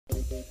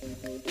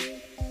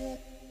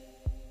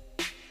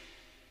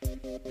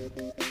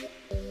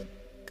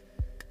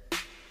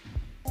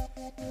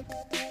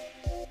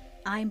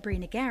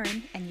Brina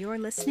Guerin, and you're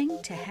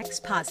listening to Hex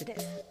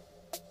Positive.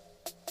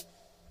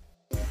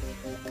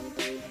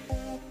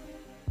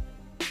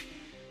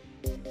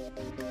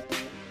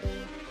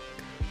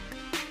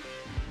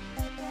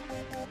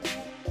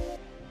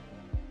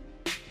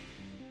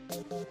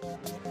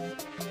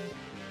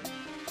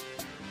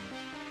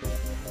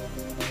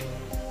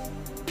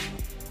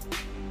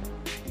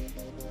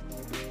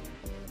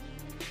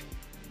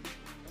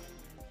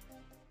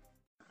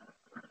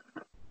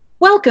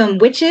 Welcome,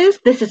 witches!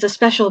 This is a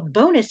special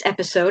bonus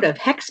episode of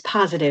Hex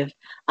Positive.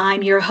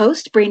 I'm your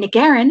host, Brina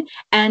Guerin,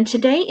 and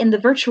today in the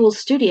virtual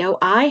studio,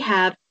 I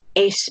have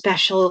a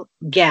special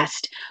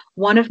guest,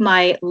 one of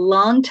my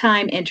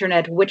longtime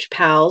internet witch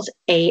pals,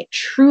 a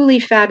truly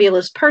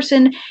fabulous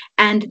person,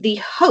 and the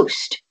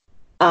host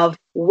of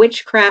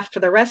Witchcraft for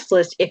the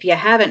Restless. If you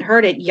haven't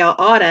heard it, you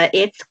oughta.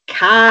 It's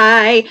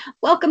Kai.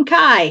 Welcome,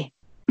 Kai.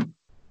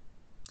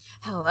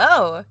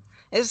 Hello.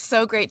 It's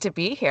so great to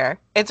be here.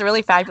 It's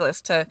really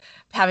fabulous to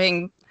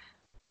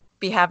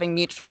be having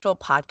mutual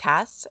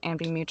podcasts and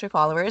being mutual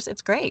followers.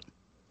 It's great.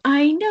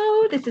 I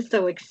know, this is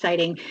so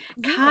exciting.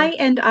 Yeah. Kai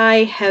and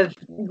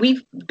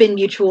we've been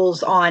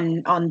mutuals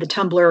on the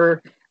Tumblr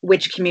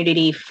witch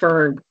community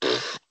for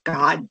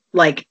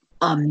like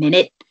a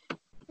minute.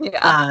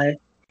 Yeah.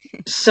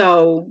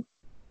 So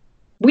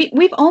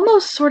we've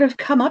almost sort of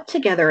come up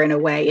together in a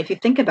way, if you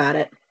think about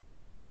it.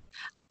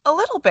 A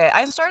little bit.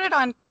 I started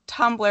on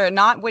Tumblr,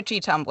 not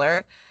witchy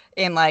Tumblr,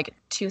 in like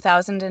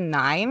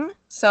 2009.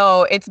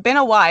 So it's been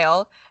a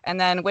while. And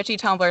then witchy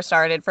Tumblr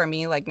started for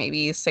me like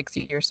maybe 6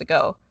 years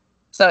ago.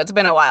 So it's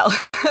been a while.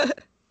 Yeah,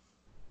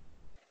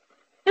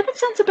 that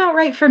sounds about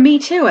right for me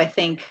too, I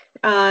think.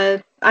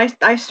 I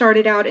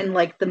started out in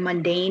like the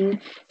mundane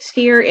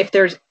sphere, if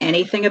there's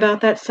anything about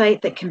that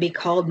site that can be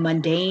called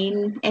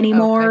mundane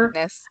anymore. Oh,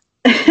 goodness.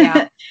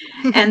 Yeah.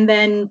 And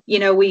then,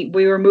 we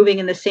were moving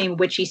in the same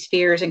witchy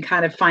spheres and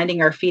kind of finding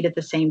our feet at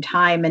the same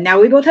time. And now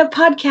we both have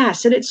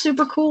podcasts and it's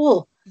super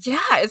cool. Yeah,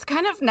 it's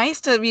kind of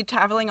nice to be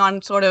traveling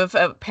on sort of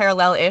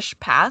parallel-ish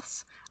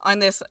paths on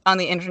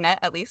the internet,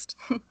 at least.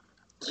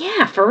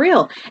 Yeah, for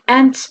real.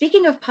 And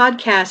speaking of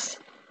podcasts,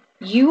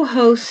 you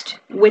host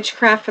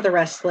Witchcraft for the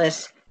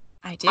Restless.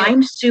 I do.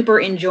 I'm super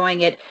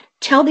enjoying it.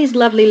 Tell these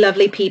lovely,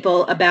 lovely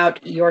people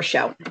about your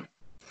show.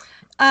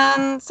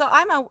 So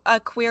I'm a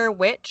queer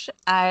witch.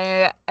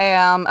 I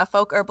am a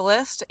folk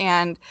herbalist,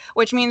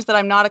 which means that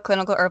I'm not a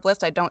clinical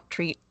herbalist. I don't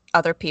treat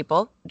other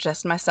people,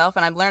 just myself,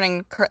 and I'm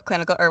learning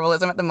clinical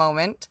herbalism at the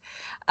moment.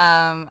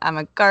 I'm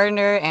a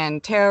gardener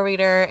and tarot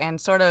reader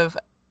and sort of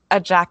a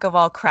jack of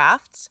all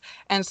crafts,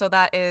 and so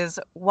that is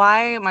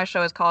why my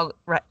show is called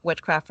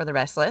Witchcraft for the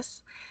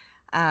Restless.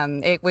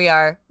 We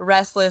are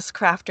restless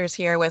crafters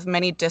here with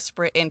many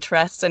disparate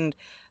interests and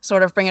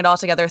sort of bring it all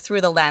together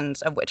through the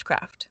lens of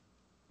witchcraft.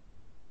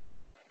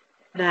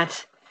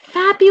 That's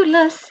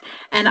fabulous.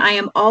 And I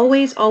am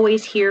always,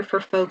 always here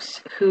for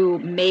folks who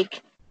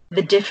make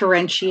the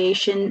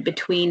differentiation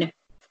between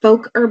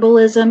folk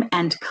herbalism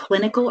and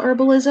clinical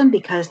herbalism,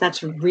 because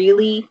that's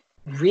really,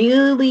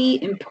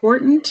 really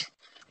important.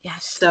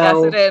 Yes, yes,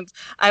 it is.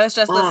 I was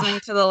just listening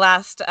to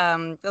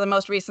the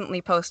most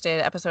recently posted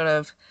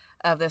episode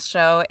of this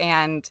show,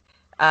 and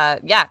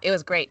yeah, it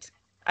was great.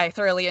 I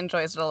thoroughly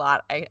enjoyed it a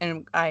lot.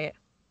 I'm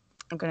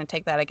going to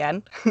take that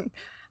again.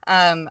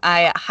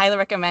 I highly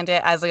recommend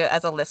it as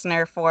a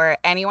listener for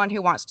anyone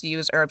who wants to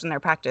use herbs in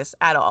their practice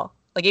at all.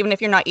 Like, even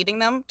if you're not eating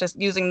them,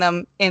 just using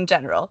them in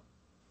general.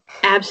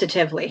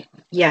 Absolutely.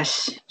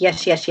 Yes.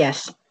 Yes, yes,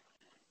 yes.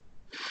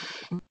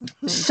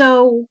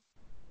 So,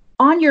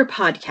 on your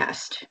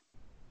podcast,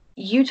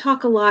 you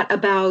talk a lot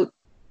about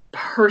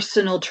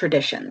personal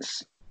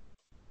traditions.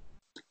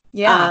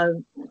 Yeah.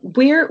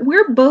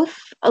 We're both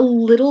a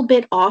little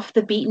bit off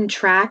the beaten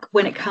track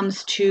when it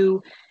comes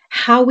to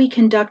how we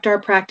conduct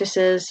our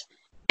practices,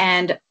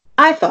 and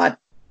I thought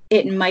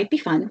it might be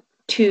fun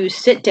to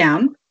sit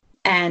down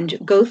and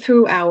go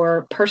through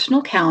our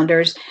personal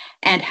calendars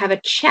and have a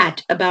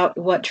chat about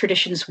what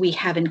traditions we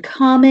have in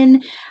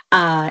common,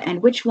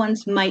 and which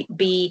ones might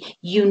be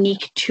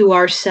unique to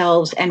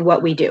ourselves and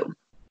what we do.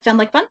 Sound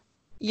like fun?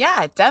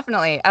 Yeah,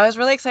 definitely. I was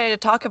really excited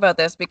to talk about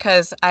this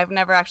because I've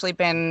never actually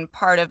been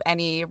part of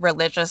any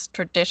religious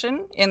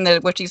tradition in the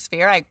witchy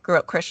sphere. I grew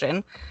up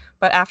Christian,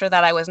 but after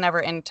that I was never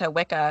into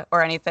Wicca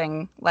or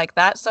anything like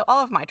that. So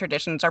all of my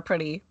traditions are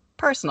pretty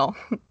personal.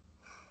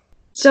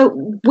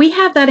 So we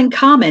have that in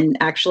common,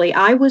 actually.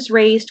 I was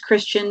raised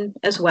Christian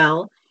as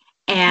well.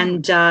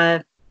 And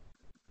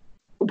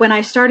when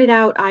I started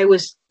out, I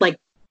was like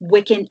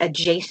Wiccan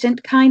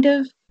adjacent, kind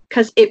of,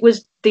 because it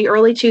was the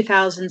early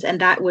 2000s,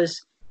 and that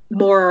was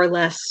more or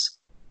less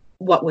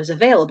what was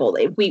available.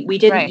 We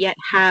didn't yet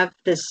have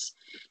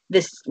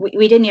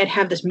we didn't yet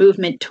have this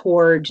movement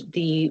toward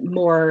the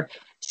more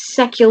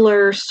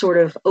secular, sort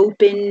of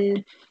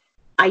open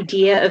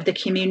idea of the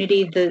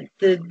community.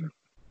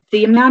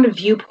 The amount of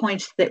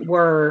viewpoints that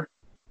were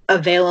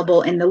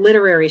available in the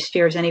literary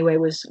spheres anyway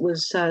was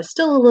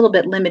still a little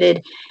bit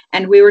limited,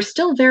 and we were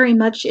still very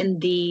much in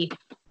the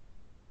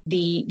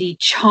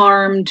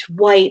charmed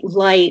white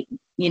light,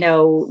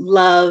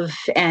 love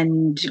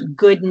and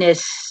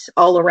goodness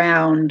all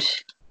around.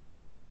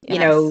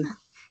 Yes.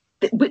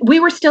 We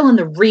were still in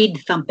the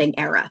reed thumping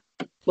era.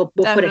 We'll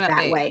put it that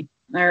Definitely. way.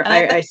 And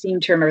I seem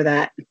to remember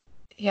that.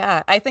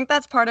 Yeah, I think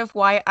that's part of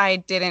why I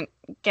didn't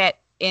get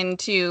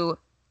into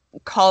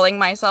calling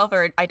myself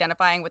or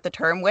identifying with the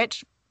term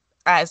witch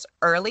as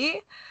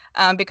early,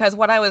 because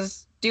what I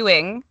was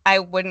doing, I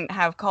wouldn't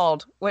have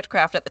called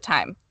witchcraft at the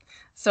time.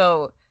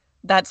 So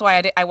that's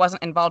why I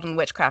wasn't involved in the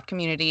witchcraft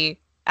community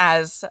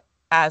as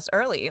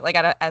early, like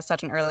at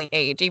such an early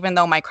age, even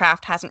though my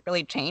craft hasn't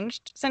really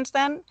changed since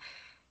then.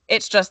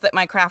 It's just that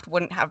my craft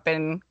wouldn't have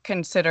been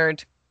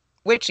considered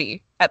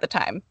witchy at the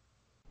time.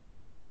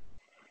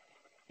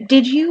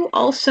 Did you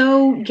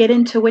also get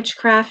into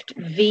witchcraft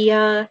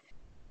via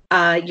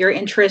your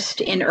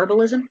interest in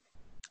herbalism?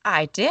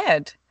 I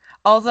did.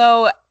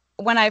 Although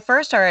when I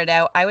first started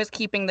out, I was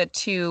keeping the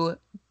two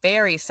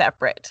very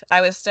separate.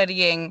 I was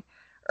studying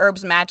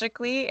herbs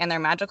magically and their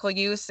magical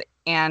use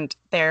and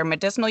their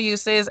medicinal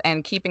uses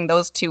and keeping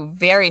those two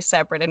very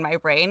separate in my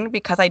brain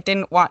because I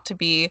didn't want to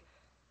be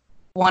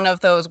one of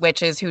those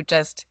witches who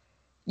just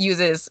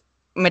uses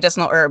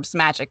medicinal herbs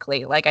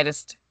magically. Like I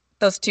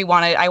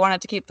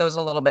wanted to keep those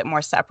a little bit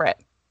more separate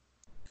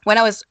when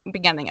I was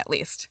beginning, at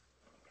least.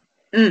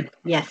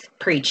 Yes,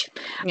 preach.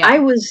 Yeah. I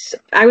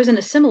was in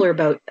a similar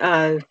boat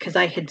because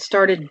I had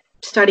started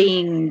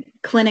studying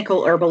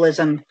clinical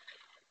herbalism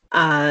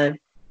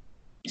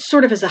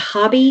sort of as a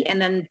hobby,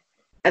 and then,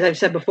 as I've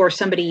said before,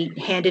 somebody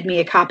handed me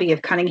a copy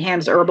of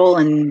Cunningham's Herbal,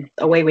 and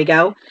away we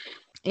go.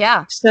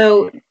 Yeah.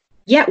 So,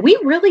 yeah, we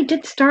really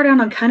did start out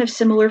on kind of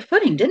similar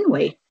footing, didn't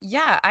we?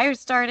 Yeah, I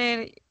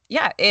started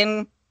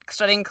in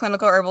studying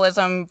clinical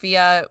herbalism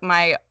via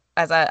my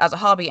as a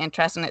hobby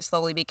interest, and it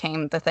slowly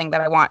became the thing that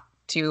I want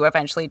to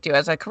eventually do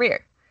as a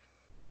career.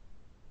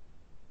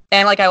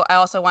 And like I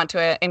also want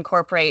to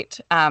incorporate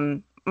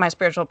my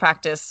spiritual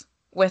practice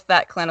with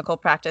that clinical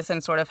practice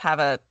and sort of have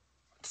a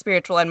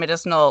spiritual and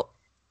medicinal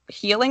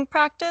healing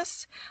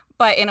practice,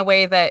 but in a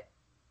way that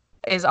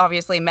is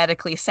obviously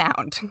medically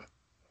sound.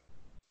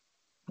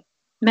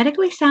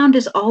 Medically sound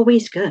is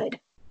always good.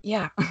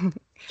 Yeah.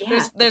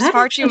 Yeah, there's that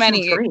far actually too sounds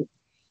many great.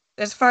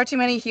 there's far too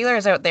many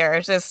healers out there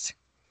just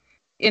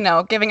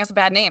giving us a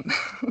bad name.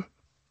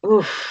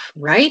 Oof,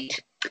 right?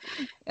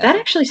 Yeah. That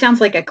actually sounds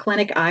like a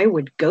clinic I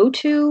would go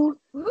to,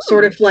 Ooh.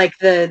 sort of like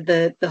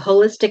the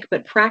holistic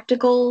but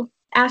practical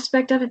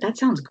aspect of it. That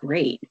sounds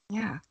great.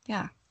 Yeah.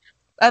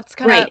 That's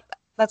kind Right.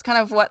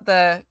 of what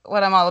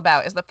I'm all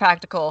about is the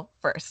practical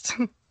first.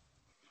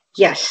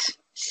 Yes,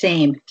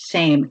 same.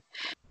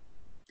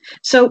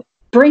 So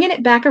bringing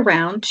it back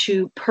around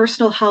to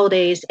personal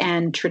holidays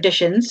and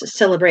traditions,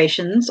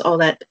 celebrations, all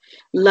that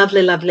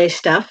lovely, lovely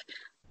stuff.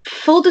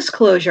 Full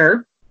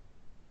disclosure,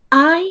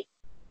 I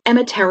am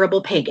a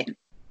terrible pagan.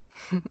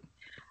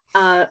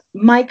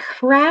 My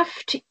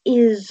craft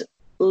is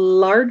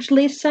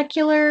largely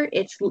secular.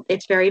 It's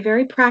very,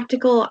 very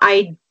practical.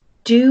 I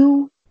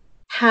do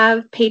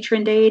have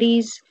patron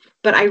deities,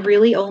 but I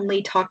really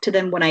only talk to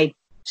them when I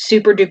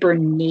super duper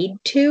need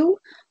to,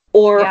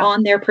 or Yeah.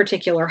 on their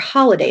particular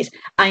holidays.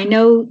 I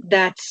know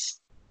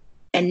that's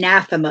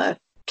anathema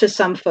to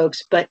some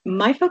folks, but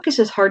my focus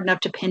is hard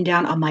enough to pin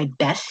down on my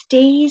best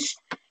days.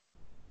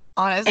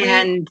 Honestly,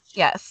 And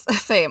yes,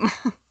 same.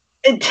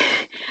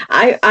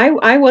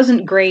 I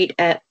wasn't great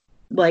at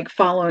like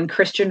following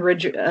Christian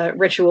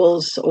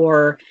rituals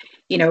or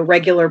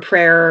regular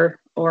prayer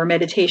or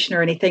meditation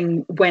or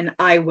anything when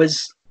I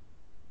was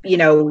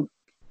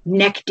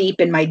neck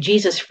deep in my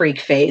Jesus freak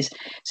phase.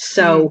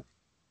 So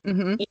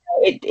Mm-hmm.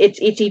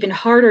 it's even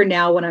harder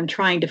now when I'm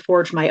trying to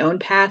forge my own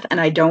path and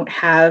I don't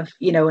have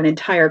an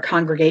entire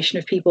congregation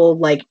of people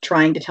like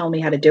trying to tell me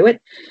how to do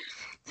it.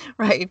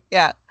 Right.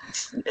 Yeah.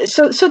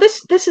 So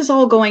this is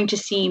all going to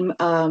seem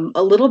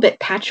a little bit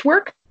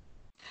patchwork.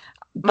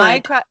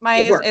 My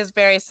is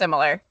very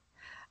similar.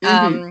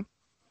 Mm-hmm.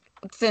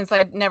 Since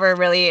I'd never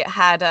really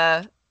had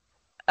a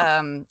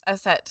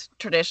set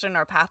tradition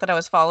or path that I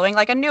was following.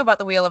 Like I knew about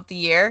the Wheel of the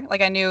Year,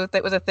 like I knew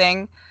that was a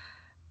thing,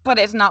 but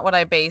it's not what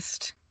I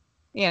based,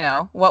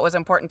 what was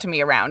important to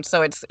me around.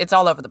 So it's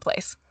all over the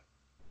place.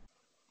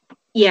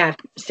 Yeah,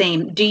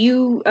 same. Do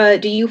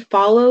you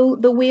follow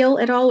the wheel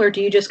at all, or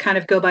do you just kind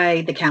of go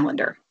by the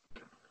calendar?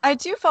 I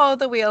do follow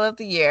the Wheel of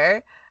the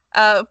Year,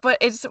 but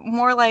it's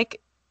more like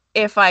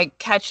if I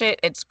catch it,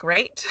 it's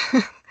great.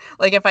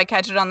 Like if I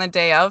catch it on the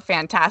day of,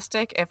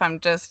 fantastic. If I'm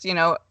just,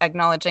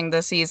 acknowledging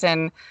the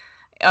season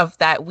of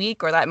that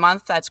week or that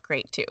month, that's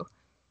great too.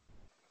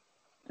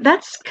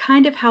 That's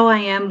kind of how I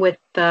am with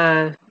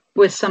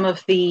some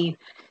of the,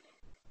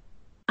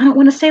 I don't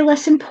want to say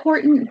less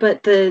important,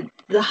 but the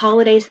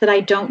holidays that I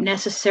don't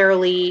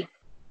necessarily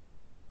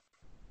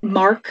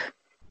mark,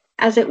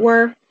 as it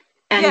were.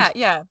 And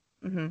yeah.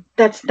 Mm-hmm.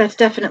 That's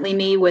definitely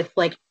me with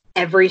like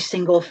every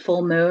single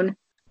full moon.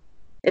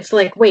 It's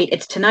like, wait,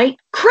 it's tonight?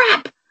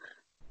 Crap!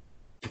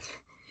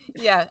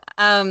 Yeah.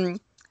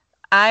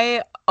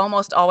 I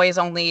almost always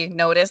only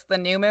notice the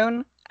new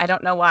moon. I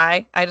don't know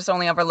why. I just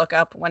only ever look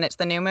up when it's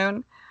the new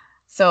moon.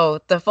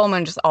 So the full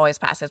moon just always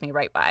passes me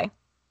right by.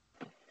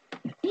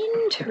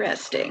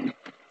 Interesting.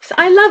 So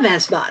I love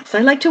Asbots. I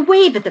like to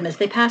wave at them as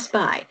they pass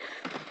by.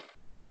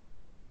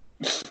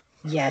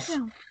 Yes.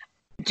 Yeah.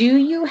 Do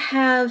you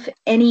have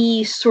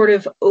any sort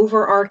of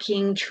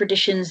overarching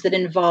traditions that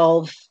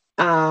involve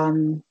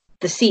the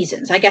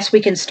seasons? I guess we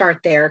can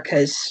start there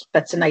because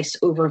that's a nice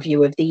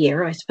overview of the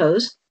year, I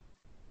suppose.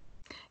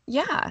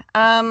 Yeah.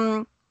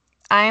 I'm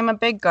a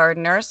big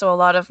gardener, so a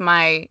lot of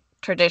my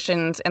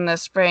traditions in the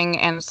spring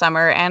and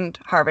summer and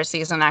harvest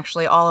season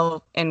actually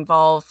all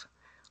involve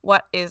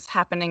what is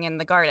happening in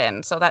the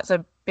garden. So that's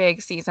a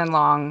big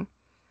season-long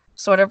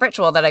sort of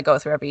ritual that I go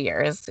through every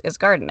year is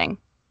gardening.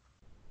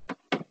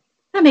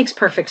 That makes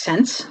perfect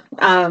sense.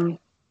 I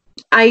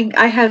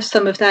have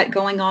some of that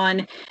going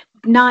on,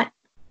 not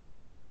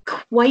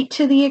quite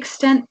to the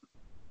extent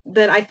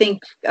that I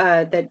think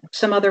that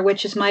some other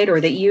witches might, or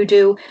that you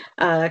do,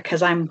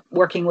 because I'm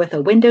working with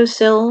a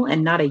windowsill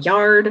and not a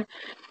yard,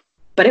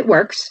 but it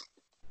works.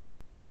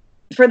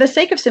 For the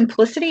sake of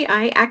simplicity,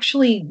 I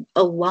actually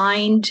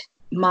aligned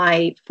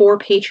my 4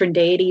 patron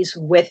deities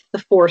with the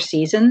 4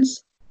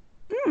 seasons.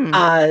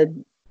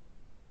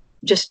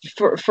 Just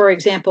for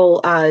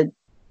example,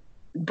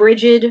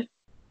 Brigid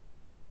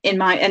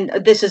and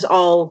this is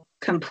all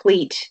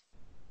complete,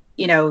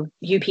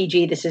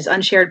 UPG. This is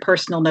unshared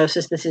personal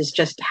gnosis. This is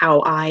just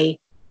how I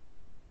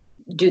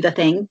do the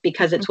thing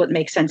because it's what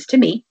makes sense to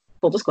me.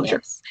 Full disclosure.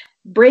 Yes.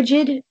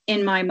 Brigid,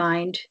 in my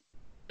mind,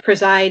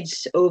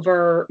 presides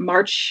over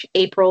March,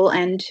 April,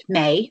 and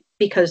May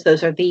because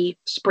those are the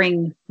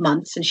spring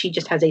months, and she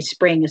just has a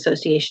spring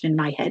association in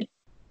my head.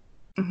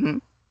 Mm-hmm.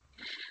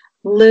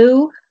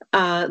 Lou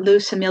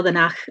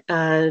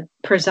Samildanach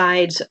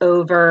presides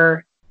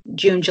over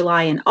June,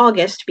 July, and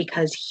August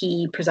because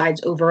he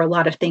presides over a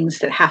lot of things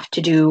that have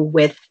to do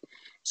with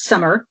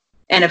summer.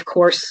 And of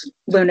course,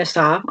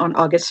 Lughnasadh on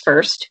August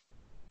 1st.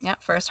 Yeah,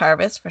 first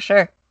harvest for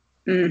sure.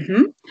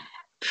 Mm-hmm.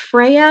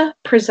 Freya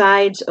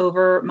presides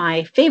over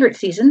my favorite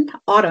season,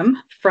 autumn,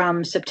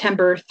 from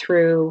September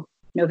through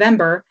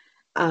November.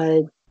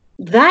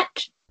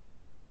 That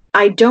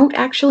I don't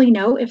actually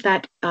know if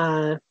that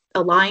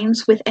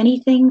aligns with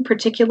anything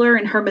particular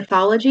in her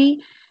mythology.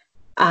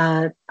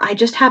 I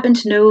just happen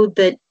to know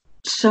that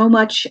so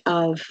much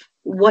of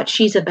what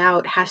she's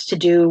about has to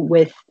do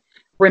with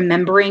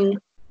remembering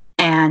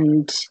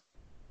and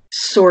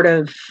sort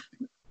of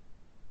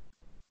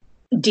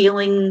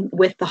dealing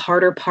with the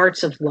harder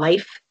parts of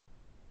life.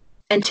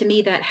 And to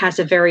me, that has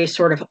a very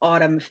sort of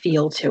autumn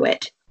feel to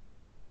it.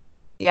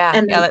 Yeah,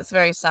 And then, that's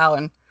very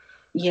Samhain.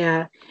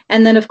 Yeah.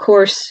 And then, of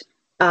course,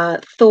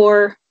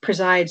 Thor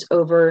presides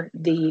over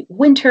the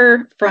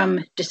winter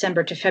from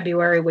December to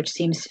February, which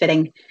seems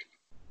fitting.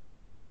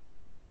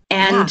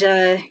 And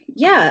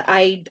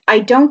I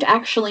don't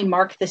actually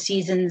mark the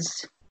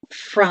seasons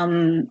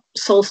from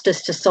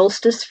solstice to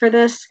solstice for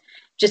this,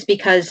 just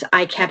because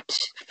I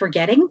kept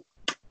forgetting.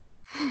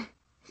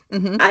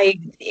 Mm-hmm.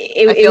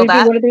 It would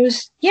be one of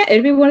those,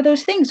 it'd be one of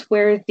those things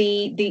where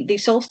the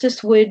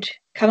solstice would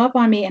come up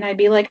on me and I'd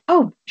be like,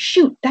 oh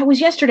shoot, that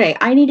was yesterday.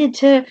 I needed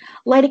to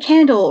light a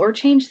candle or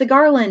change the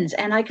garlands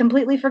and I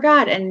completely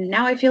forgot, and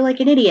now I feel like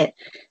an idiot.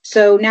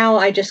 So now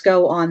I just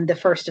go on the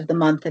first of the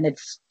month and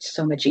it's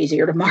so much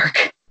easier to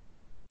mark.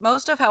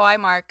 Most of how I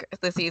mark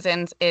the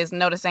seasons is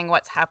noticing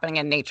what's happening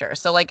in nature.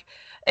 So like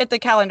the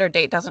calendar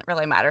date doesn't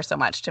really matter so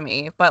much to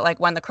me, but like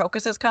when the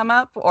crocuses come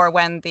up or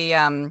when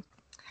the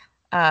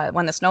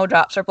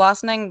snowdrops are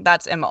blossoming,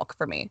 that's Imbolc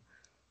for me.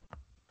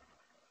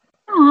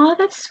 Oh,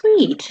 that's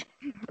sweet.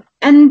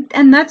 And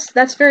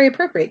that's very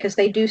appropriate because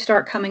they do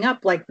start coming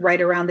up like right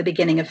around the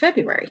beginning of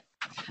February.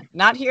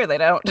 Not here, they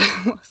don't.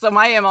 So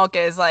my Imbolc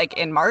is like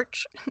in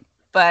March,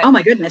 but oh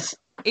my goodness.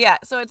 Yeah,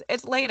 so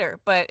it's later,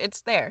 but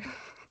it's there.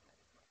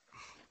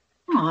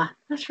 Aw,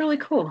 that's really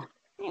cool.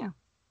 Yeah.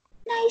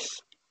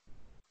 Nice.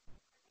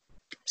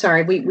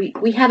 Sorry,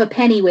 we have a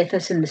Penny with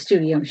us in the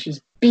studio and she's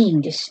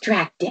being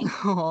distracting.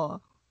 Oh.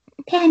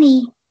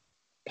 Penny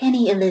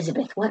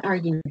Elizabeth, what are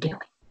you doing?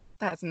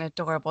 That's an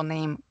adorable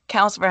name.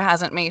 Calcifer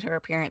hasn't made her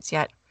appearance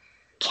yet.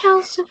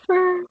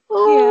 Calcifer.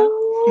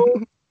 Oh.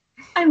 Yeah.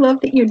 I love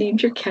that you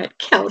named your cat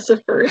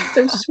Calcifer. It's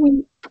so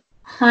sweet.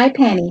 Hi,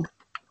 Penny.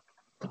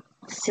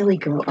 Silly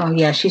girl. Oh,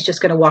 yeah, she's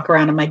just going to walk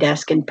around on my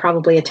desk and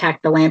probably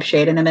attack the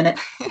lampshade in a minute.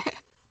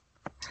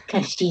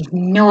 Because she's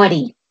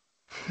naughty.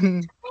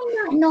 I'm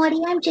not naughty.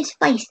 I'm just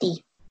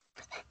feisty.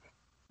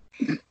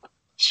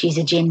 She's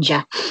a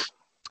ginger.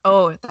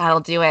 Oh, that'll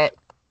do it.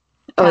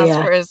 Oh,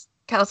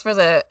 Calcifer's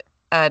a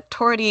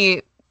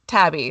torty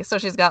tabby, so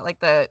she's got like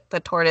the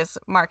tortoise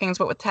markings,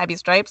 but with tabby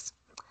stripes.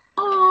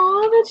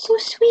 Oh, that's so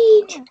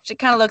sweet. She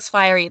kind of looks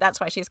fiery. That's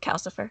why she's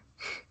Calcifer.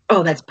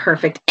 Oh, that's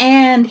perfect.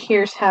 And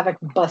here's Havoc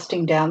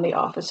busting down the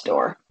office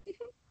door.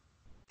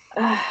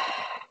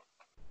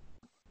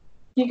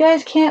 You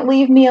guys can't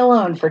leave me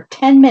alone for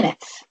 10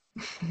 minutes.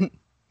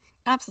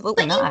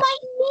 Absolutely not. You might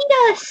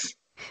need us.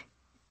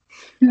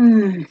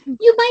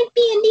 You might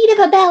be in need of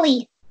a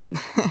belly.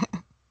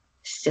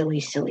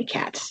 Silly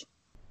cats.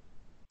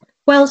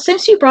 Well,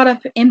 since you brought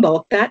up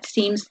Imbolc, that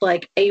seems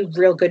like a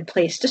real good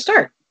place to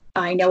start.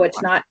 I know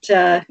it's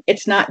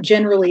not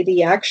generally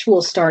the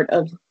actual start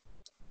of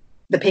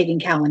the pagan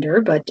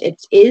calendar, but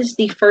it is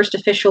the first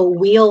official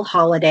wheel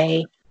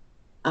holiday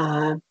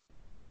on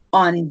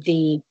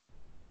the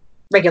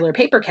regular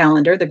paper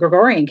calendar, the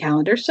Gregorian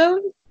calendar, so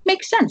it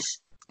makes sense.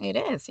 It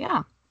is,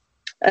 yeah.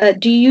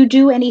 Do you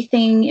do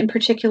anything in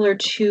particular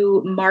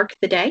to mark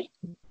the day?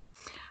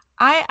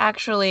 I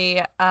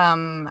actually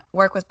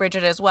work with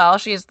Bridget as well.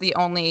 She's the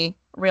only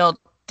real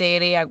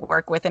deity I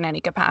work with in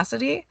any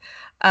capacity.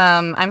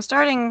 I'm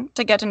starting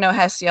to get to know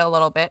Hestia a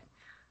little bit,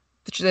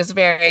 which is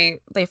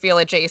they feel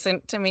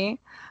adjacent to me.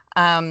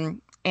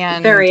 And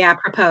very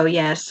apropos,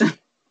 yes.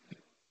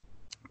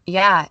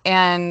 Yeah,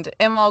 and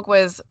Imbolc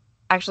was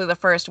actually the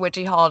first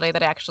witchy holiday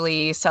that I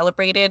actually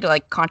celebrated,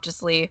 like,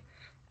 consciously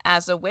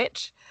as a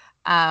witch.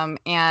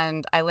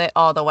 And I lit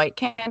all the white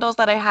candles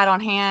that I had on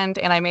hand,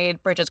 and I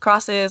made Bridget's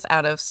crosses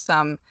out of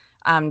some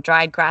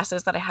dried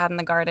grasses that I had in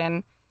the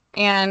garden.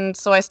 And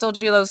so I still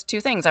do those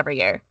two things every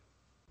year.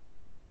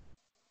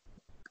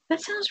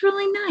 That sounds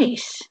really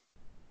nice.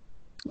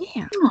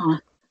 Yeah.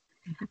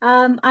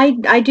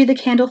 I do the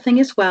candle thing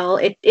as well.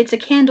 It's a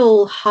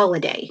candle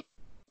holiday.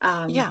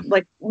 Yeah.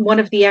 Like one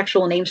of the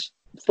actual names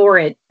for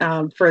it,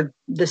 for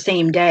the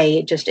same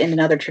day, just in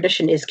another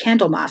tradition, is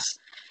Candlemas.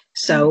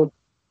 So,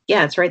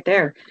 yeah, it's right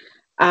there.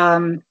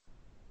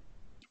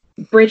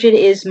 Bridget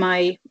is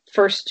my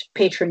first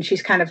patron.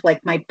 She's kind of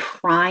like my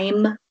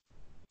prime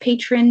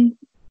patron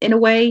in a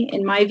way,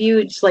 in my view.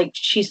 It's like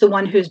she's the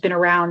one who's been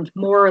around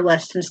more or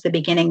less since the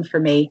beginning for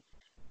me.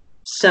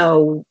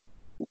 So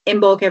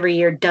Imbolc every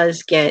year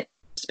does get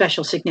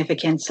special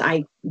significance.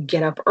 I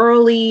get up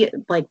early,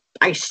 like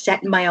I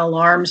set my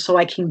alarm so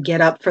I can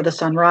get up for the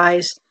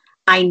sunrise.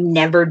 I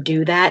never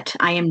do that.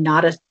 I am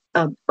not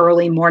a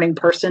early morning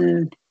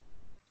person.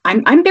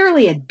 I'm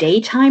barely a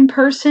daytime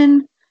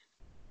person.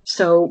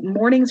 So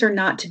mornings are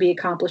not to be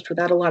accomplished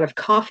without a lot of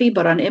coffee,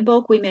 but on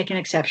Imbolc we make an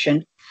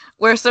exception.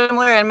 We're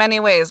similar in many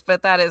ways,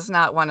 but that is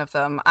not one of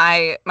them.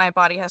 My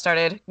body has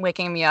started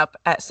waking me up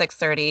at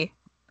 6:30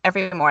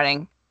 every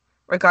morning,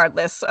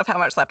 regardless of how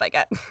much sleep I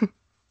get.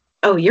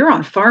 Oh, you're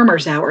on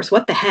farmer's hours.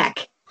 What the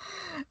heck?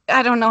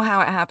 I don't know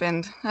how it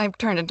happened. I've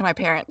turned into my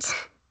parents.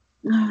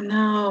 Oh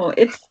no,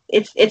 it's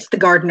the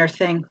gardener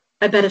thing.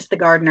 I bet it's the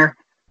gardener.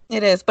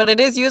 It is, but it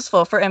is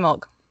useful for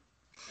Imbolc.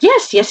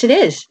 Yes, it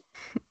is.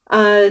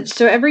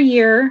 So every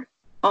year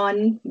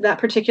on that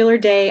particular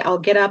day, I'll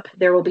get up.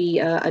 There will be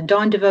a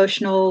dawn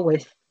devotional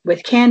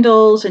with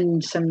candles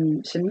and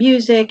some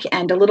music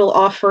and a little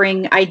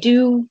offering. I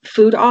do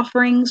food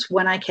offerings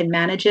when I can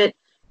manage it.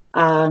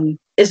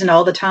 Isn't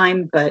all the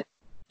time, but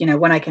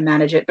when I can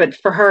manage it. But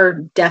for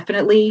her,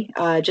 definitely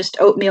just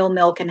oatmeal,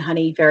 milk, and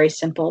honey. Very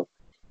simple.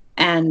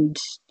 And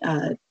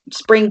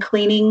spring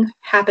cleaning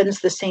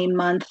happens the same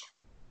month.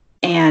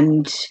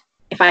 And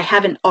if I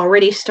haven't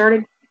already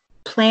started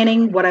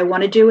planning what I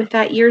want to do with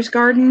that year's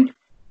garden,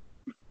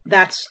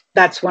 that's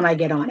when I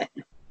get on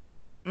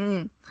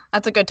it.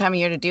 That's a good time of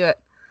year to do it.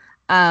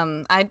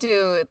 I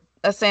do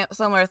a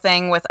similar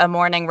thing with a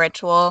morning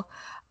ritual.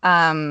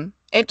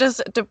 It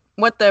just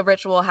what the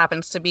ritual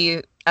happens to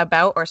be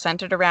about or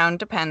centered around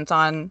depends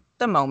on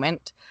the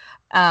moment.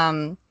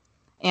 And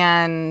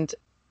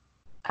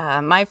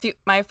my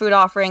food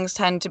offerings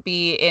tend to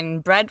be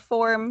in bread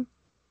form.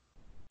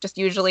 Just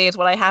usually is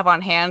what I have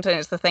on hand, and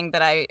it's the thing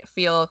that I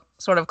feel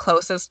sort of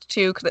closest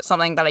to because it's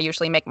something that I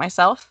usually make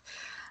myself.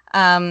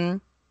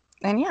 And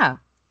yeah,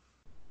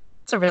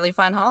 it's a really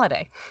fun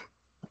holiday.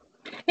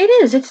 It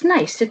is. It's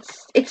nice.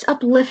 It's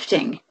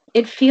uplifting.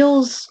 It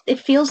feels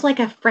like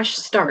a fresh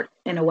start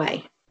in a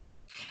way.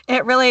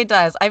 It really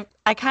does. I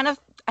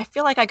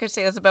feel like I could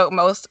say this about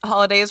most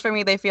holidays for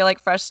me. They feel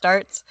like fresh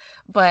starts,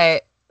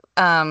 but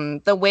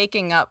the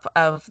waking up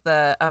of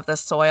the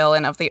soil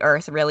and of the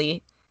earth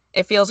really,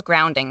 it feels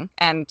grounding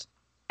and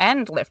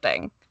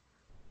lifting.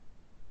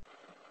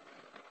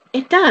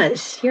 It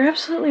does. You're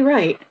absolutely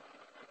right.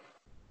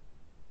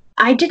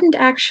 I didn't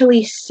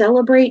actually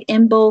celebrate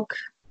Imbolc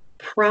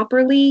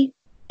properly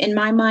in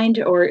my mind,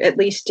 or at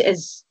least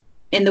as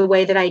in the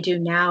way that I do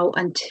now,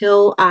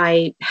 until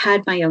I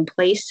had my own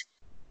place.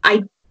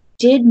 I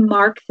did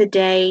mark the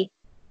day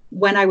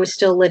when I was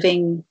still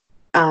living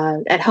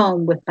at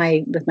home with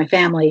my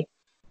family,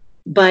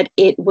 but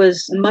it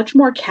was much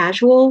more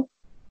casual,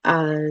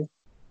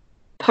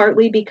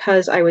 partly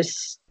because I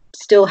was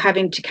still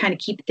having to kind of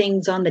keep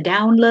things on the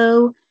down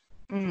low,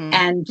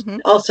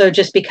 and also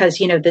just because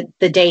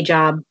the day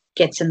job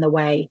gets in the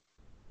way.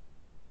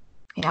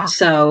 Yeah.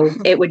 So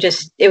it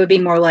would be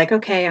more like,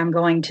 okay, I'm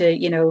going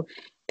to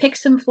pick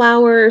some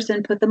flowers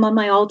and put them on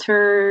my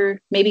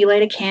altar, maybe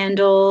light a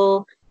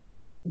candle,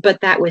 but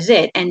that was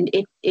it. And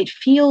it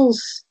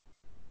feels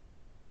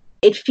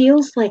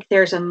like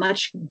there's a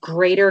much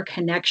greater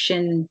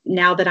connection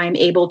now that I'm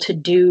able to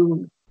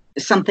do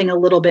something a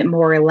little bit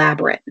more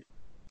elaborate.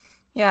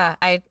 Yeah,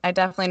 I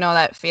definitely know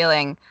that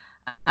feeling.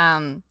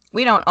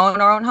 We don't own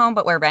our own home,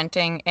 but we're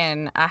renting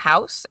in a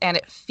house, and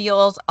it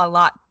feels a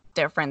lot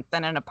different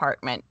than an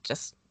apartment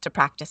just to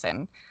practice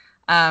in.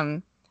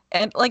 And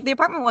like the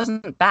apartment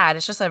wasn't bad.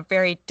 It's just a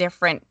very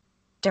different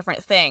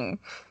thing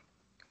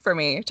for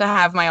me to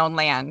have my own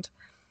land.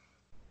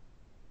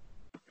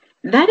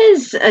 That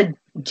is a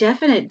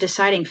definite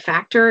deciding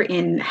factor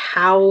in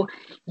how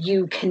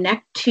you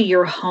connect to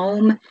your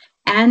home,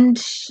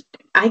 and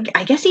I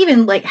guess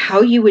even like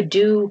how you would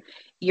do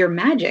your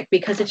magic,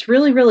 because it's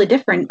really, really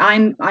different.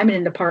 I'm in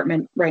an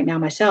apartment right now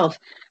myself.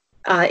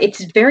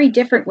 It's very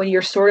different when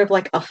you're sort of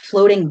like a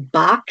floating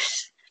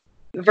box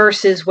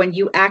versus when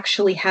you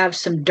actually have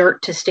some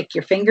dirt to stick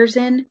your fingers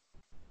in.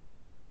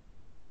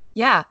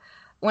 Yeah.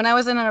 When I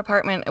was in an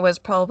apartment, it was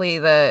probably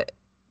the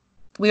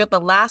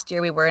last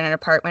year we were in an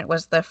apartment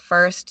was the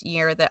first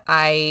year that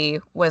I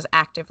was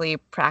actively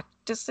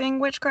practicing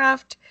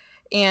witchcraft.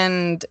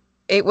 And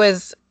it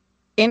was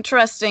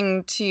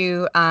interesting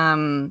to,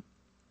 I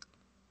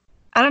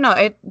don't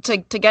know, to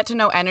get to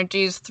know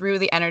energies through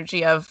the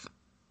energy of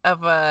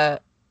a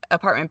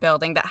apartment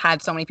building that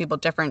had so many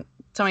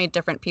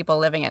different people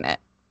living in it.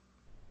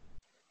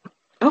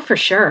 Oh, for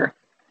sure.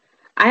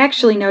 I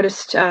actually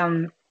noticed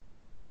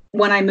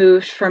when I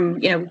moved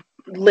from,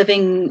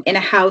 living in a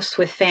house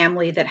with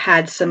family that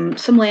had some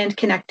land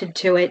connected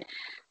to it,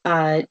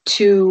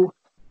 to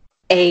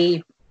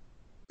a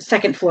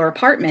second floor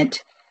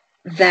apartment,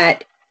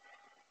 that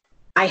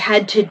I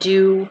had to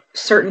do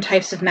certain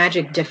types of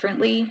magic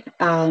differently.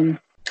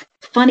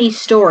 Funny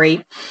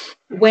story,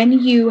 when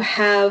you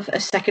have a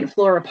second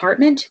floor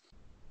apartment,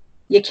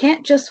 you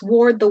can't just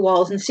ward the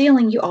walls and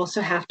ceiling, you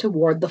also have to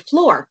ward the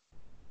floor.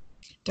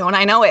 Don't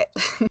I know it?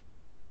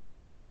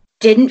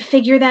 Didn't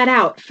figure that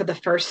out for the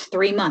first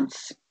 3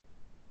 months.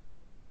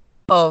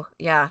 Oh,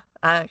 yeah.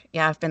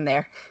 Yeah, I've been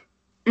there.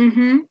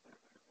 Mm-hmm.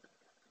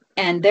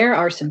 And there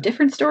are some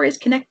different stories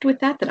connected with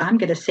that I'm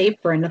going to save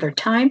for another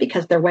time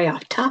because they're way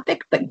off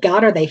topic, but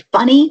God, are they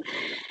funny?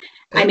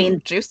 Ooh,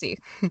 juicy.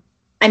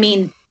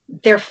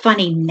 They're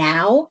funny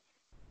now.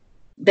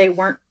 They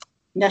weren't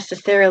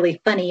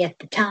necessarily funny at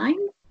the time.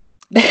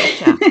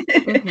 Gotcha.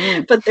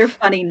 Mm-hmm. But they're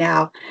funny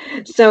now.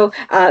 So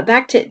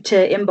back to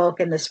Imbolc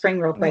in the spring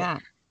real quick. Yeah.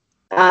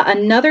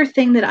 Another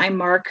thing that I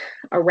mark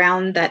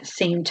around that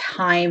same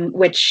time,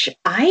 which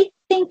I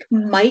think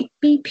might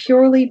be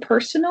purely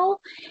personal,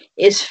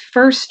 is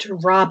First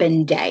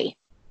Robin Day.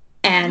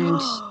 And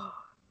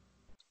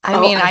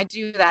I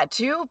do that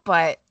too,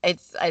 but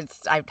it's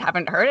I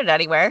haven't heard it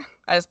anywhere.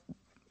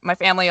 My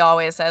family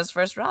always says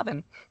First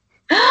Robin.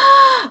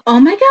 Oh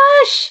my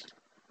gosh!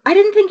 I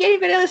didn't think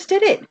anybody else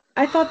did it.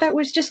 I thought that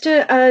was just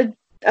a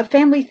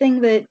family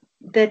thing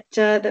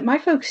that my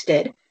folks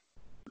did.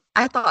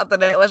 I thought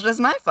that it was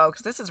just my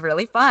folks. This is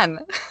really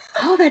fun.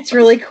 Oh, that's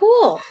really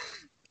cool.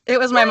 It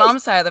was my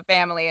mom's side of the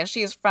family, and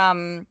she's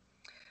from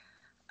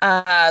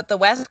the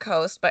West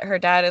Coast, but her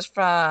dad is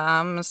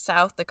from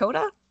South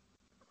Dakota.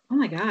 Oh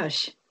my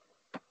gosh.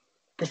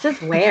 This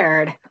is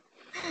weird.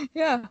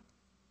 Yeah.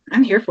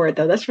 I'm here for it,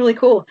 though. That's really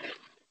cool.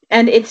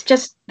 And it's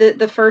just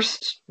the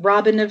first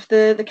Robin of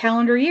the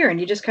calendar year, and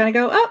you just kind of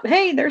go, oh,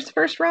 hey, there's the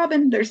first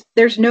Robin.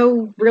 There's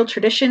no real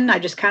tradition. I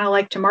just kind of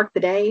like to mark the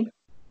day.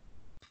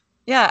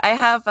 Yeah, I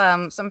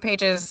have some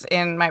pages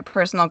in my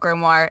personal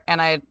grimoire,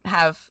 and I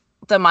have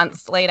the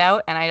months laid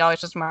out, and I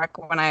always just mark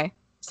when I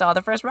saw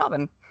the first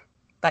Robin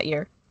that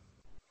year.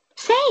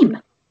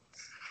 Same.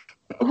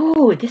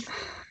 Oh,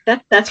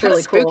 that's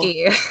really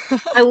spooky. Cool.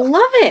 I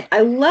love it.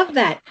 I love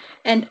that.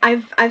 And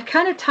I've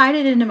kind of tied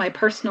it into my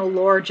personal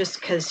lore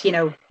just because,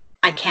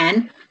 I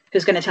can.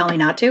 Who's going to tell me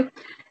not to?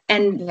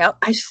 And yep.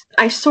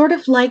 I sort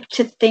of like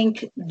to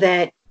think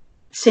that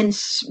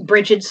since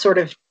Bridget sort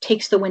of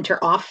takes the winter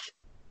off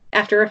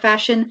after a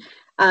fashion,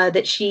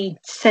 that she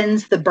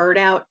sends the bird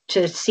out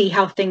to see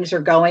how things are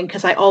going,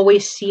 because I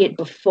always see it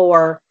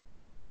before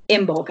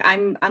Imbolc.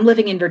 I'm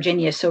living in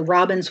Virginia, so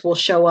robins will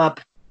show up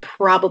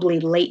probably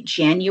late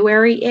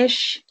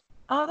January-ish.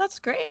 Oh, that's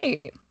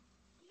great.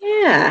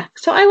 Yeah.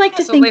 So I like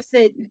to think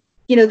that,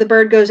 the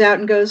bird goes out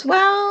and goes,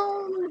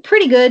 well,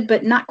 pretty good,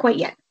 but not quite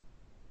yet.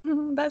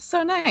 That's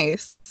so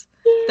nice.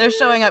 Yeah. They're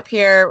showing up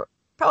here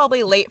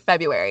probably late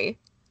February,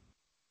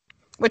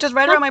 which is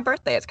right around my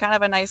birthday. It's kind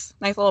of a nice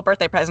little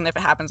birthday present if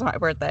it happens on my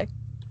birthday.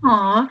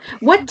 Aw.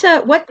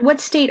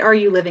 What state are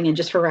you living in,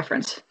 just for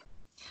reference?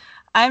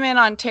 I'm in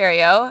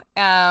Ontario.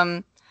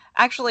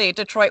 Actually,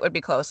 Detroit would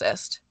be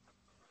closest.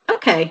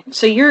 Okay,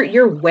 so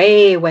you're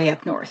way, way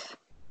up north.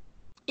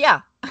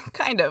 Yeah,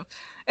 kind of.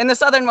 In the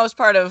southernmost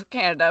part of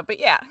Canada, but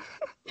yeah.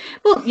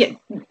 Well, yeah.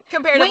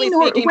 Comparatively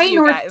speaking to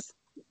you guys.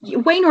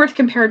 Way north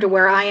compared to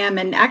where I am,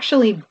 and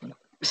actually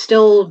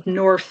still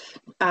north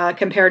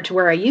compared to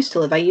where I used to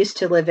live. I used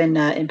to live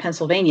in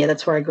Pennsylvania.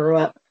 That's where I grew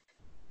up.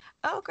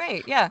 Oh,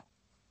 great. Yeah.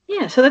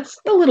 Yeah, so that's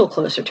a little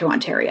closer to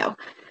Ontario.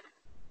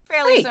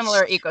 Fairly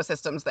similar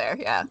ecosystems there,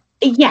 yeah.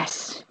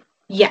 Yes.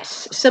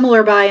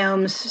 Similar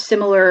biomes,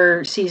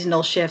 similar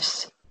seasonal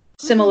shifts,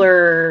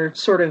 similar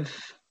sort of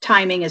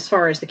timing as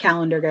far as the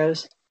calendar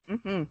goes.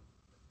 Mm-hmm.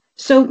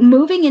 So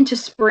moving into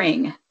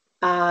spring,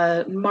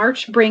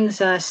 March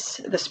brings us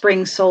the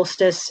spring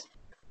solstice.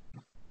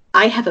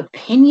 I have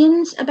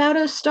opinions about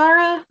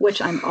Ostara,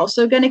 which I'm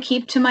also going to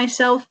keep to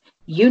myself.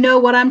 You know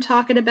what I'm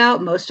talking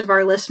about. Most of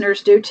our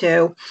listeners do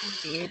too.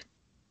 Indeed.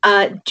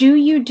 Do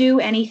you do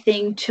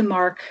anything to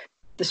mark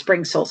the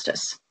spring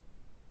solstice?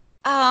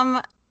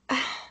 Um,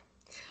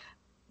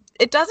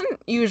 it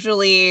doesn't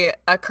usually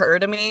occur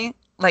to me.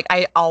 Like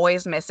I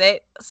always miss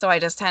it, so I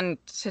just tend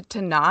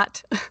to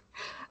not.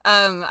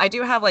 I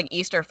do have like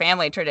Easter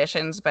family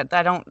traditions, but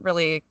I don't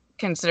really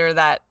consider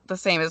that the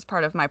same as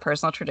part of my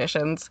personal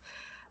traditions.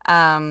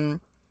 Um,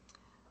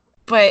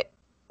 but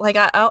like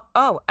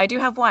I do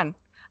have one.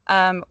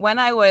 When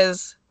I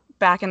was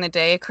back in the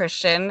day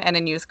Christian and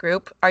in youth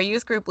group, our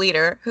youth group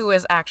leader, who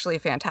was actually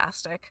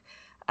fantastic,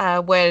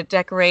 would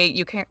decorate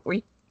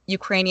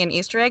Ukrainian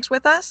Easter eggs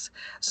with us.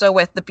 So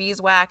with the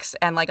beeswax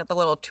and like the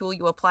little tool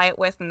you apply it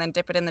with and then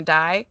dip it in the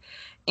dye.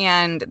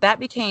 And that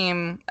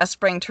became a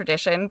spring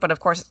tradition, but of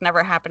course it's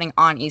never happening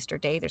on Easter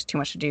Day. There's too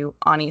much to do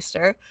on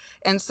Easter.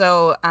 And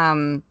so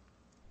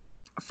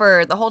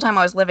for the whole time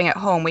I was living at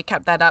home, we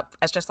kept that up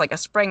as just like a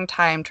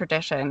springtime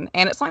tradition.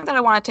 And it's something that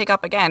I want to take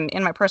up again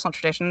in my personal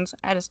traditions.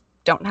 I just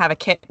don't have a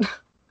kit.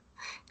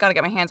 Got to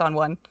get my hands on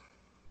one.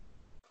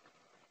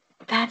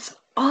 That's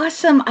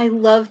awesome. I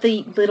love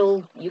the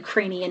little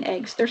Ukrainian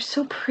eggs. They're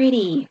so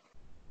pretty.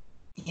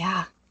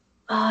 Yeah.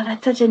 Oh,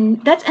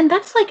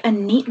 that's like a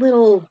neat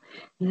little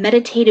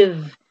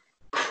meditative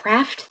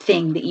craft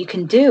thing that you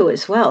can do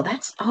as well.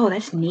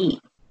 That's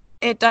neat.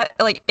 It does,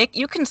 like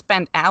you can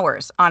spend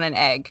hours on an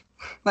egg.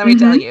 Let me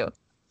tell you.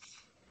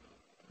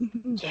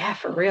 Yeah,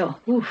 for real.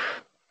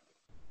 Oof.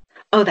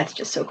 Oh, that's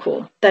just so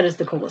cool. That is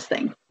the coolest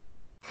thing.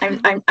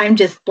 I'm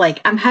just like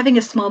I'm having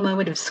a small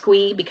moment of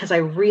squee because I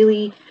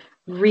really,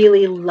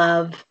 really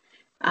love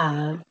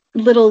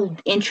little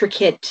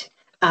intricate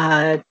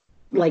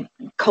like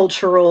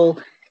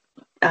cultural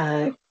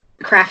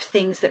craft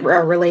things that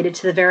are related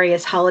to the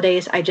various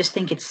holidays. I just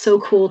think it's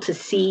so cool to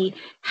see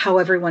how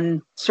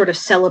everyone sort of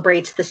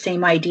celebrates the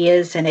same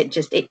ideas, and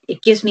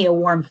it gives me a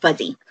warm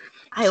fuzzy.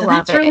 I So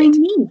love that's really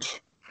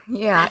neat.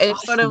 Yeah, That's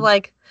it's sort awesome. of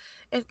like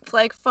it's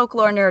like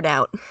folklore nerd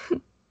out.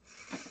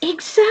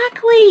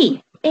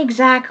 Exactly.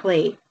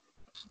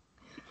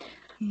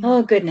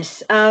 Oh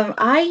goodness.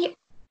 I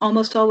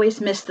almost always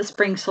miss the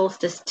spring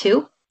solstice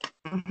too.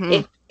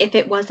 Mm-hmm. If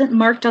it wasn't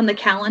marked on the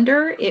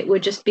calendar, it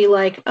would just be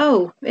like,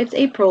 oh, it's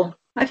April.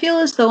 I feel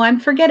as though I'm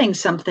forgetting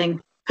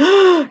something.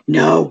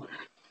 No.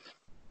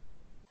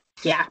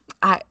 Yeah.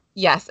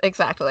 Yes,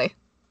 exactly.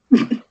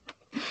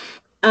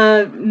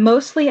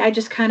 Mostly I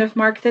just kind of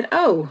mark that,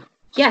 oh,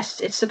 yes,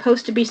 it's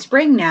supposed to be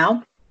spring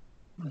now,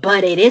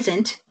 but it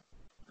isn't.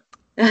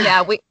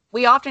 Yeah,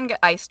 we often get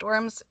ice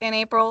storms in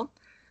April,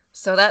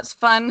 so that's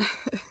fun.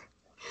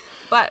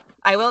 But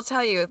I will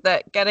tell you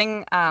that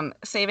getting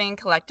saving and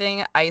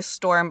collecting ice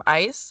storm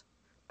ice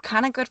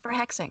kind of good for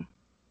hexing.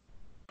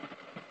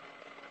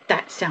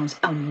 That sounds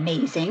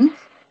amazing.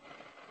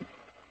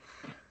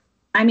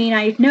 I mean,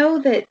 I know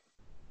that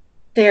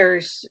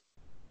there's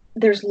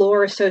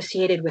lore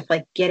associated with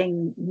like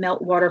getting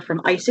meltwater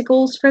from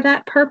icicles for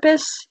that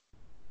purpose.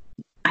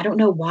 I don't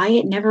know why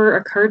it never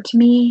occurred to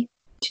me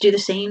to do the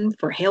same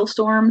for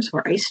hailstorms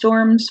or ice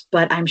storms,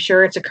 but I'm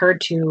sure it's occurred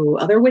to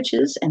other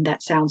witches, and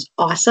that sounds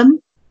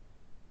awesome.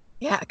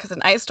 Yeah, because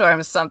an ice storm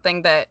is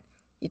something that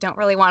you don't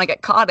really want to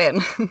get caught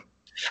in.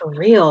 For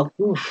real.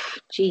 Oof,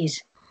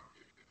 geez.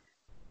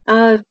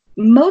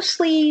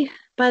 Mostly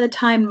by the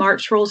time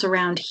March rolls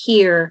around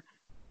here,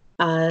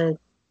 uh,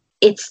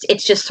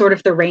 it's just sort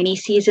of the rainy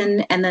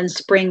season, and then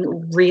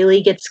spring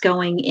really gets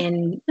going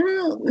in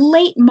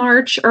late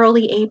March,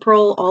 early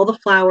April. All the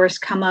flowers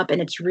come up,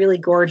 and it's really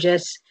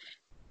gorgeous.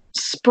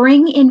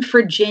 Spring in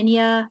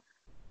Virginia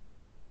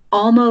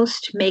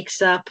almost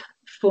makes up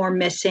for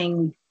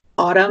missing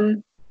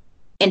autumn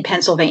in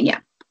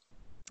Pennsylvania.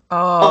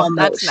 Oh,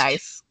 that's Almost,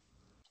 nice.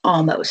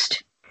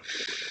 almost.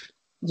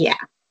 Yeah.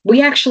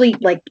 We actually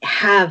like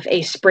have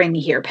a spring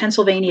here.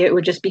 Pennsylvania, it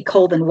would just be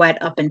cold and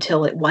wet up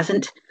until it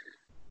wasn't.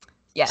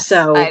 Yes,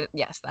 So,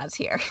 yes, that's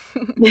here.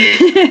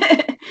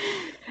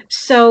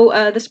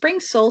 so the spring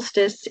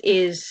solstice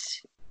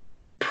is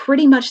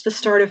pretty much the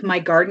start of my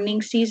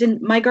gardening season.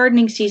 My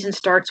gardening season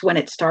starts when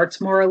it starts,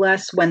 more or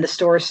less, when the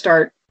stores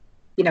start,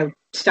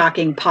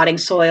 stocking potting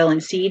soil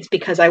and seeds,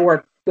 because I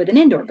work with an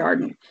indoor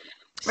garden.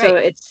 So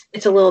Right.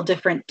 it's a little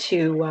different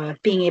to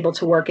being able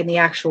to work in the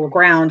actual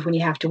ground when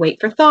you have to wait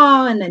for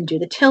thaw and then do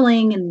the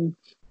tilling and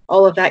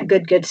all of that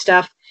good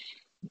stuff.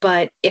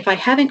 But if I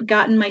haven't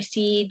gotten my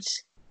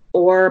seeds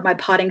or my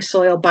potting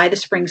soil by the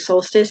spring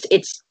solstice,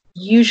 it's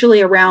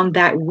usually around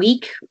that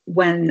week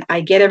when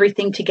I get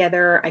everything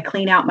together, I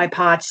clean out my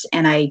pots,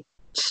 and I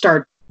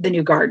start the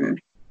new garden.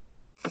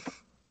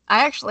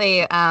 I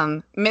actually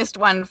missed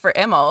one for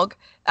Imolg.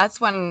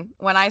 That's when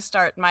I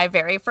start my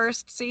very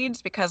first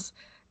seeds because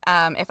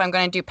if I'm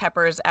going to do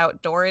peppers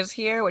outdoors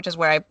here, which is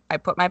where I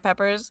put my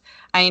peppers,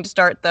 I need to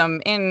start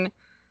them in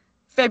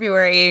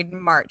February,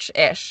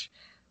 March-ish.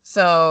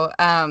 So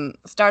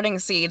starting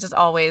seeds is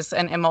always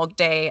an Imolg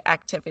Day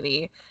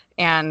activity,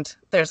 and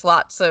there's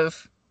lots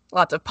of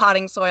lots of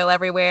potting soil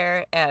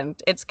everywhere,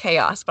 and it's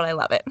chaos, but I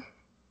love it.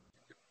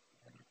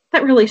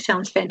 That really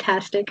sounds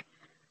fantastic.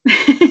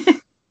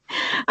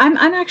 I'm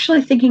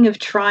actually thinking of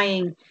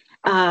trying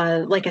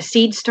like a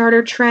seed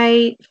starter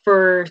tray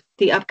for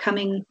the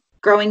upcoming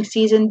growing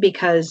season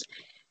because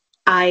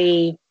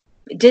I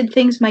did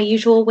things my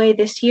usual way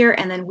this year,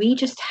 and then we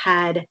just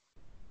had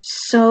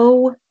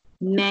so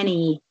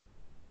many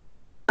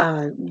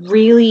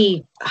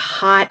really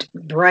hot,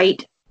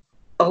 bright,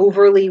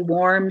 overly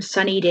warm,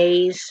 sunny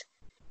days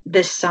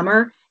this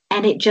summer,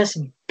 and it just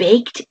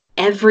baked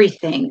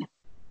everything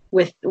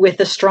with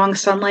the strong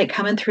sunlight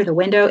coming through the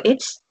window.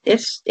 It's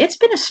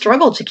been a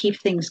struggle to keep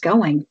things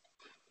going.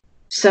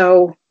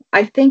 So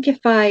I think if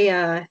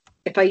I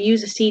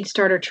use a seed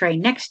starter tray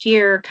next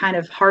year, kind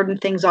of harden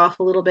things off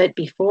a little bit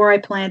before I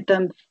plant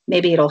them,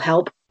 maybe it'll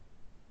help.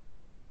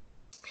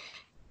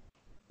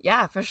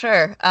 Yeah, for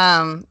sure.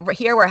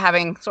 Here we're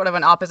having sort of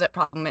an opposite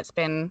problem. It's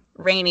been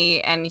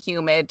rainy and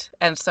humid,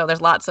 and so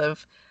there's lots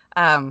of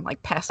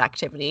like pest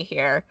activity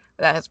here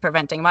that is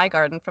preventing my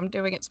garden from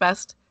doing its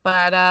best.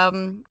 But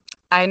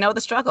I know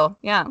the struggle.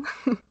 Yeah.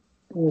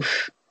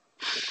 Oof.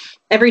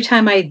 Every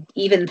time I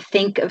even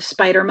think of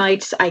spider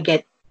mites, I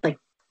get like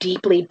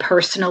deeply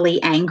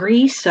personally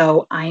angry.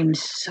 So I'm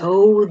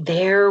so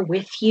there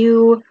with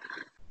you.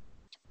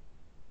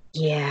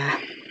 Yeah.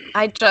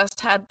 I just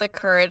had the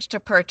courage to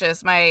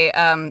purchase my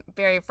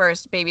very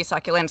first baby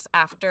succulents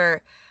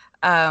after,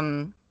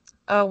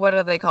 what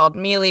are they called?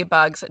 Mealy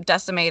bugs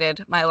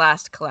decimated my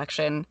last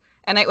collection.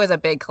 And it was a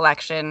big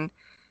collection,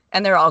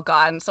 and they're all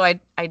gone. So I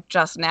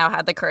just now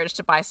had the courage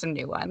to buy some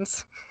new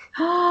ones.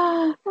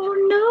 Oh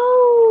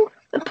no,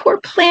 the poor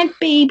plant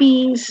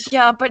babies.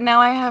 Yeah, but now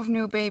I have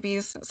new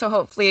babies, so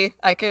hopefully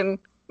I can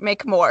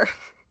make more.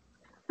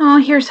 Oh,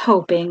 here's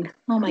hoping.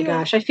 Oh my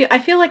gosh, I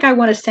feel like I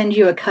want to send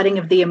you a cutting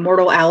of the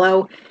immortal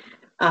aloe.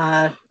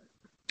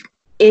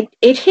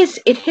 It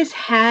has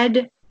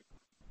had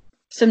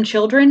some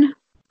children.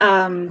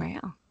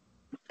 Wow.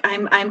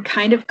 I'm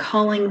kind of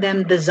calling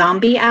them the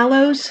zombie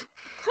aloes.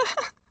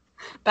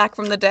 Back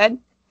from the dead?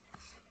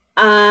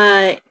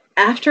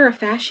 After a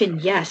fashion,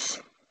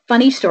 yes.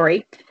 Funny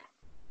story.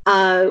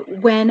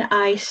 When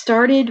I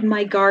started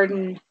my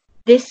garden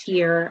this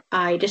year,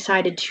 I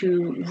decided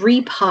to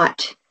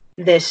repot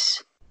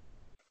this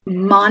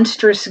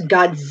monstrous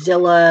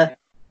Godzilla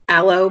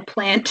aloe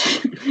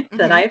plant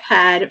that I've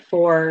had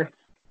for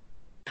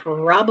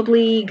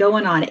probably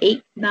going on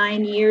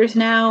 8-9 years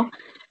now.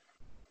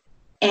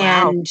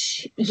 And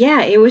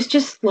yeah, it was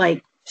just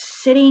like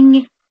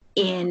sitting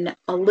in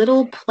a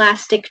little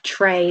plastic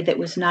tray that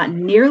was not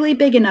nearly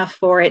big enough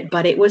for it,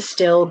 but it was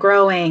still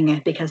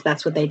growing because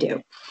that's what they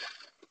do.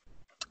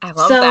 I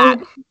love that.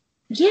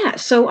 Yeah,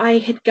 so I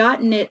had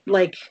gotten it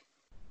like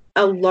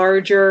a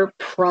larger,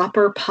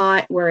 proper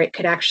pot where it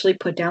could actually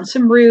put down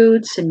some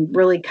roots and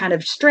really kind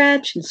of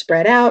stretch and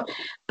spread out.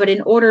 But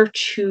in order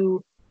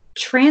to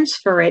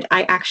transfer it,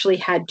 I actually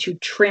had to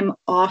trim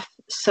off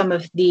some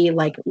of the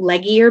like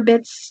leggier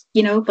bits,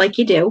 you know, like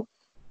you do.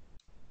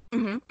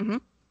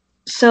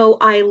 So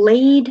I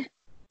laid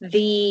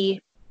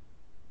the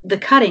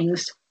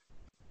cuttings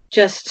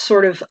just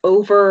sort of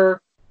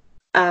over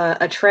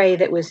a tray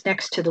that was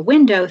next to the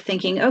window,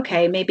 thinking,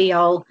 okay, maybe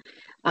I'll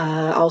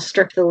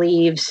strip the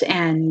leaves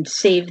and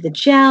save the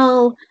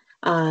gel.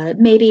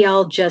 Maybe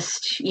I'll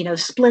just, you know,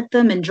 split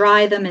them and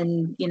dry them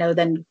and, you know,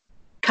 then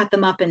cut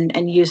them up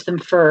and use them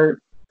for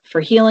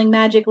healing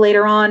magic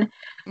later on.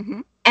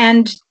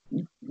 And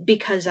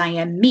because I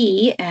am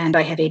me and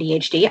I have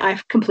ADHD,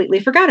 I've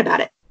completely forgot about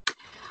it.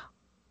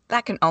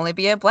 That can only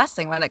be a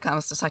blessing when it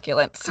comes to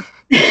succulents.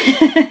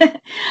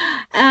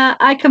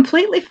 I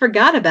completely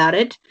forgot about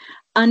it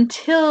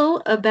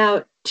until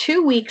about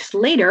 2 weeks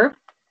later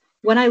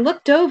when I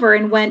looked over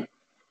and went,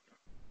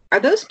 are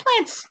those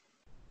plants,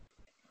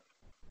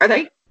 are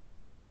they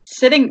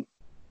sitting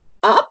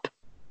up?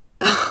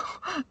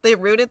 They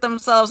rooted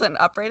themselves and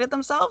uprooted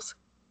themselves?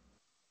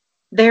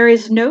 There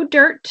is no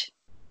dirt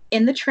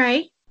in the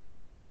tray.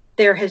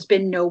 There has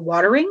been no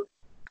watering.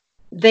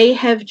 They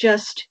have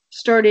just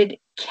started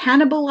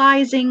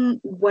cannibalizing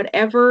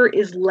whatever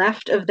is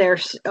left of their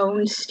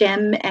own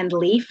stem and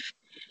leaf,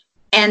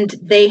 and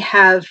they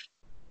have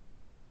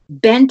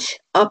bent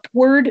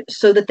upward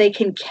so that they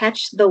can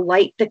catch the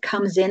light that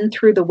comes in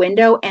through the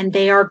window, and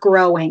they are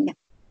growing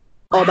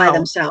all by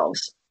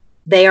themselves.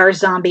 They are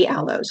zombie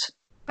aloes.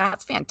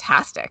 That's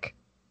fantastic.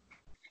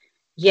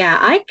 Yeah,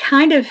 I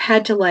kind of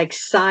had to like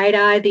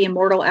side-eye the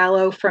immortal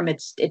aloe from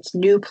its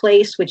new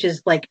place, which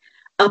is like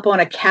up on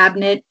a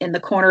cabinet in the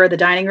corner of the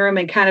dining room,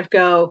 and kind of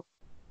go,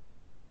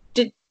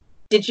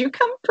 did you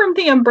come from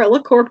the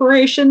Umbrella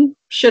Corporation?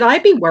 Should I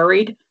be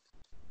worried?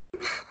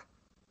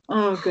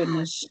 Oh,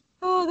 goodness.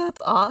 Oh,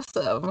 that's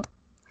awesome.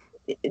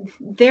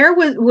 There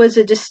was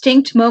a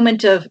distinct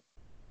moment of,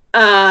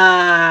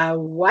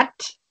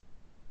 what?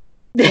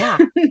 Yeah.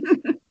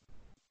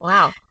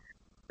 Wow.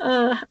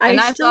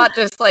 I thought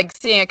just like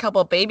seeing a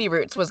couple baby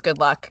roots was good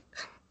luck.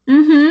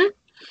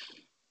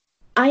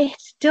 I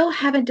still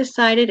haven't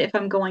decided if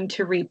I'm going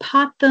to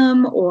repot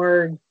them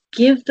or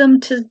give them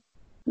to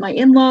my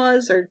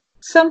in-laws or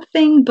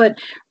something. But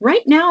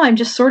right now, I'm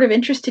just sort of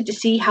interested to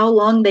see how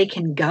long they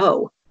can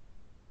go.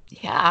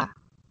 Yeah.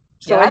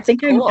 So Yeah, I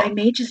think cool. I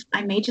may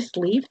just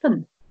leave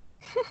them.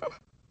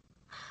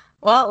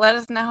 Well, let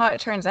us know how it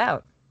turns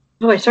out.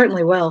 Oh, I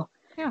certainly will.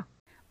 Yeah.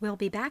 We'll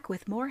be back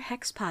with more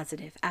Hex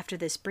Positive after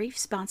this brief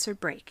sponsored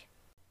break.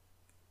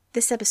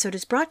 This episode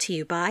is brought to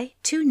you by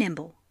Too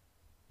Nimble.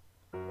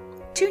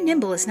 Too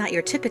Nimble is not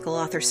your typical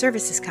author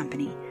services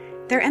company.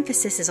 Their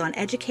emphasis is on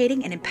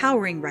educating and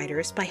empowering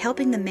writers by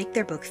helping them make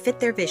their book fit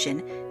their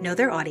vision, know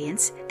their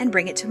audience, and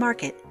bring it to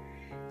market.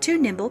 Too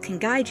Nimble can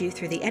guide you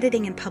through the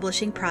editing and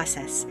publishing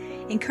process,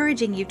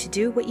 encouraging you to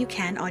do what you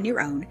can on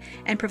your own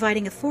and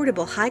providing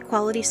affordable,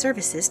 high-quality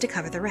services to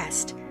cover the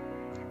rest.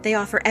 They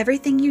offer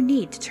everything you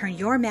need to turn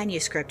your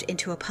manuscript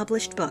into a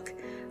published book,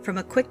 from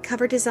a quick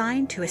cover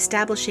design to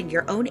establishing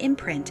your own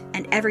imprint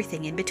and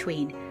everything in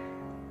between.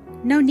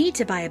 No need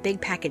to buy a big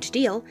package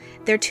deal.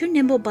 Their Too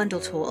Nimble bundle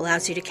tool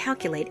allows you to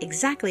calculate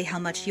exactly how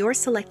much your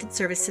selected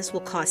services will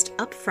cost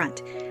up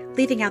front,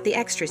 leaving out the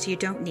extras you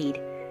don't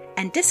need.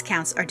 And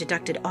discounts are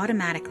deducted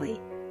automatically.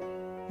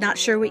 Not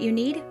sure what you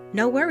need?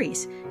 No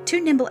worries.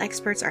 Too Nimble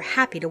experts are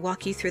happy to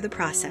walk you through the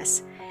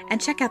process.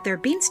 And check out their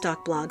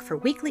Beanstalk blog for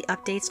weekly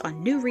updates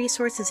on new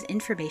resources and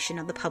information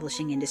on the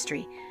publishing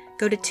industry.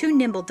 Go to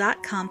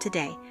toonimble.com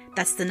today.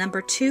 That's the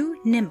number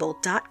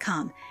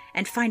 2nimble.com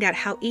and find out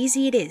how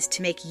easy it is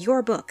to make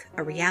your book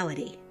a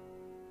reality.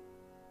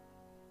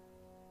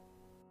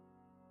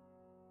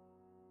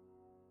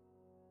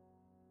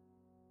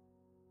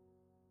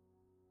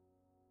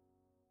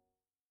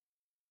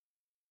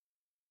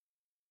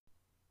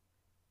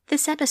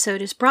 This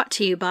episode is brought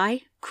to you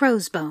by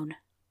Crowsbone.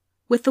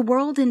 With the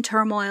world in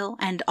turmoil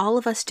and all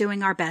of us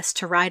doing our best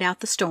to ride out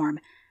the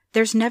storm,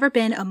 there's never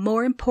been a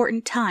more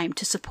important time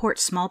to support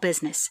small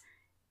business.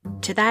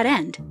 To that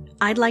end,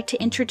 I'd like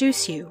to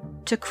introduce you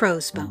to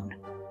Crowsbone.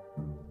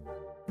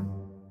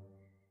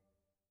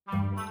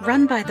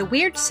 Run by the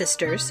Weird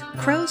Sisters,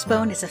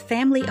 Crowsbone is a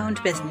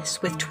family-owned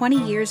business with 20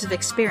 years of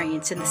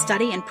experience in the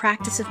study and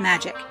practice of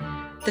magic.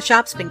 The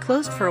shop's been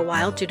closed for a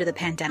while due to the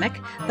pandemic,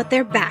 but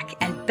they're back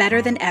and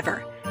better than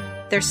ever.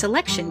 Their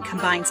selection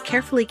combines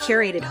carefully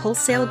curated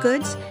wholesale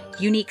goods,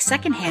 unique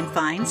secondhand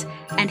finds,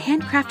 and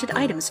handcrafted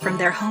items from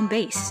their home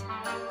base.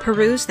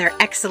 Peruse their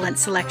excellent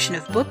selection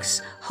of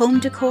books, home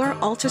decor,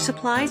 altar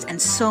supplies,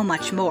 and so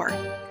much more.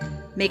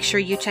 Make sure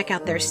you check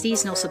out their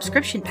seasonal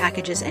subscription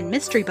packages and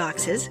mystery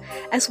boxes,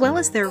 as well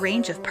as their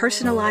range of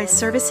personalized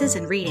services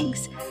and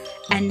readings.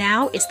 And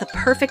now is the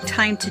perfect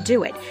time to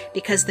do it,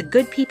 because the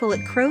good people at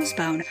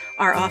Crowsbone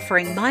are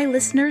offering my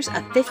listeners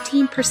a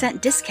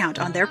 15% discount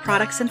on their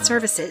products and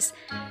services.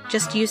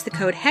 Just use the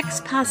code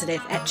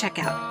HEXPOSITIVE at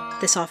checkout.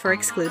 This offer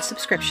excludes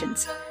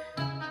subscriptions.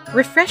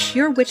 Refresh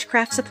your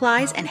witchcraft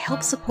supplies and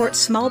help support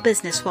small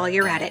business while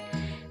you're at it.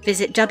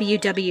 Visit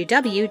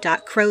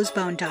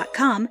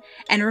www.crowsbone.com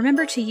and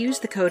remember to use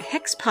the code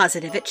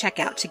HEXPOSITIVE at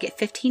checkout to get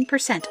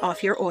 15%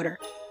 off your order.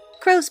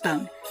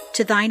 Crowsbone,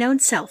 to thine own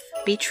self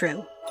be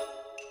true.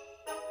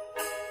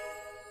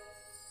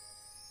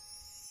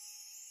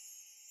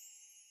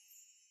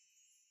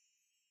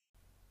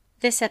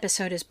 This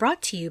episode is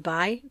brought to you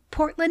by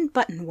Portland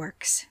Button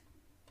Works.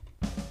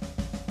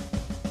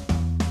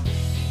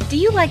 Do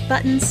you like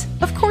buttons?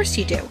 Of course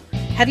you do.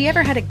 Have you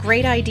ever had a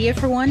great idea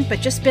for one, but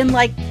just been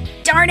like,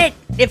 darn it,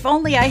 if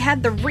only I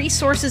had the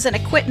resources and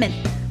equipment?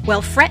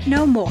 Well, fret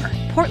no more.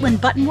 Portland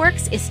Button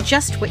Works is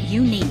just what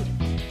you need.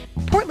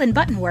 Portland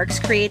Button Works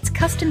creates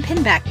custom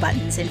pinback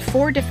buttons in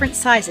 4 different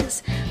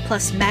sizes,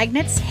 plus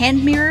magnets,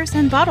 hand mirrors,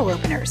 and bottle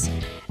openers.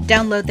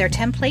 Download their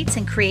templates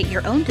and create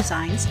your own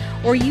designs,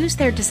 or use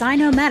their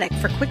Design-O-Matic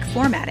for quick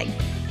formatting.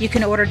 You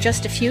can order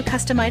just a few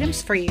custom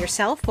items for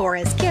yourself or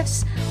as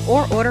gifts,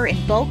 or order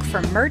in bulk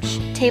for merch,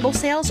 table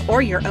sales,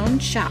 or your own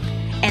shop.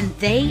 And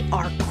they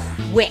are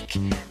quick.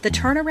 The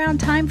turnaround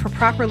time for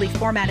properly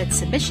formatted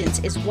submissions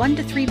is 1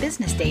 to 3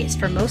 business days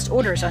for most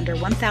orders under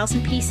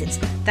 1,000 pieces.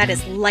 That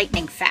is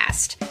lightning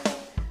fast.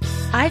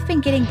 I've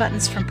been getting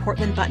buttons from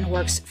Portland Button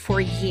Works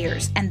for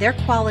years, and their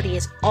quality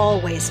is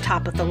always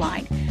top of the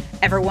line.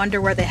 Ever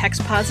wonder where the Hex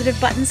Positive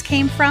buttons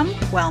came from?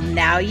 Well,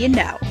 now you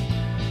know.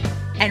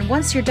 And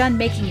once you're done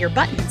making your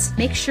buttons,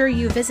 make sure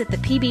you visit the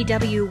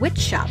PBW Witch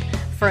Shop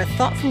for a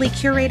thoughtfully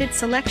curated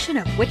selection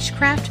of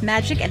witchcraft,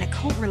 magic, and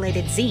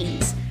occult-related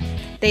zines.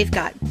 They've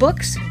got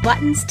books,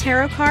 buttons,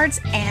 tarot cards,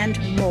 and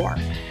more.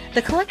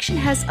 The collection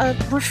has a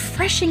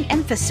refreshing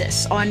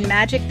emphasis on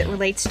magic that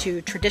relates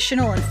to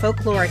traditional and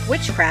folkloric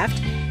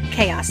witchcraft,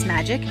 chaos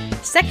magic,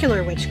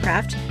 secular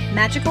witchcraft,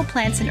 magical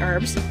plants and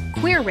herbs,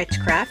 queer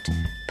witchcraft,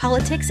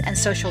 politics and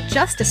social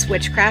justice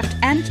witchcraft,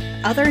 and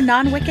other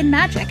non-Wiccan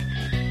magic.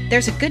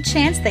 There's a good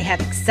chance they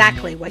have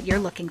exactly what you're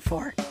looking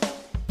for.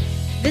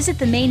 Visit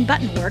the main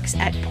Button Works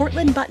at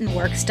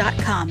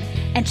portlandbuttonworks.com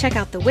and check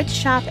out the Witch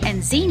Shop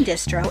and Zine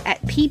distro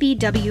at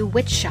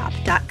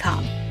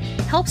pbwwitchshop.com.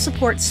 Help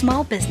support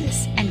small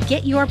business and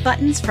get your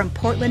buttons from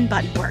Portland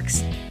Button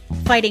Works.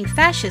 Fighting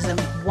fascism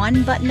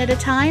one button at a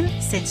time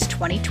since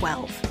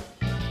 2012.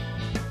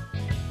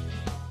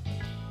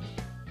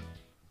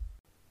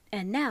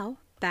 And now,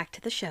 back to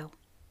the show.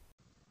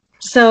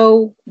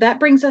 So that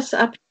brings us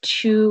up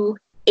to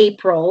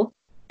April.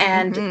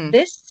 And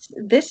this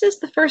is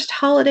the first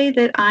holiday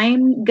that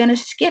I'm going to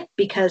skip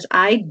because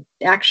I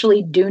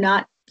actually do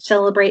not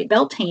celebrate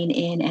Beltane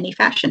in any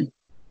fashion.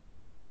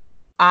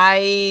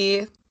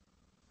 I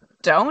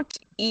don't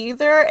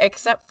either,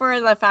 except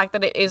for the fact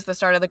that it is the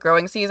start of the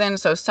growing season.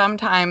 So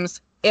sometimes,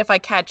 if I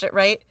catch it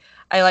right,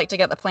 I like to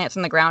get the plants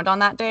in the ground on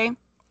that day.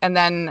 And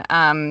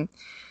then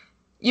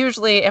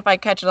usually if I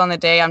catch it on the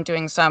day, I'm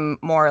doing some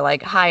more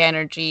like high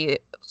energy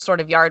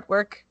sort of yard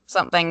work,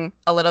 something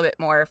a little bit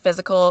more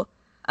physical.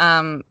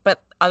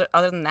 But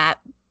other than that,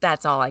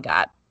 that's all I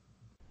got.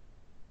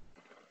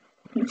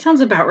 It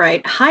sounds about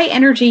right. High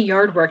energy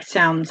yard work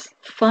sounds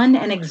fun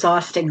and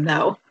exhausting,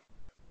 though.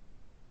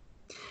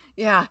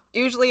 Yeah,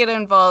 usually it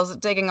involves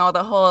digging all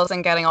the holes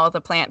and getting all the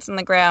plants in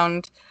the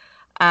ground.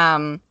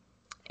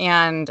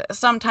 And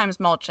sometimes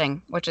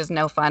mulching, which is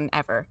no fun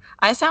ever.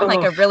 I sound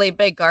like a really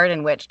big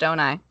garden witch, don't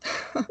I?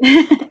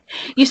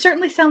 You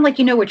certainly sound like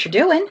you know what you're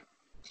doing.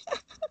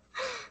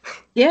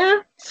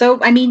 Yeah. So,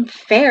 I mean,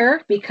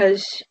 fair,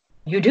 because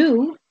you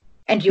do,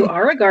 and you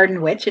are a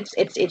garden witch.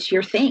 It's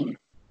your thing.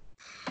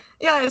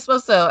 Yeah, I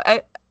suppose so.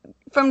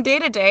 From day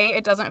to day,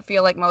 it doesn't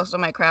feel like most of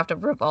my craft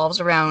revolves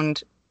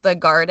around the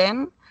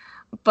garden,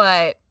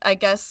 but I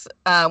guess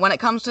when it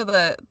comes to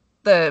the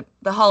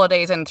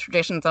holidays and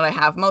traditions that I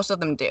have, most of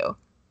them do.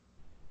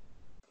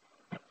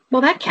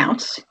 Well, that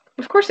counts.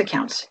 Of course it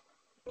counts.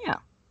 Yeah.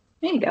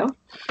 There you go.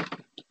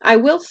 I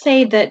will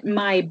say that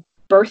my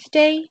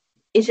birthday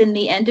is in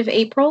the end of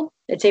April.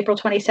 It's April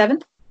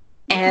 27th.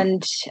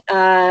 And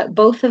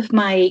both of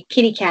my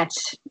kitty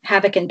cats,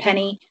 Havoc and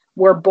Penny,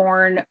 were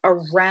born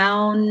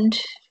around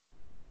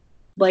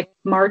like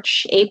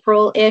March,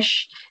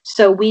 April-ish.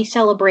 So we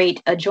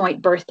celebrate a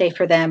joint birthday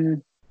for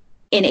them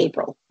in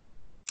April.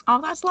 Oh,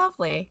 that's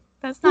lovely.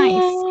 That's nice.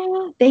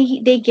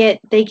 Yeah,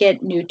 they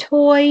get new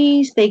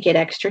toys, they get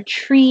extra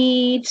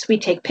treats, we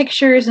take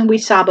pictures, and we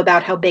sob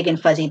about how big and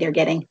fuzzy they're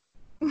getting.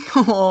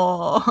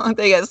 Oh,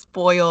 they get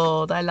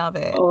spoiled. I love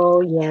it.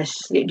 Oh, yes.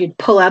 You'd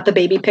pull out the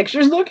baby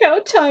pictures. Look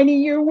how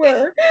tiny you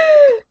were.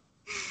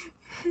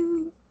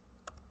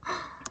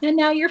 And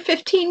now you're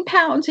 15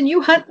 pounds and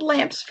you hunt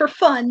lamps for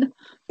fun.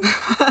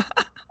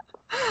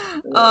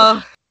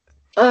 Oh,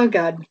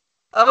 God.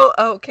 Oh,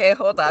 okay.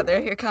 Hold on.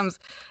 Here comes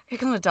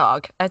a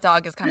dog. A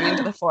dog is coming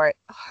into the fort.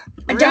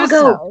 A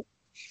doggo.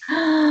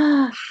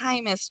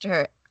 Hi,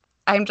 mister.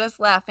 I'm just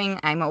laughing.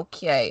 I'm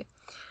okay.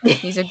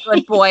 He's a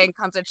good boy and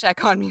comes to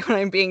check on me when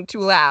I'm being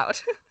too loud.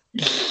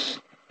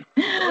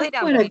 Lay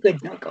down, what a good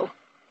doggo.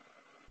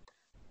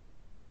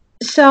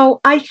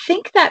 So I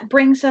think that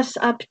brings us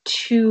up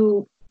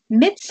to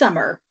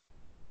Midsummer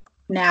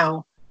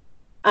now.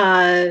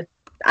 I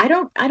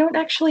don't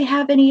actually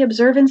have any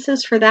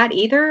observances for that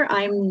either.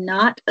 I'm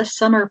not a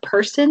summer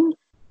person.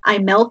 I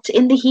melt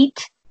in the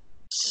heat.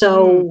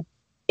 So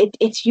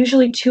it's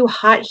usually too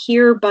hot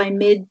here by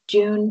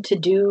mid-June to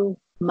do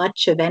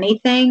much of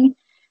anything.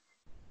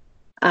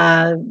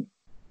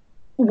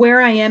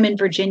 Where I am in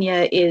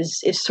Virginia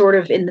is sort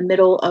of in the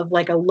middle of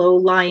like a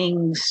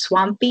low-lying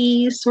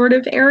swampy sort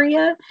of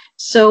area.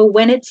 So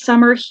when it's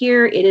summer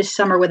here, it is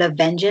summer with a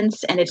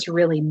vengeance, and it's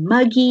really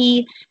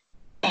muggy,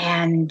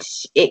 and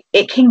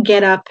it can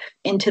get up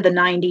into the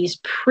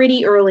 90s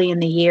pretty early in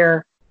the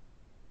year.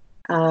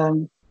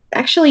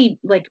 Actually,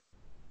 like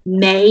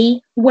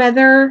May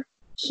weather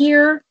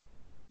here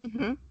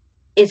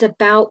is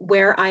about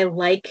where I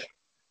like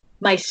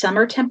my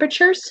summer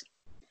temperatures.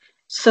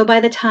 So by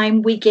the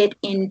time we get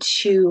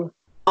into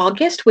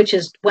August, which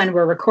is when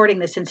we're recording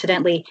this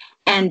incidentally,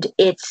 and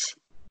it's,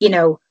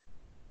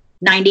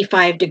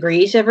 95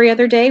 degrees every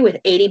other day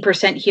with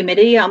 80%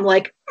 humidity, I'm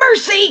like,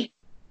 mercy,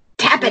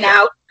 tap it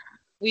out.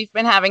 We've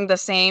been having the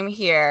same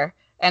here,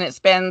 and it's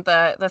been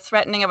the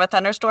threatening of a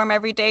thunderstorm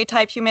every day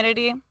type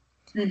humidity.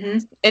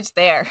 It's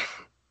there.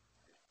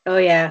 Oh,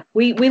 yeah.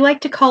 We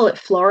like to call it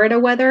Florida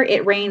weather.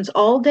 It rains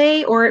all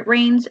day or it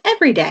rains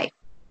every day.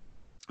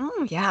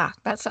 Oh, yeah.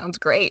 That sounds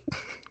great.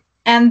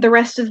 And the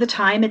rest of the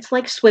time, it's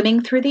like swimming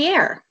through the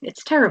air.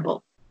 It's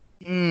terrible.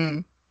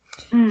 Here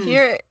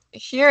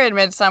in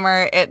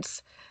midsummer,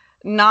 it's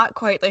not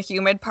quite the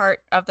humid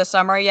part of the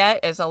summer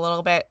yet. It's a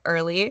little bit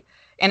early.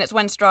 And it's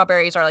when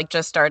strawberries are like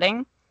just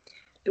starting.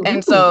 Ooh.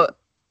 And so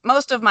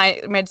most of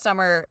my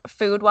midsummer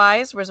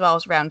food-wise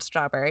revolves around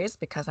strawberries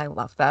because I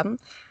love them.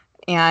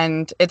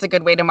 And it's a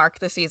good way to mark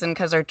the season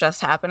because they're just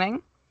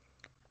happening.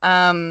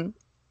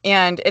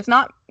 And it's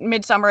not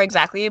midsummer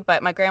exactly,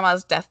 but my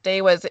grandma's death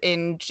day was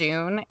in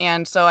June.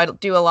 And so I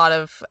do a lot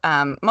of,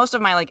 most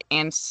of my like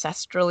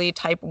ancestrally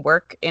type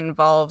work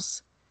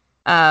involves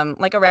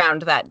like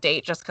around that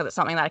date, just because it's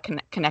something that I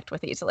can connect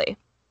with easily.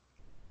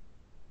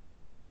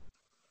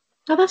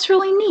 Oh, that's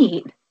really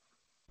neat.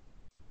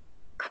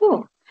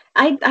 Cool.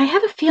 I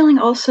have a feeling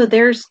also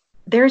there's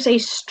a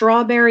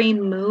strawberry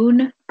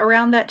moon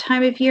around that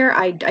time of year.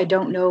 I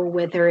don't know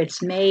whether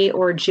it's May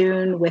or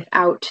June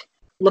without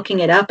looking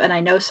it up. And I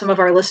know some of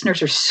our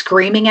listeners are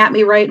screaming at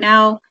me right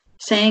now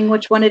saying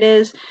which one it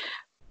is.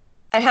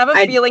 I have a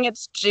feeling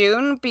it's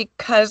June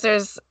because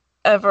there's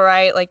a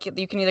variety, like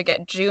you can either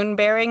get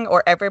June-bearing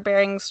or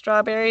ever-bearing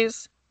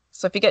strawberries.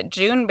 So if you get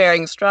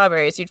June-bearing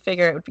strawberries, you'd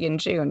figure it would be in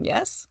June,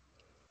 yes?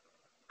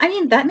 I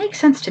mean, that makes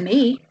sense to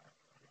me.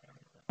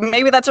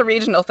 Maybe that's a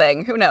regional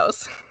thing. Who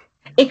knows?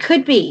 It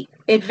could be.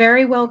 It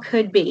very well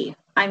could be.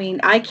 I mean,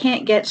 I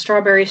can't get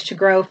strawberries to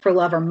grow for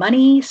love or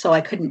money, so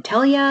I couldn't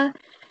tell ya.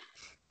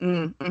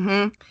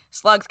 Mm-hmm.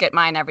 Slugs get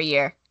mine every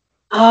year.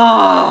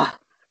 Oh,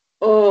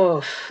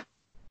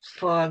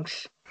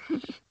 slugs.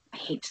 I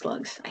hate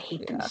slugs. I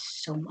hate them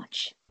so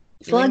much.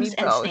 Slugs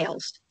and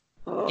snails.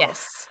 Oh,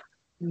 yes.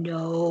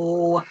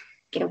 No.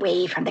 Get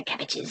away from the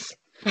cabbages.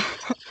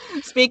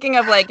 Speaking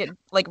of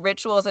like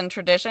rituals and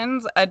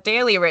traditions, a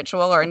daily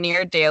ritual or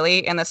near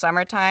daily in the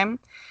summertime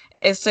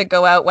is to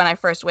go out when I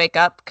first wake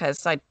up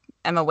because I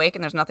am awake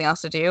and there's nothing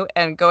else to do,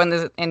 and go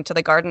into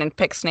the garden and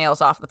pick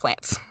snails off the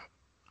plants.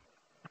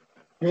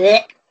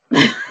 Yeah.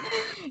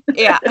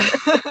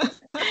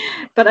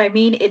 But I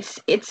mean, it's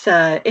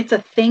a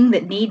thing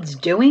that needs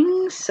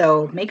doing,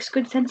 so makes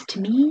good sense to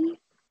me.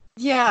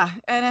 Yeah,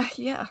 and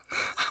yeah.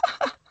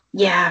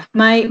 Yeah,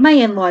 my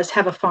in-laws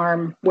have a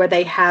farm where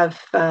they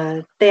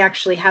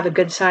actually have a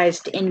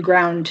good-sized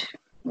in-ground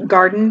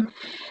garden.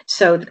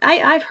 So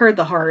I've heard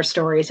the horror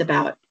stories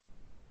about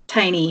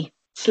tiny,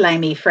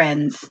 slimy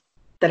friends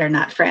that are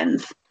not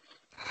friends.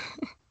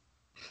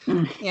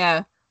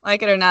 Yeah,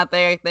 like it or not,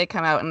 they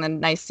come out in the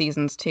nice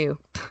seasons too.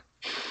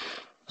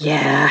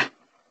 Yeah.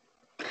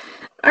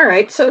 All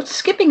right, so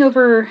skipping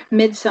over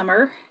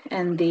midsummer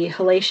and the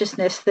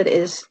hellaciousness that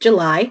is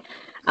July,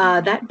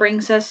 that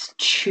brings us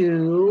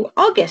to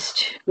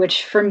August,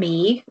 which for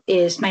me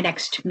is my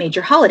next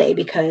major holiday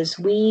because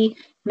we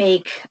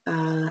make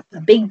a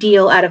big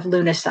deal out of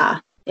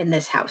Lunasa in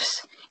this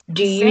house.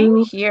 Same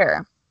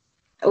here.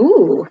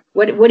 Ooh,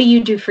 what do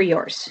you do for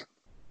yours?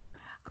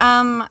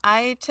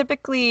 I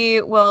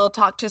typically will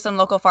talk to some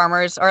local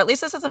farmers, or at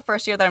least this is the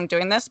first year that I'm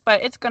doing this,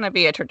 but it's going to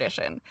be a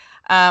tradition.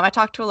 I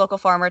talked to a local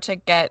farmer to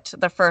get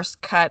the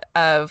first cut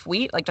of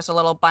wheat, like just a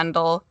little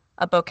bundle,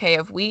 a bouquet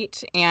of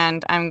wheat,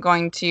 and I'm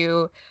going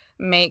to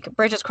make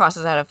Bridges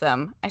crosses out of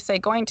them. I say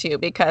going to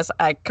because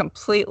I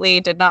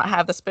completely did not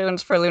have the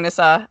spoons for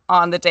Lunasa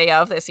on the day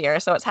of this year,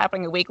 so it's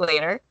happening a week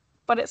later,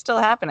 but it's still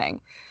happening.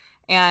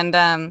 And so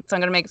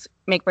I'm going to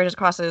make Bridges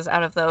crosses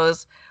out of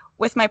those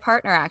with my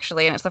partner,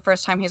 actually, and it's the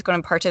first time he's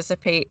going to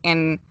participate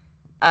in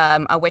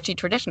a witchy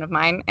tradition of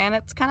mine, and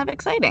it's kind of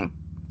exciting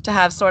to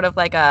have sort of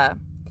like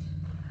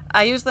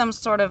I use them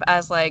sort of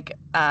as like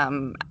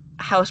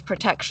house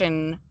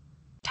protection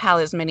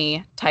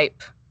talisman-y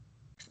type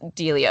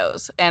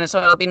dealios, and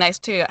so it'll be nice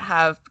to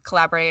have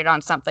collaborated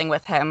on something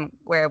with him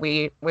where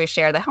we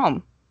share the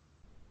home.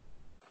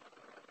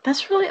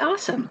 That's really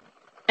awesome,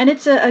 and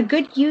it's a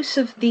good use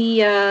of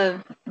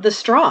the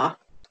straw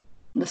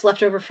that's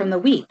left over from the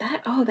wheat.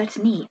 That's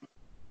neat.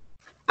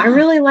 I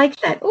really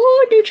like that.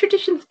 Oh, new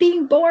traditions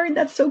being born.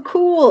 That's so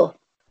cool.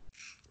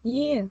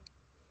 Yeah.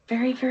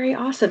 Very, very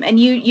awesome.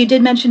 And you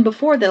did mention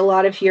before that a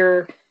lot of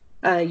your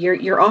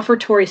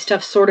offertory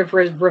stuff sort of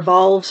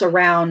revolves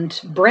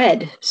around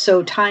bread.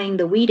 So tying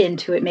the wheat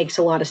into it makes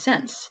a lot of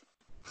sense.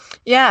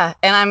 Yeah,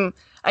 and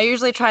I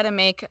usually try to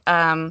make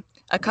a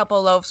couple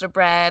loaves of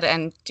bread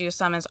and do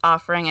some as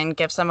offering and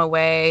give some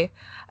away.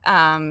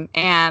 And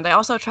I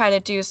also try to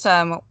do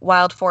some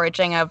wild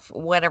foraging of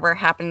whatever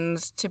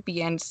happens to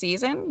be in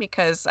season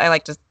because I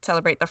like to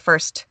celebrate the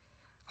first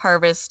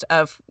harvest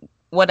of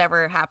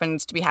whatever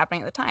happens to be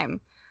happening at the time.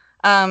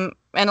 And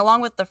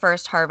along with the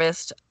first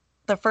harvest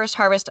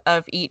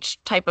of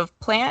each type of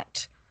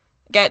plant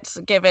gets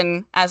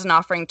given as an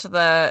offering to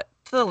the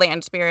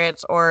land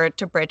spirits or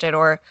to Bridget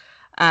or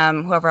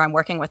whoever I'm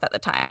working with at the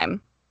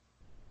time.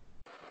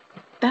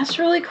 That's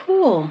really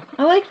cool.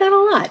 I like that a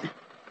lot.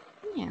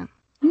 Yeah.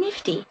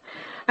 Nifty.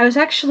 I was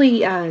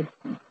actually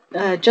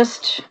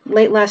just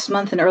late last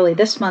month and early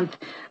this month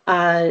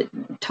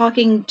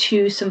talking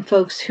to some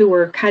folks who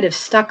were kind of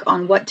stuck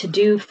on what to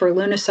do for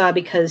Lunasa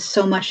because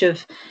so much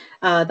of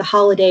the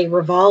holiday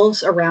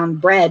revolves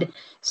around bread.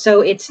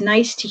 So it's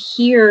nice to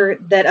hear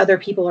that other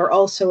people are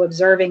also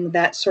observing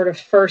that sort of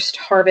first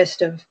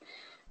harvest of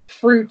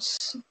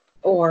fruits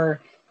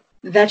or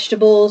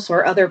vegetables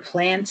or other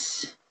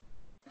plants.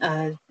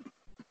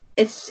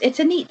 It's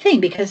a neat thing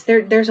because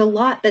there's a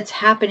lot that's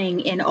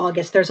happening in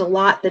August. There's a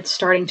lot that's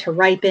starting to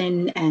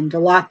ripen and a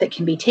lot that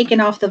can be taken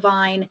off the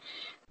vine.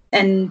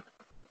 And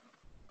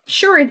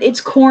sure, it's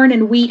corn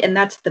and wheat, and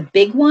that's the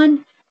big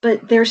one,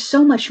 but there's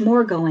so much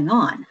more going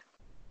on.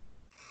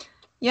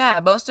 Yeah,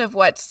 most of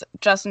what's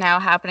just now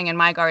happening in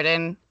my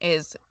garden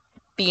is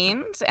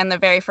beans, and the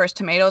very first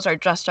tomatoes are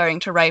just starting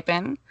to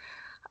ripen.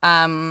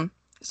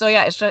 So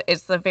yeah,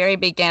 it's the very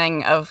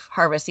beginning of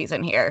harvest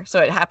season here. So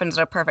it happens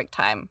at a perfect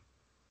time.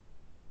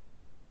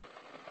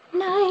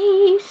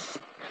 Nice.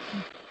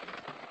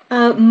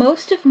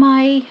 Most of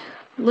my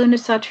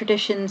Lunasa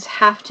traditions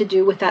have to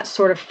do with that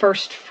sort of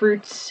first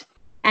fruits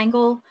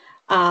angle.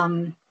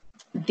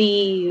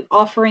 The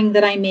offering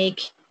that I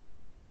make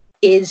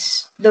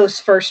is those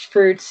first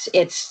fruits.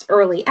 It's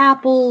early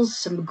apples,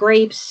 some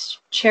grapes,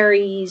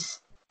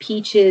 cherries,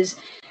 peaches,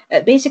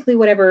 basically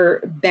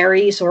whatever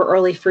berries or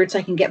early fruits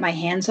I can get my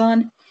hands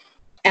on.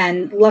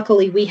 And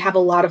luckily, we have a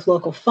lot of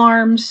local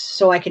farms,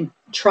 so I can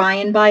try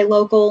and buy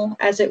local,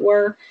 as it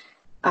were.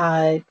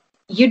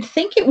 You'd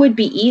think it would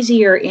be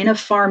easier in a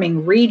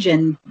farming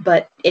region,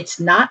 but it's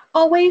not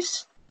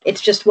always.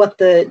 It's just what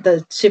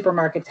the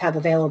supermarkets have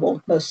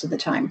available most of the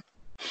time.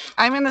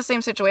 I'm in the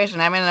same situation.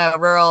 I'm in a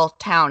rural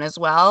town as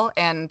well,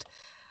 and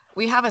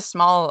we have a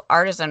small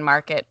artisan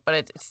market, but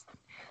it's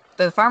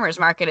the farmers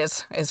market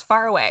is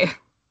far away.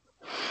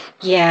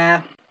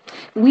 Yeah,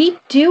 we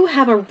do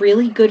have a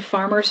really good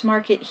farmers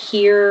market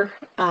here.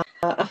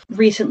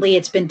 Recently,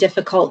 it's been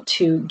difficult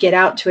to get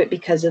out to it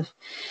because of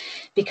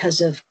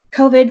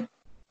COVID.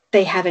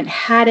 They haven't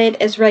had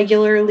it as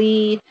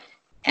regularly,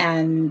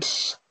 and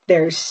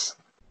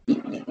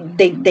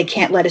they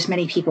can't let as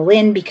many people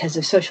in because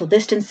of social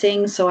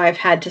distancing. So I've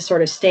had to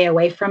sort of stay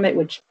away from it,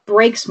 which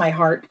breaks my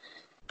heart.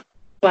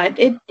 But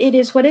it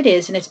is what it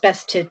is, and it's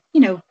best to,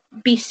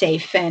 be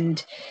safe.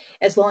 And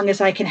as long as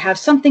I can have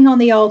something on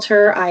the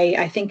altar,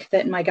 I think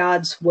that my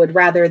gods would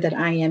rather that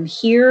I am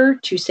here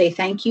to say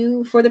thank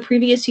you for the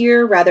previous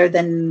year rather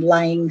than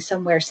lying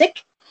somewhere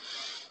sick.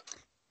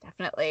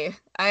 Definitely.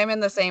 I'm in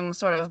the same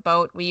sort of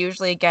boat. We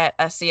usually get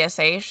a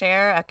CSA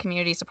share, a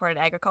community supported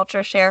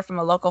agriculture share from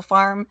a local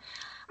farm,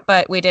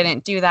 but we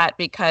didn't do that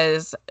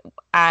because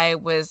I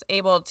was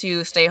able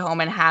to stay home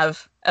and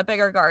have a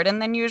bigger garden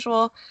than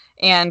usual.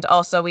 And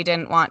also we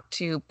didn't want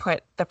to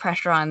put the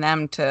pressure on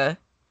them to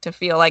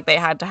feel like they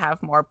had to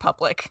have more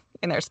public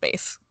in their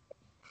space.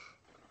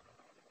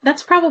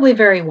 That's probably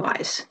very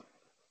wise.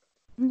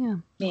 Yeah.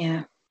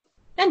 Yeah.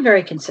 And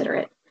very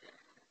considerate.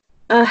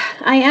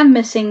 I am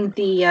missing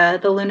the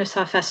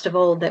Lunasaw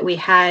Festival that we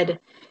had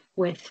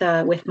with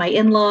my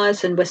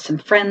in-laws and with some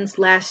friends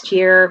last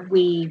year.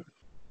 We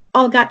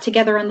all got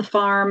together on the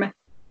farm,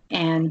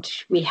 and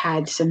we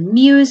had some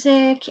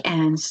music,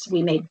 and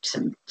we made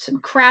some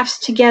crafts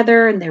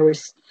together, and there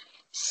was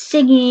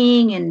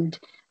singing and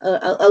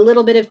a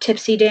little bit of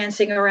tipsy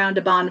dancing around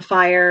a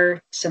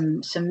bonfire,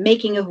 some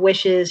making of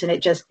wishes, and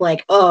it just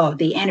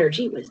the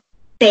energy was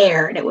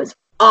there, and it was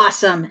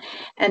awesome.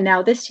 And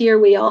now this year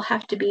we all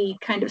have to be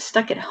kind of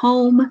stuck at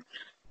home,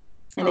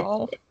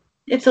 and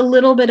it's a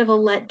little bit of a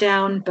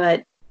letdown,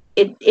 but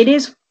it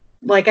is,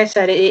 like I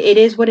said, it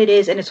is what it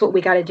is, and it's what we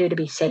got to do to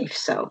be safe.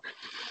 So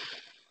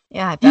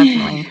yeah,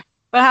 definitely.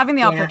 But having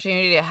the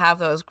opportunity to have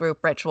those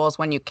group rituals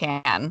when you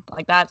can,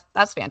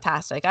 that's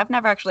fantastic. I've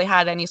never actually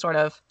had any sort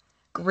of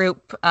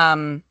group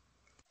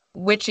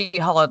witchy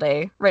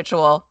holiday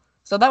ritual,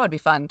 so that would be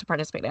fun to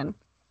participate in.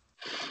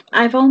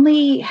 I've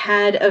only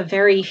had a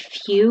very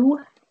few,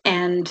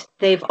 and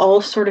they've all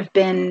sort of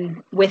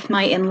been with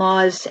my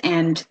in-laws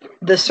and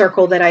the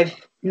circle that I've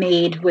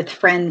made with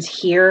friends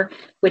here,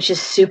 which is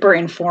super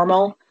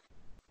informal.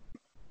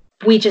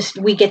 We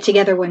get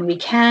together when we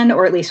can,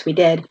 or at least we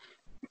did,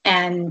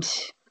 and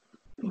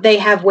they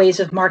have ways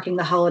of marking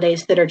the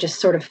holidays that are just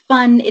sort of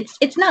fun.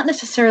 It's not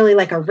necessarily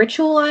like a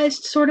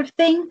ritualized sort of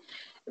thing,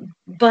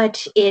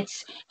 but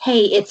it's,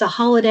 hey, it's a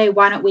holiday.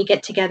 Why don't we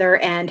get together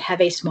and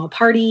have a small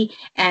party,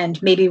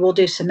 and maybe we'll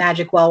do some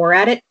magic while we're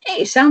at it?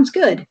 Hey, sounds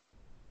good.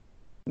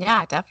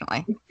 Yeah,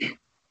 definitely.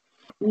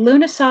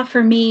 Lunasaw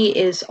for me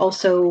is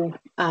also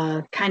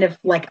kind of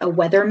like a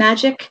weather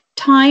magic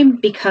time,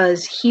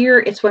 because here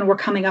it's when we're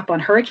coming up on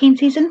hurricane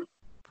season.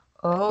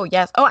 Oh,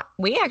 yes. Oh,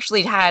 we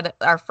actually had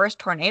our first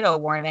tornado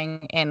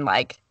warning in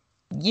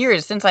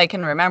years since I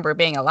can remember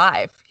being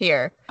alive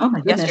here. Oh my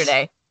goodness.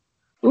 Yesterday.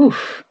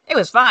 Oof. It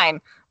was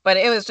fine, but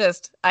it was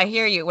just, I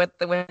hear you with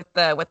the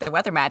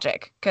weather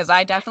magic, because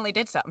I definitely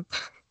did some.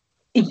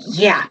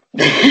 Yeah.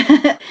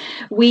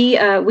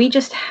 We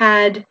just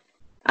had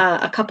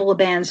a couple of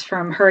bands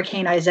from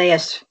Hurricane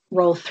Isaias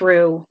roll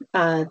through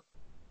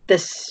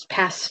this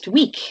past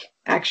week.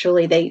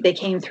 Actually, they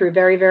came through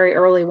very, very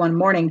early one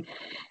morning,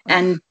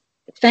 and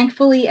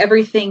thankfully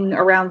everything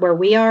around where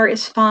we are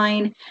is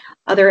fine.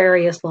 Other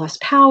areas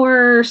lost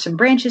power, some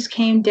branches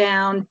came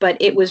down, but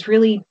it was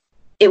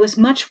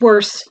much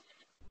worse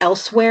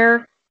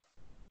elsewhere.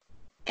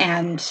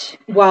 And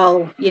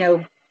while,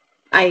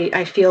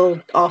 I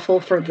feel awful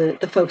for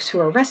the folks who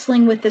are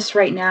wrestling with this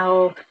right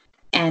now,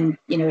 and,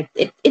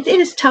 it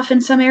is tough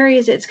in some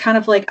areas. It's kind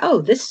of like,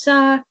 oh, this,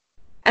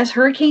 as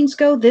hurricanes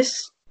go,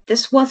 this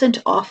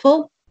wasn't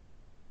awful.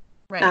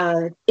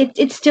 Right.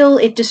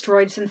 It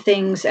destroyed some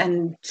things,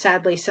 and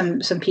sadly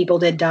some people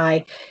did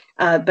die.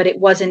 But it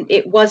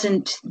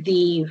wasn't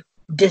the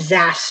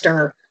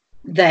disaster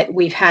that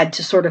we've had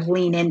to sort of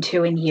lean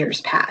into in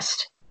years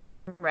past.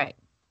 Right.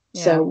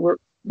 Yeah. So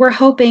we're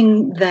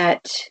hoping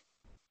that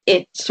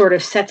it sort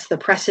of sets the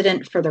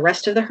precedent for the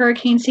rest of the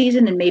hurricane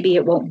season, and maybe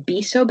it won't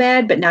be so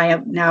bad. But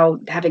now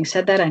having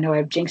said that, I know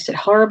I've jinxed it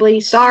horribly.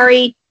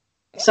 Sorry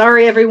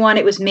everyone.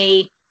 It was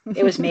me.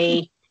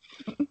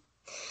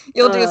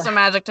 You'll do some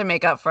magic to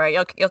make up for it.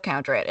 You'll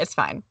counter it. It's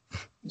fine.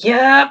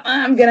 Yeah,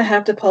 I'm gonna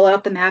have to pull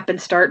out the map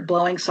and start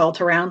blowing salt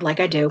around like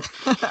I do.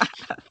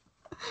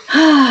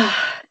 Ugh.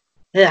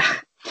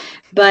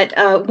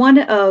 But one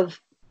of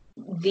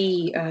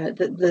the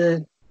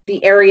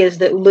areas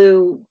that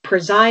Lou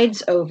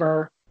presides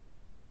over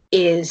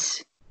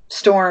is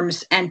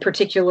storms, and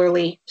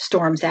particularly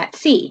storms at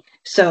sea.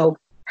 So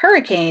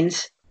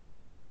hurricanes.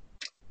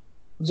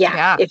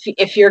 Yeah.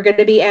 If you're going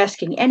to be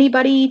asking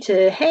anybody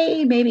to,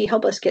 hey, maybe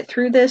help us get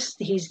through this,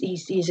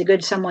 he's a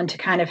good someone to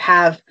kind of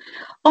have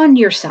on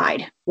your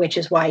side, which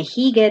is why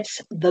he gets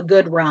the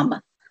good rum.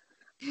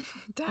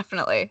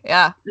 Definitely,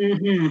 yeah.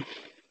 Mm-hmm.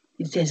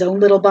 It's his own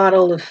little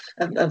bottle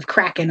of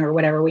Kraken or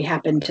whatever we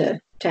happen to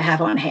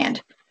have on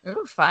hand.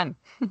 Ooh, fun.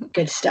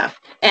 Good stuff.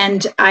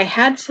 And I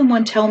had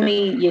someone tell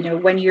me,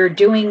 when you're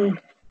doing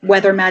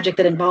weather magic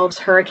that involves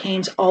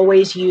hurricanes,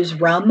 always use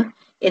rum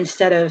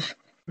instead of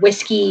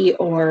whiskey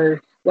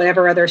or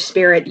whatever other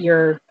spirit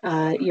you're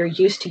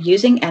used to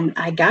using. And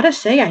I gotta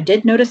say, I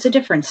did notice a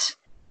difference.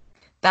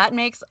 That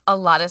makes a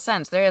lot of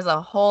sense. There is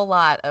a whole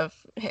lot of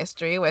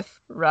history with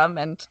rum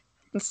and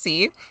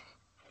sea.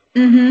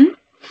 Mm-hmm.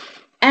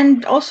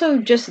 And also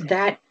just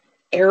that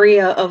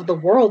area of the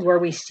world where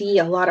we see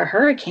a lot of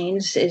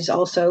hurricanes is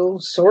also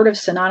sort of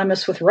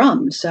synonymous with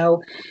rum.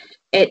 So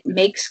it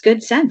makes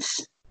good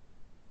sense.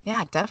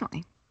 Yeah,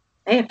 definitely.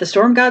 Hey, if the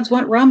storm gods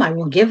want rum, I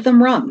will give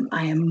them rum.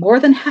 I am more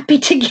than happy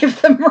to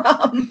give them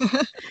rum.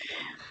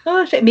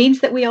 Well, if it means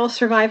that we all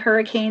survive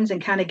hurricanes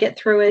and kind of get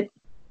through it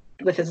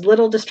with as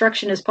little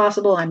destruction as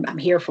possible, I'm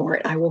here for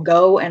it. I will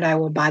go and I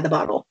will buy the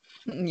bottle.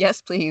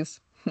 Yes, please.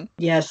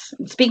 Yes.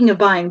 Speaking of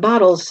buying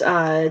bottles,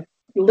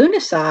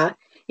 Lunasaw,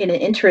 in an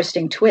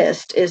interesting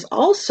twist, is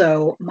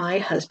also my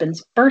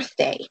husband's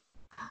birthday.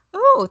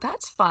 Oh,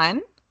 that's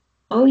fun.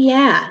 Oh,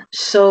 yeah.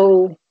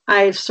 So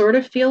I sort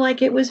of feel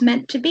like it was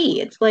meant to be.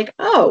 It's like,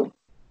 oh,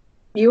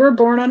 you were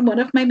born on one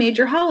of my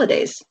major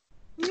holidays.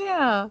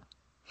 Yeah.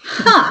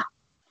 Huh.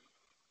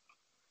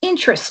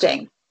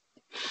 Interesting.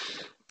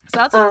 So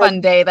that's a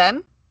fun day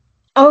then.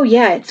 Oh,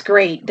 yeah, it's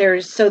great.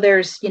 There's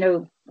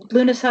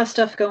Lunasaw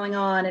stuff going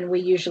on, and we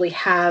usually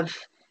have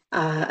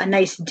a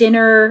nice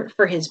dinner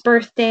for his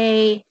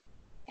birthday,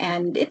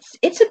 and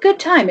it's a good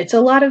time. It's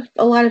a lot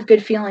of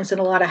good feelings and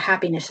a lot of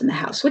happiness in the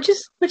house, which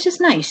is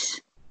nice.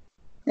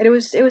 And it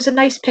was a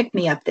nice pick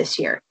me up this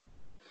year.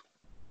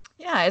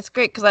 Yeah, it's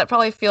great because that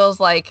probably feels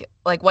like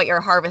what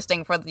you're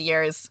harvesting for the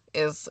year is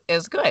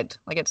good.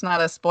 Like it's not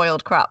a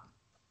spoiled crop.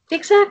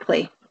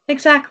 Exactly.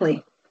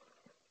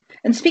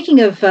 And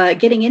speaking of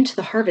getting into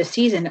the harvest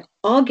season,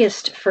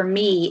 August for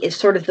me is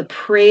sort of the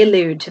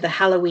prelude to the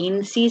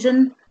Halloween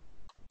season.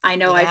 I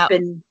know Yeah.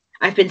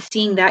 I've been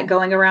seeing that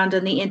going around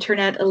on the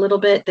internet a little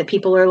bit, that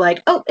people are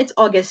like, oh, it's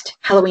August,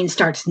 Halloween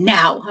starts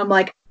now. I'm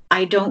like,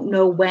 I don't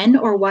know when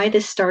or why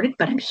this started,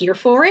 but I'm here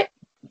for it.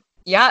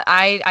 Yeah,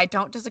 I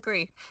don't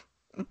disagree.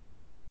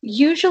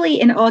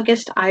 Usually in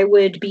August, I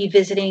would be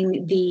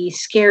visiting the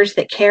Scares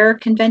That Care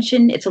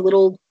convention. It's a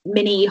little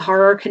mini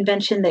horror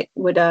convention that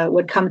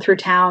would come through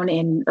town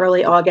in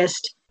early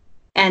August.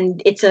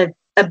 And it's a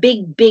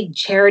big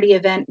charity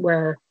event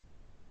where,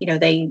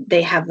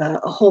 they have a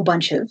whole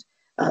bunch of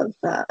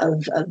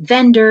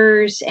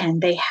vendors,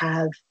 and they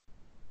have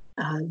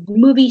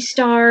movie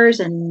stars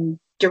and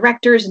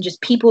directors and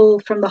just people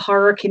from the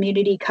horror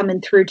community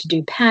coming through to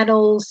do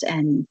panels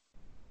and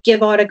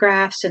give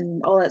autographs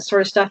and all that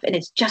sort of stuff. And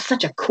it's just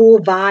such a cool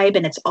vibe,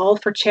 and it's all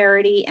for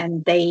charity.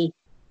 And they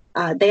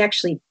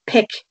actually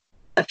pick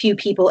a few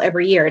people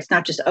every year. It's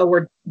not just, oh,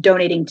 we're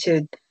donating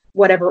to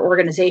whatever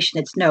organization.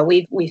 It's no,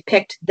 we've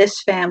picked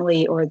this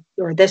family or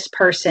this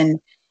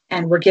person,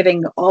 and we're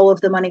giving all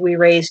of the money we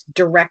raise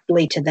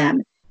directly to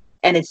them.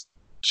 And it's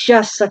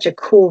just such a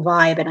cool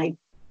vibe. And I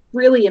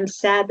really am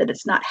sad that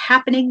it's not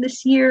happening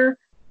this year.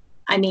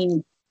 I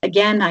mean,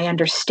 again, I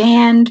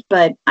understand,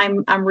 but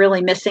I'm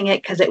really missing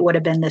it because it would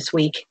have been this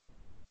week.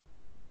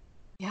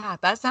 Yeah,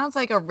 that sounds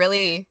like a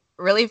really,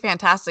 really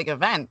fantastic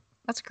event.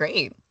 That's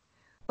great.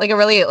 Like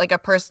a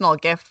personal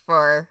gift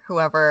for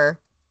whoever,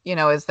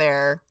 is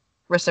their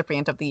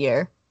recipient of the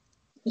year.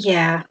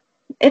 Yeah.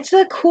 It's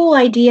a cool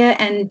idea,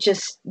 and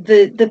just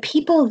the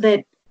people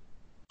that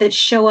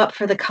show up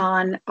for the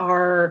con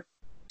are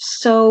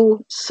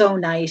so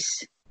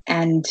nice.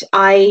 And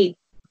I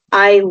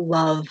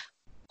love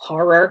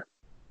horror.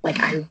 Like,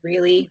 I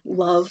really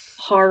love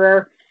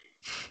horror.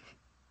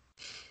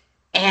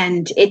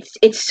 And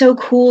it's so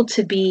cool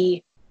to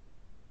be,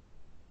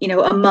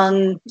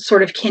 among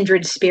sort of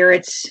kindred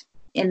spirits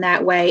in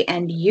that way.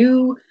 And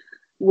you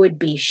would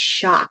be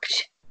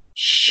shocked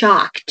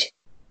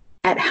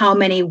at how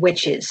many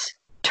witches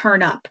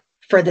turn up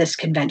for this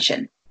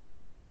convention.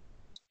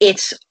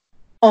 It's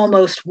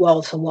almost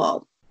wall to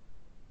wall.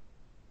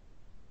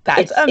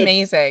 That's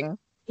amazing.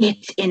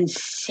 It's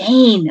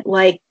insane.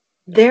 Like,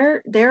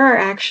 there are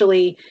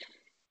actually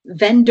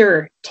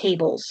vendor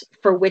tables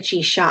for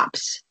witchy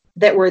shops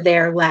that were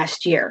there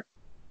last year.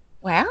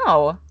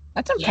 Wow,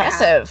 that's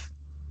impressive.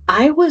 Yeah.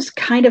 I was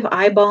kind of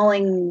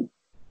eyeballing,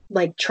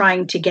 like,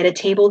 trying to get a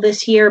table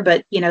this year,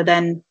 but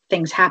then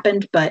things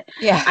happened. But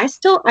yeah, I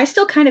still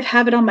kind of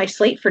have it on my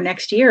slate for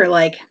next year.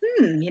 Like,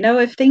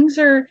 if things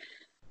are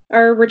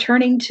are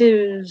returning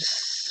to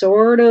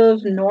sort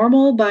of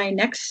normal by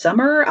next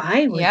summer,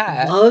 I would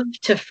love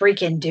to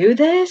freaking do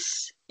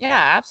this.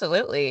 Yeah,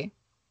 absolutely.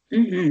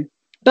 Mm-hmm.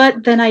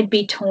 But then I'd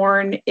be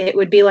torn. It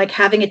would be like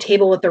having a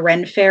table at the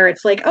Ren Fair.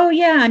 It's like, oh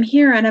yeah, I'm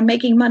here and I'm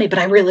making money, but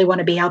I really want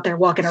to be out there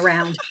walking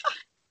around.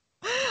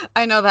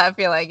 I know that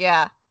feeling,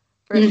 yeah,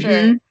 for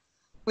sure.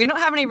 We don't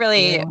have any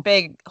really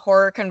big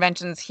horror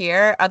conventions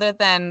here other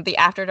than the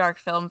After Dark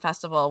Film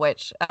Festival,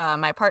 which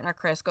my partner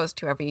Chris goes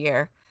to every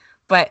year.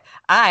 But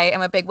I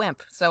am a big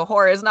wimp, so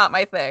horror is not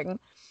my thing.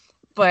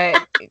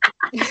 But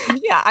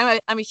yeah,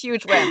 I'm a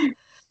huge wimp.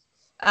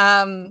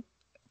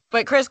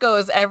 But Chris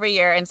goes every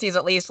year and sees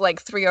at least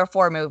like 3 or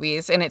 4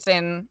 movies, and it's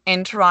in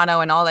Toronto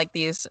and all like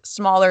these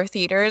smaller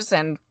theaters,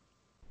 and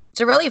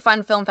it's a really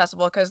fun film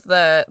festival because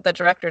the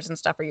directors and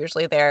stuff are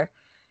usually there.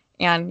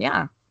 And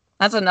yeah,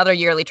 that's another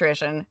yearly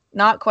tradition.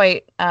 Not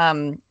quite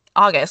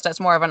August. That's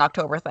more of an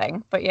October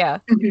thing. But yeah.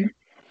 Mm-hmm.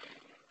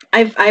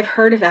 I've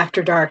heard of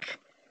After Dark.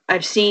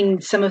 I've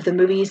seen some of the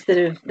movies that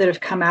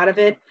have come out of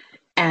it,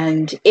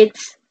 and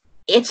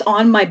it's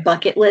on my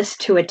bucket list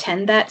to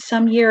attend that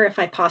some year if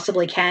I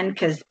possibly can,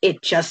 because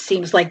it just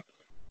seems like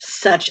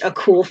such a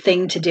cool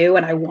thing to do,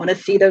 and I want to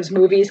see those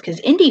movies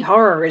because indie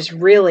horror is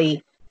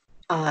really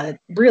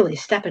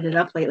stepping it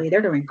up lately.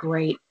 They're doing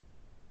great.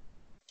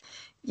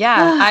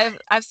 Yeah,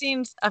 I've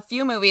seen a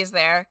few movies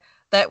there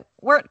that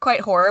weren't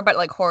quite horror, but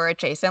like horror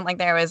adjacent. Like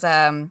there was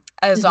a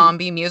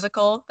zombie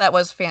musical that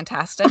was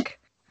fantastic.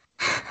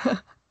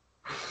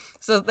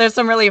 So there's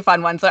some really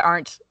fun ones that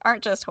aren't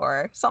just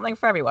horror. Something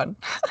for everyone.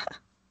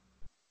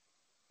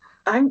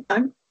 I'm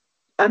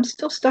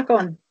still stuck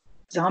on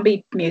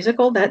zombie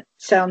musical. That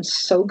sounds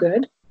so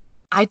good.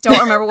 I don't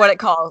remember what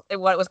it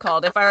was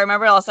called. If I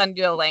remember, I'll send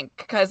you a link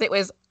because it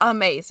was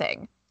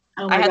amazing.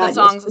 Oh I had the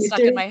songs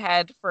stuck in my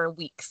head for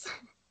weeks.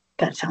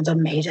 That sounds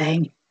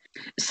amazing.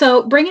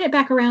 So bringing it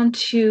back around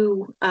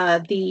to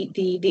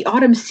the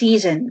autumn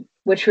season,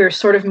 which we're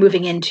sort of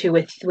moving into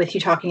with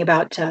you talking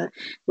about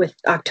with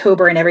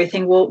October and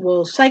everything,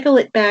 we'll cycle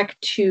it back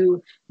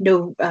to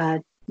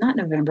not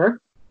November,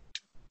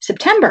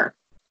 September.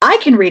 I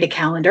can read a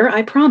calendar,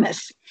 I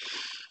promise.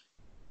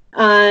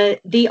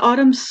 The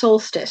autumn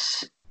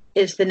solstice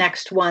is the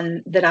next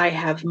one that I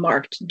have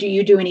marked. Do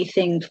you do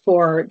anything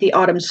for the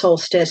autumn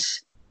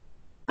solstice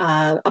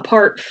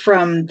apart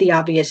from the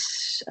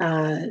obvious,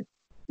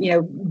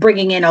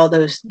 bringing in all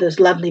those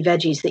lovely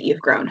veggies that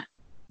you've grown?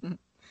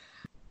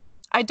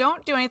 I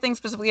don't do anything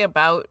specifically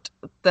about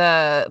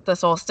the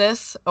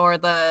solstice or is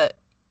it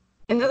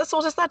the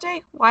solstice that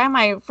day? Why am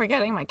I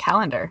forgetting my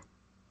calendar?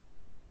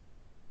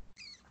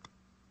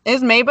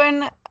 Is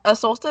Mabon a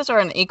solstice or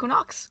an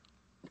equinox?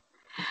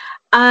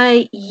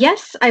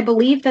 Yes, I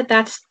believe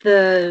that's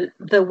the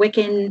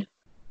Wiccan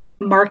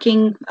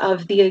marking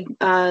of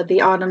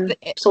the autumn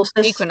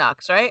solstice.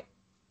 Equinox, right?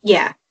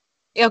 Yeah.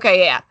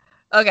 Okay, yeah.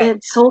 Okay. The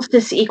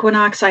solstice,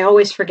 equinox, I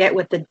always forget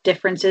what the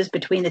difference is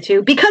between the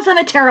two because I'm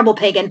a terrible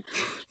pagan.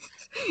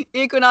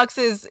 Equinox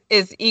is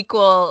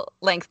equal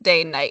length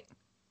day and night.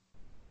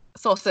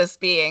 Solstice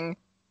being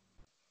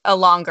a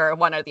longer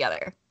one or the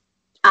other.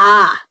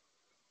 Ah.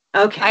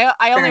 Okay.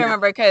 I only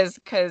remember because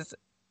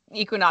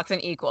equinox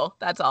and equal.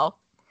 That's all.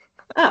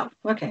 Oh,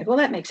 okay. Well,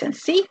 that makes sense.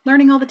 See,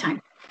 learning all the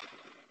time.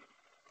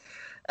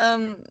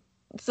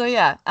 So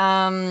yeah.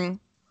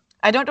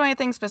 I don't do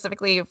anything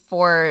specifically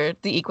for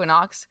the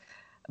equinox,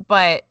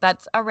 but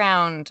that's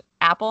around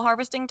apple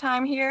harvesting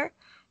time here.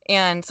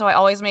 And so I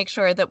always make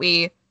sure that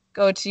we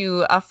go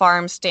to a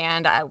farm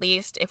stand, at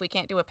least if we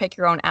can't do a pick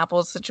your own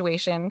apples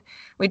situation,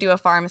 we do a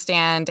farm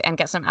stand and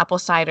get some apple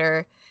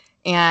cider.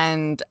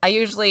 And I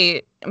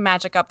usually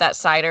magic up that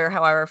cider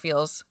however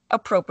feels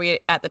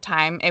appropriate at the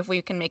time if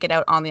we can make it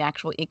out on the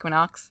actual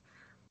equinox.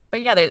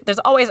 But yeah, there's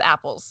always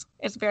apples.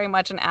 It's very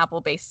much an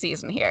apple-based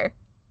season here.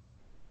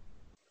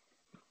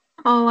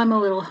 Oh, I'm a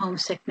little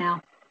homesick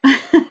now.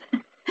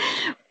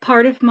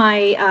 Part of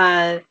my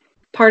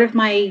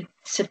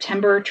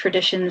September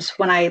traditions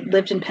when I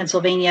lived in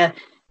Pennsylvania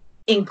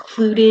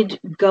included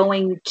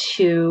going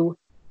to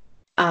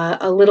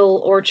a little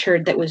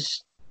orchard that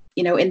was,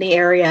 in the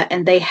area,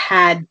 and they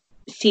had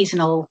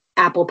seasonal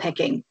apple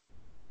picking.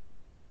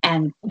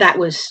 And that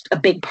was a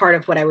big part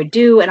of what I would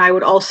do. And I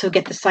would also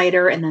get the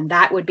cider, and then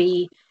that would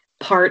be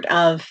part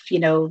of,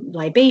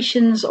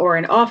 libations or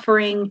an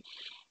offering.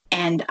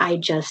 And I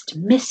just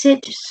miss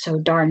it so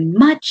darn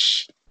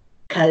much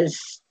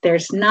because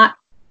there's not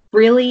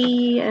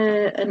really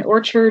an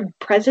orchard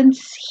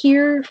presence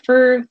here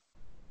for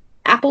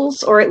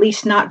apples, or at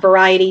least not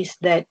varieties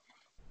that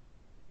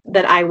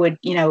I would,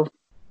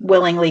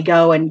 willingly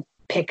go and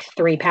pick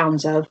 3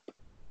 pounds of.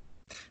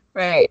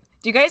 Right.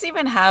 Do you guys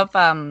even have,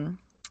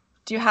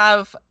 do you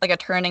have like a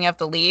turning of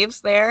the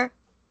leaves there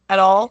at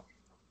all?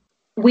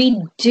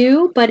 We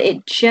do, but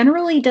it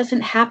generally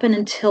doesn't happen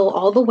until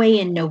all the way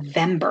in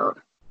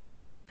November.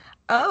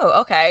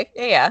 Oh, okay.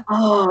 Yeah.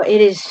 Oh,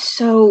 it's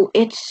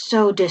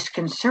so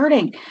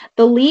disconcerting.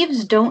 The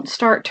leaves don't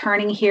start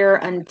turning here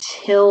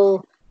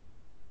until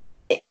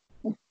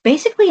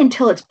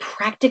it's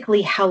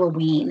practically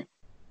Halloween.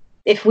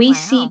 If we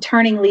see Wow.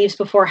 turning leaves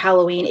before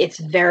Halloween, it's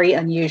very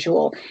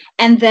unusual.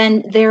 And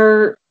then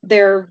they're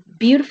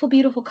beautiful,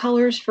 beautiful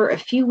colors for a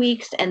few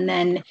weeks, and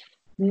then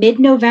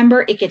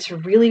mid-November it gets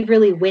really,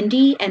 really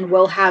windy, and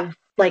we'll have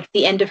like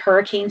the end of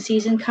hurricane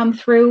season come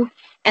through,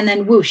 and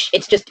then whoosh,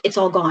 it's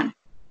all gone.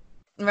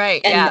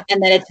 Right. And Yeah.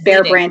 and then it's bare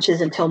Fleeting.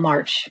 branches until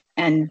March.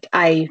 And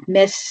I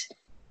miss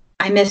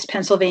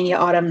Pennsylvania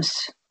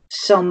autumns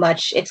so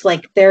much. It's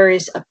like there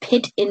is a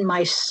pit in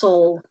my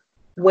soul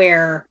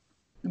where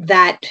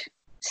that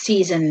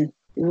season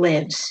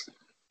lives,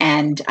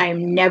 and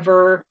I'm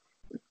never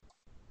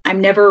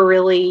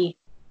really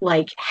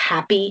like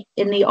happy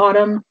in the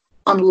autumn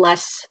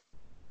unless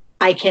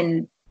I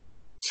can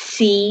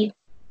see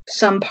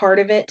some part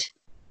of it,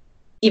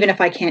 even if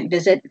I can't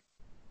visit.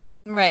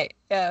 Right.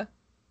 Yeah.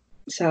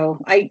 So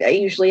I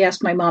usually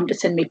ask my mom to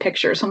send me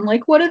pictures. I'm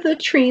like, what do the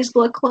trees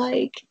look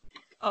like?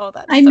 Oh,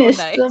 that's I so miss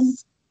them.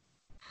 nice.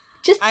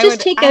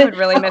 Just take I would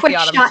really a miss quick the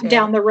autumn shot too.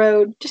 down the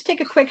road. Just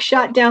take a quick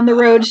shot down the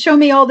road. Show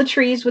me all the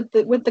trees with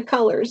the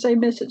colors. I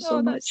miss it so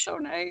Oh, that's much. so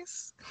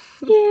nice.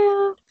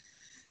 Yeah.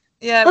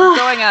 Yeah, Ugh.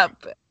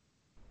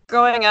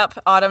 growing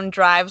up, autumn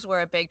drives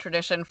were a big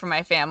tradition for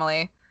my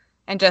family,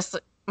 and just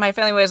my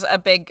family was a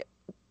big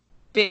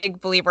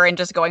believer in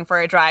just going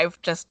for a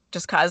drive just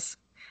cause.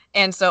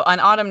 And so an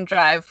autumn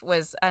drive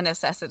was a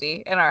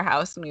necessity in our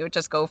house, and we would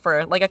just go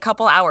for like a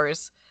couple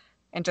hours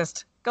and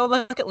just go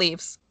look at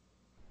leaves.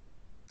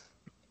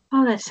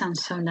 Oh, that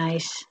sounds so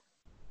nice.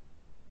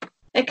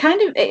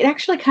 It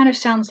actually kind of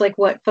sounds like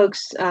what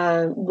folks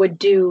would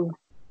do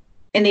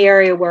in the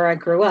area where I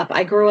grew up.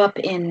 I grew up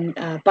in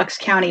Bucks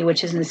County,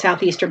 which is in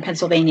southeastern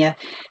Pennsylvania,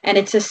 and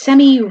it's a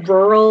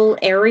semi-rural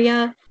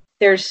area.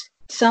 There's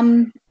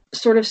some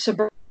sort of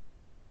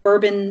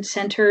suburban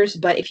centers,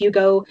 but if you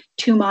go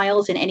 2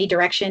 miles in any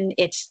direction,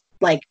 it's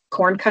like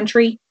corn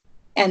country,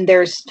 and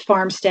there's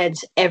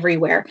farmsteads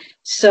everywhere.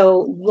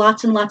 So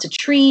lots and lots of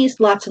trees,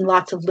 lots and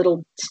lots of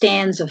little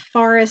stands of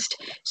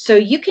forest. So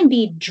you can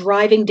be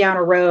driving down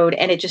a road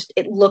and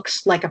it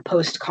looks like a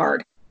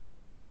postcard.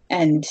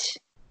 And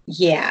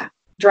yeah,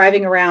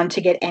 driving around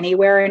to get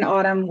anywhere in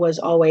autumn was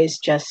always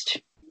just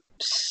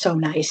so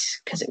nice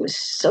because it was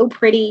so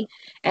pretty,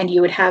 and you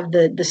would have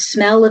the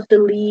smell of the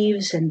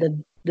leaves and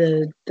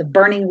the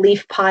burning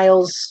leaf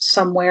piles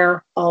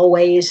somewhere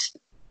always.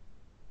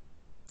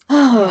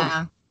 Oh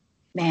Yeah,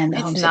 man, the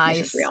it's homesickness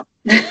is nice. real.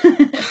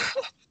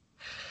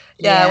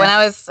 Yeah, when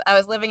Yeah. I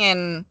was living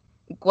in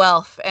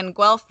Guelph, and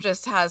Guelph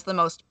just has the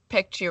most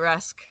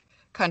picturesque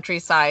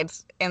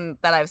countrysides in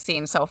that I've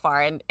seen so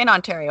far, in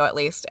Ontario at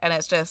least. And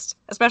it's just,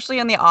 especially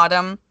in the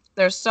autumn,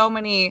 there's so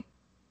many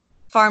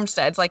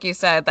farmsteads, like you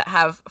said, that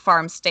have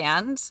farm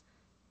stands,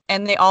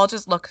 and they all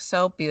just look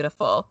so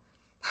beautiful.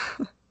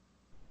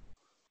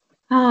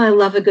 Oh, I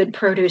love a good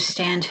produce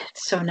stand.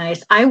 It's so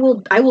nice. I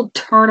will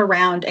turn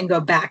around and go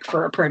back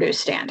for a produce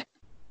stand.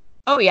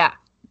 Oh yeah,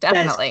 That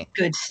is definitely.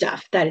 good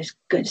stuff. That is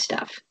good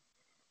stuff.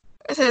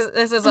 This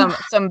is Oh,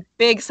 some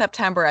big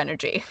September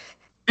energy.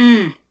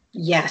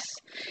 yes.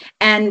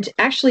 And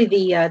actually,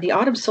 the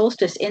autumn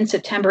solstice in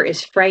September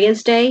is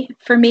Freya's day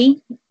for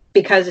me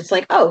because it's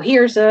like, oh,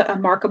 here's a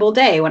markable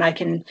day when I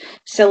can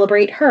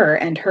celebrate her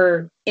and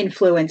her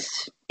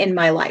influence in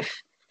my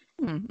life.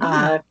 Hmm.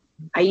 Uh,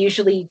 I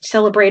usually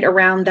celebrate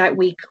around that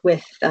week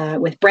with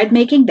bread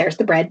making. There's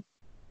the bread.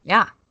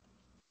 Yeah.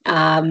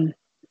 Um,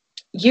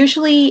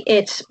 Usually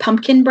it's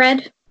pumpkin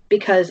bread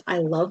because I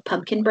love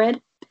pumpkin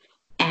bread.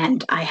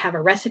 And I have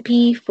a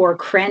recipe for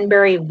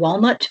cranberry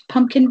walnut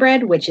pumpkin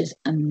bread, which is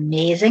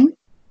amazing.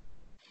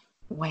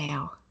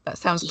 Wow, that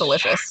sounds Yeah,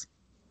 delicious.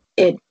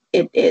 it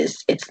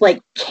is. It's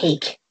like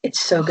cake.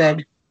 It's so good.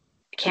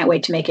 I can't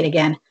wait to make it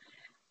again.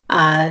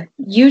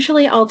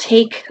 Usually I'll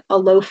take a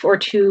loaf or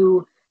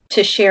two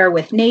to share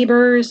with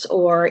neighbors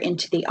or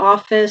into the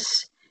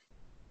office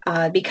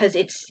because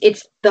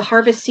it's the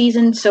harvest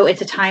season, so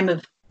it's a time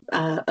of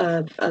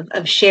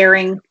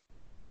sharing.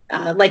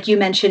 Like you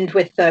mentioned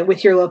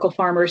with your local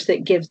farmers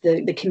that gives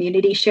the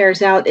community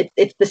shares out.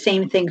 It's the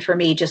same thing for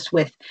me, just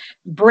with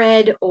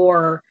bread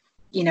or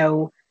you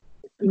know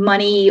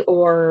money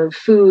or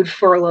food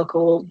for a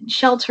local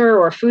shelter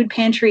or food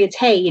pantry. It's,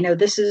 hey,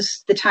 this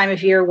is the time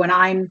of year when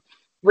I'm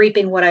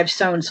reaping what I've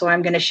sown, so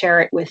I'm going to share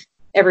it with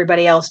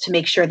everybody else to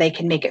make sure they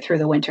can make it through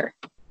the winter.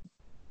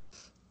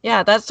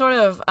 Yeah, that's sort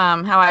of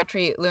how I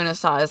treat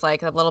Lunasaw, is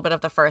like a little bit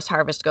of the first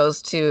harvest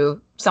goes to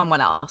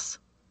someone else.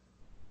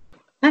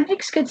 That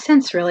makes good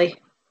sense,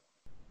 really.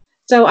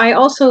 So I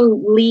also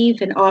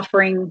leave an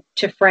offering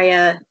to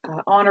Freya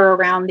on or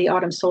around the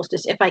autumn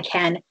solstice if I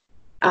can.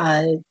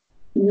 Uh,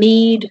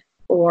 Mead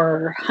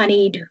or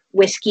honeyed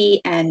whiskey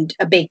and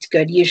a baked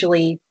good,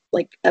 usually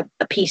like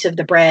a piece of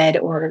the bread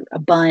or a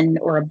bun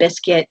or a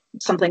biscuit,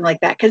 something like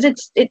that, because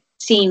it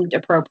seemed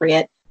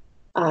appropriate.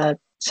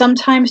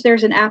 Sometimes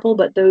there's an apple,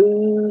 but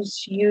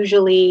those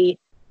usually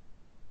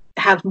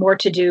have more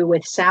to do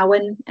with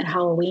Samhain and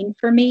Halloween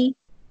for me.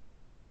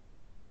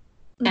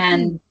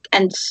 Hmm.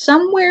 And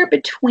somewhere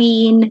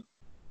between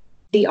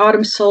the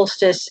autumn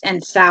solstice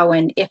and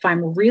Samhain, if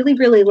I'm really,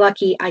 really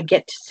lucky, I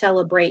get to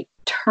celebrate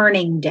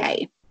Turning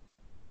Day,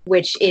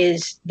 which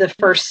is the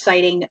first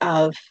sighting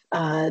of,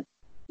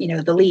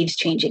 the leaves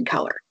changing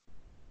color.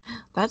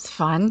 That's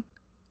fun.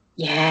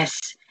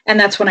 Yes. And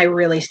that's when I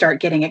really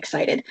start getting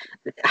excited.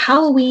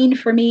 Halloween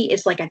for me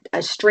is like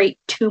a straight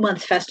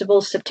 2-month festival.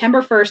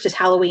 September 1st is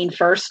Halloween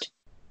first,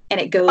 and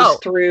it goes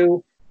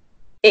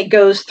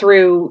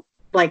through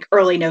like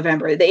early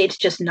November. It's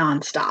just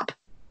nonstop.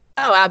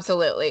 Oh,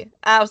 absolutely.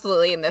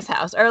 Absolutely in this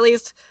house. Or at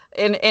least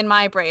in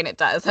my brain it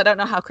does. I don't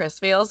know how Chris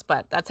feels,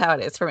 but that's how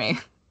it is for me.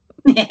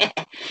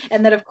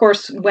 And then, of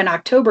course, when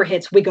October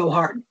hits, we go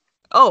hard.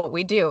 Oh,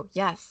 we do.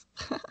 Yes.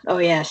 Oh,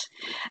 yes.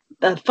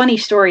 A funny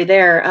story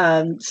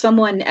there.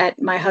 Someone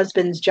at my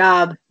husband's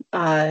job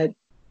asked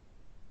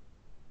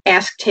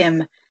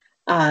him,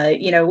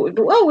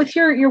 with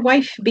your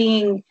wife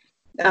being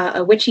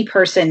a witchy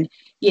person,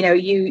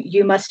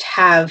 you must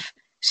have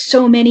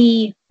so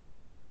many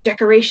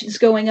decorations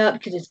going up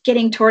because it's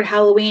getting toward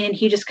Halloween. And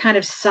he just kind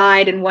of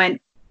sighed and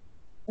went,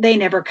 they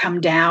never come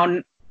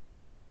down.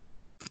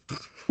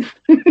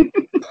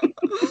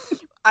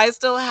 I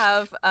still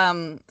have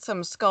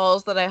some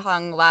skulls that I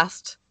hung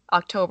last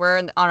October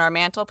on our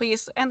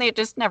mantelpiece, and they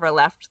just never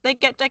left. They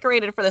get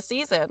decorated for the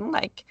season,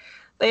 like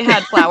they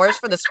had flowers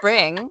for the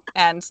spring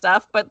and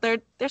stuff, but they're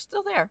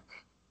still there.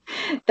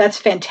 That's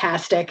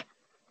fantastic.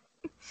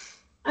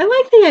 I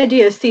like the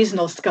idea of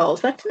seasonal skulls.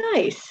 That's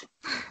nice.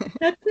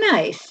 That's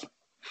nice.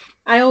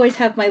 I always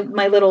have my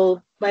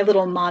little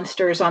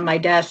monsters on my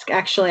desk.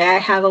 Actually, I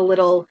have a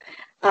little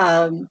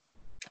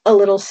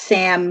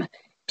Sam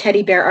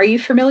teddy bear. Are you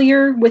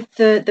familiar with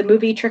the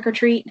movie Trick or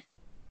Treat?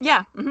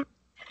 Yeah. Mm-hmm.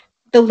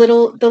 The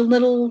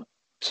little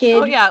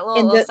kid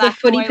in the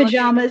footy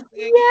pajamas.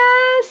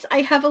 Yes,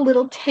 I have a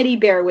little teddy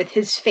bear with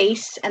his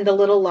face and the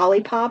little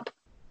lollipop.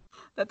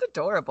 That's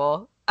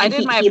adorable.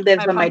 He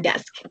lives on my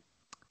desk.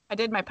 I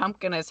did my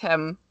pumpkin as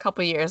him a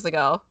couple years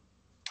ago.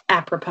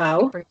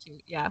 Apropos. Super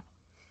cute, yeah.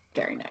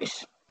 Very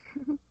nice.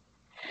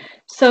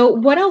 So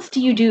what else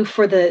do you do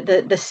for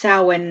the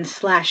Samhain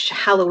 /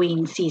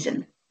 Halloween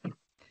season?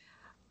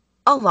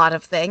 A lot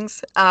of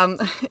things.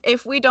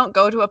 If we don't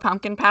go to a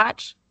pumpkin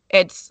patch,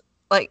 it's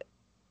like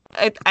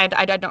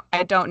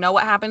I don't know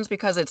what happens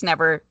because it's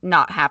never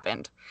not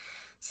happened.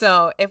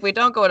 So if we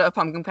don't go to a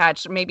pumpkin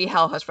patch, maybe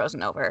hell has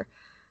frozen over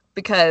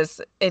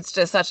because it's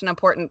just such an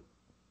important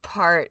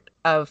part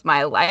of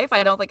my life.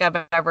 I don't think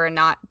I've ever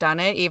not done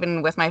it,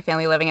 even with my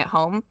family living at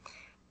home.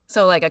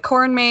 So like a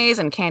corn maze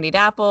and candied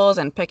apples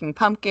and picking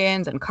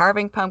pumpkins and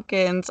carving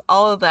pumpkins,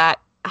 all of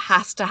that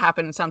has to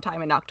happen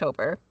sometime in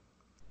October.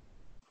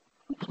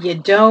 You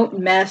don't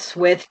mess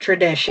with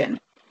tradition.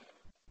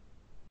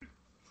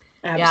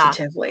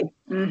 Absolutely.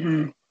 Yeah.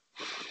 Mm-hmm.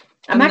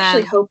 I'm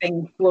actually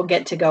hoping we'll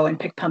get to go and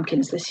pick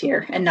pumpkins this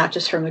year and not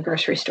just from the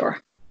grocery store.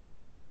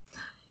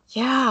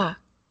 Yeah.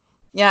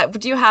 Yeah.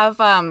 Do you have,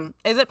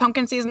 is it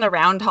pumpkin season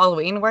around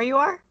Halloween where you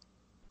are?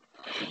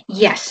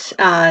 Yes.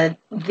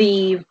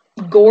 The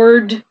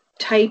gourd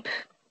type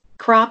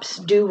crops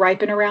do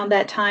ripen around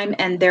that time,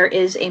 and there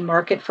is a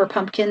market for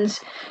pumpkins.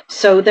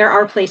 So there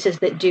are places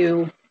that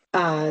do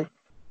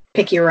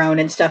pick your own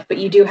and stuff, but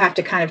you do have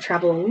to kind of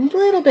travel a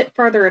little bit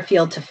farther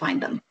afield to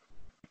find them.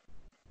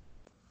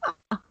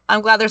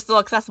 I'm glad they're still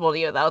accessible to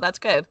you, though. That's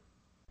good.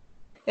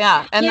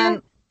 Yeah. And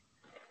then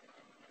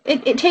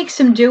it takes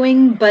some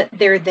doing, but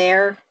they're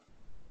there.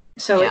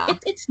 So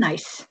it's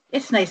nice.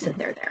 It's nice that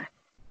they're there.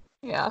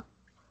 Yeah.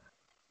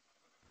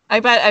 I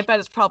bet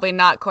it's probably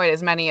not quite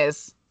as many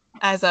as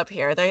up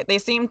here. They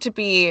seem to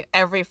be,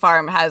 every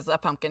farm has a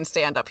pumpkin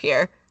stand up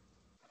here.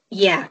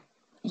 Yeah.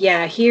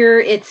 Yeah, here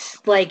it's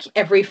like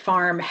every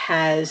farm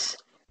has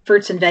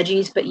fruits and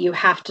veggies, but you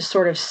have to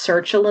sort of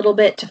search a little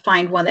bit to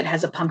find one that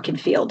has a pumpkin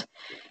field.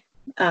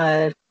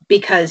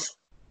 Because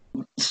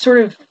sort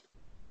of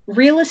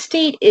real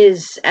estate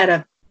is at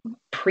a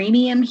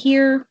premium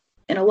here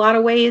in a lot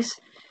of ways.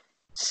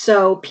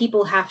 So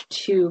people have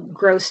to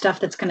grow stuff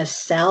that's going to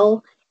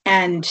sell,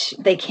 and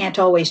they can't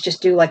always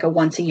just do like a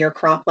once a year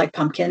crop like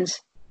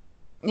pumpkins.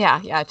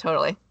 Yeah,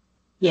 totally.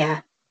 Yeah.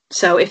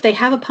 So if they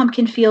have a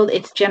pumpkin field,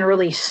 it's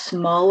generally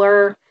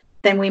smaller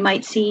than we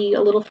might see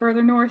a little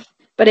further north,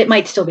 but it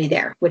might still be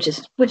there, which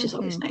is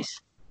always nice.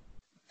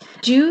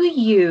 Do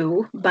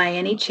you, by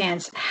any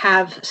chance,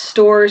 have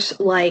stores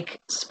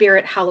like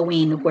Spirit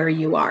Halloween where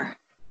you are?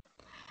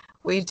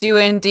 We do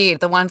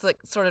indeed. The ones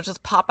that sort of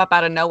just pop up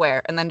out of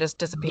nowhere and then just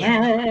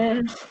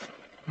disappear.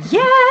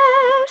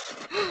 Yes.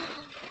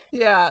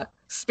 Yeah.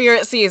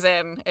 Spirit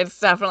season. It's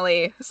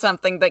definitely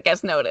something that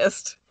gets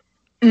noticed.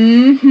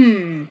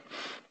 Mm-hmm.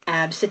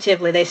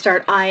 Absolutely. They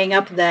start eyeing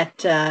up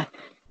that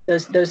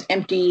those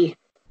empty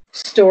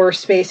store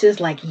spaces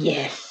like,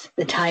 yes,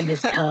 the time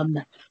has come.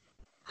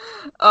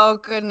 Oh,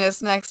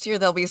 goodness. Next year,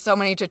 there'll be so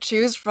many to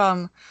choose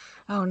from.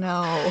 Oh,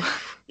 no.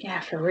 Yeah,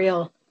 for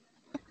real.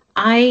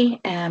 I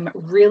am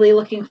really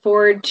looking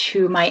forward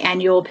to my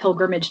annual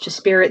pilgrimage to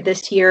Spirit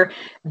this year.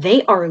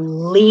 They are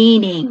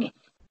leaning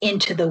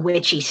into the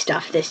witchy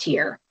stuff this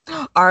year.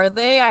 Are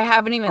they? I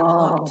haven't even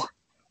looked.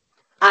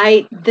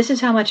 This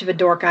is how much of a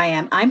dork I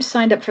am. I'm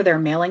signed up for their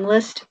mailing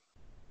list.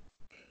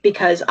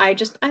 because I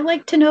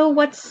like to know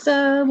what's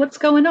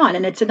going on,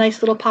 and it's a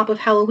nice little pop of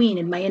Halloween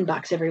in my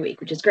inbox every week,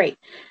 which is great.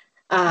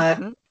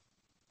 Mhm.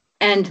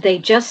 And they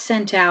just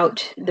sent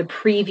out the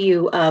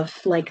preview of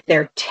like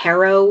their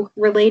tarot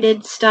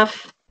related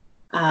stuff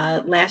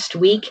last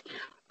week.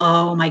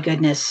 Oh my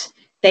goodness.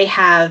 They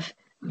have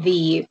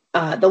the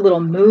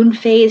little moon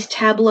phase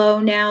tableau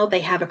now.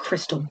 They have a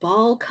crystal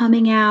ball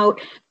coming out.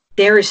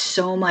 There is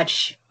so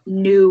much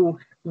new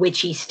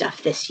witchy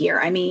stuff this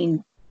year. I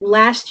mean,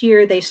 last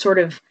year they sort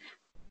of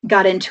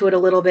got into it a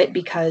little bit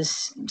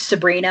because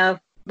Sabrina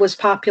was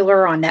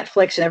popular on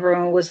Netflix and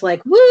everyone was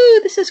like, "Woo,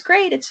 this is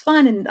great. It's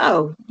fun." And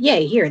oh,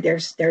 yay, here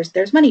there's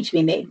money to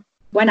be made.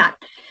 Why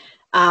not?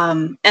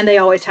 And they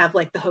always have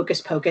like the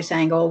hocus pocus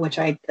angle, which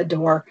I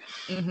adore.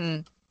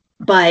 Mhm.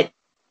 But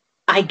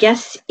I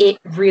guess it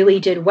really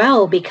did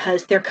well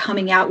because they're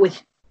coming out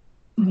with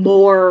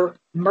more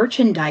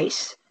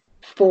merchandise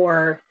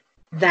for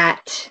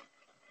that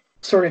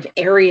sort of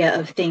area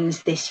of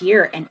things this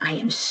year, and I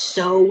am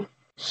so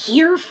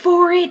here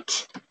for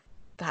it.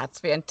 That's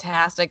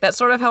fantastic. That's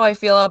sort of how I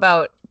feel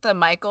about the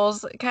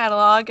Michaels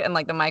catalog and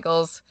like the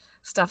Michaels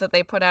stuff that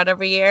they put out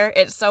every year.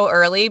 It's so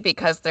early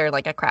because they're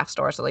like a craft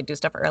store, so they do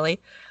stuff early.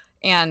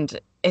 And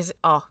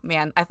oh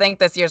man, I think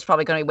this year's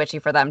probably going to be witchy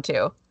for them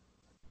too.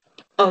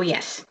 Oh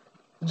yes.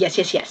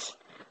 Yes.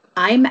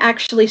 I'm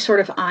actually sort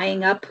of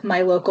eyeing up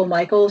my local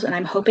Michaels, and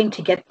I'm hoping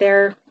to get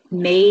there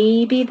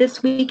maybe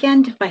this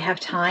weekend if I have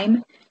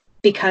time,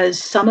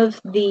 because some of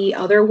the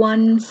other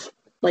ones,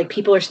 like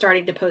people are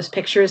starting to post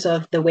pictures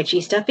of the witchy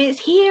stuff is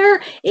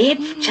here.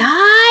 It's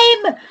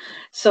time.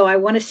 So I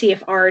want to see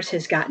if ours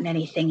has gotten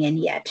anything in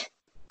yet.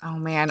 Oh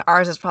man,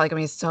 ours is probably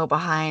going to be so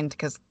behind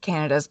because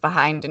Canada's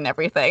behind in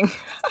everything.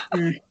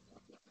 Mm.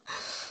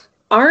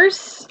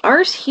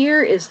 Ours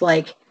here is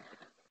like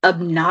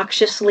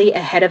obnoxiously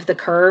ahead of the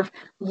curve.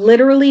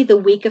 Literally the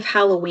week of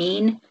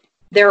Halloween,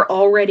 they're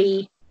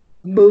already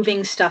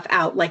moving stuff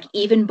out. Like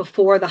even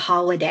before the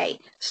holiday,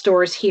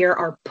 stores here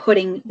are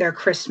putting their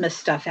Christmas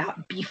stuff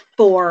out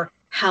before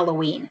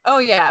Halloween. Oh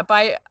yeah,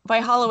 by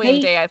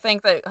Halloween Day, I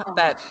think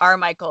that our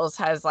Michaels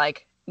has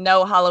like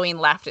no Halloween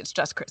left. It's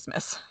just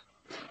Christmas.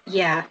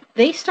 Yeah,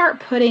 they start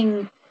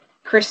putting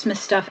Christmas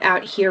stuff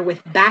out here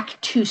with back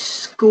to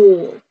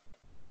school.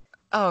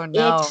 Oh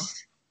no.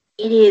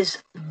 It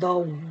is the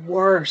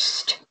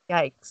worst.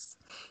 Yikes.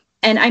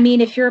 And I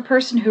mean, if you're a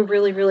person who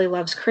really, really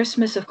loves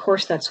Christmas, of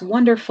course, that's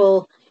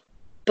wonderful.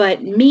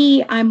 But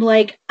me, I'm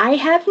like, I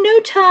have no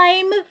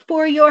time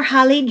for your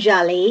holly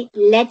jolly.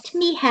 Let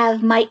me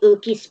have my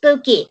ookie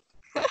spooky.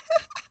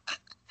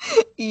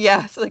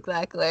 Yes,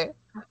 exactly.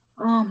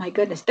 Oh my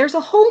goodness. There's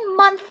a whole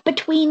month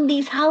between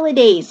these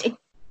holidays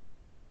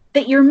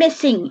that you're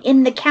missing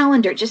in the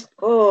calendar. Just,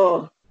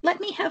 let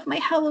me have my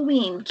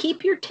Halloween.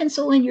 Keep your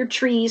tinsel in your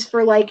trees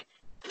for like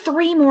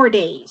 3 more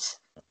days.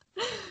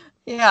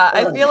 Yeah,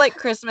 I feel like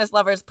Christmas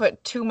lovers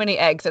put too many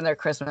eggs in their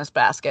Christmas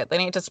basket. They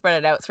need to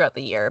spread it out throughout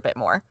the year a bit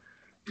more.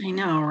 I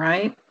know,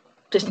 right?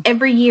 Just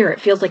every year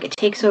it feels like it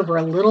takes over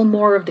a little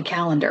more of the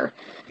calendar.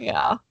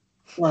 Yeah.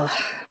 Well,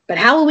 but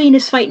Halloween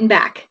is fighting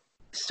back,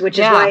 which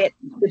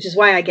is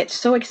why I get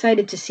so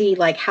excited to see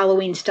like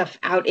Halloween stuff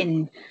out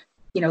in,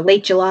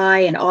 late July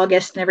and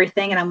August and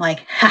everything. And I'm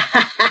like,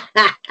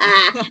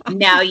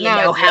 now you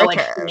know how it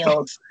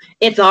feels.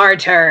 It's our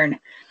turn.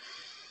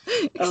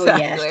 Exactly. Oh,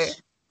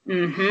 yes.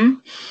 Mm-hmm.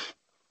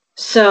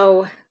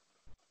 So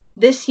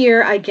this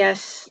year, I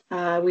guess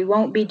we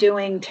won't be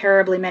doing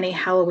terribly many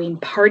Halloween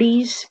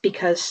parties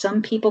because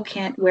some people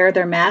can't wear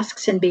their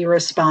masks and be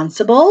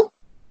responsible.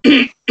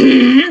 I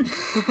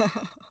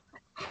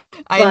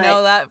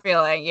know that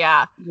feeling.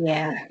 Yeah.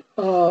 Yeah.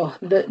 Oh,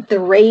 the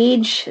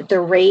rage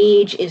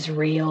is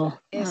real.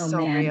 It's oh, so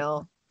man.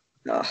 real.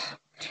 Ugh.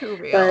 Too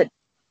real.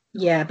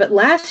 But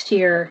last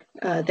year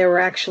there were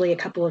actually a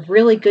couple of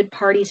really good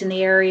parties in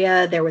the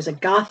area. There was a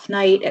goth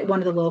night at one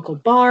of the local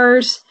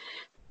bars,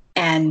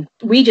 and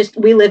we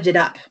lived it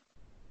up.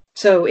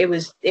 So it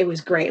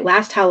was great.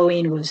 Last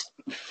Halloween was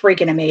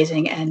freaking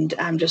amazing, and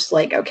I'm just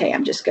like, okay,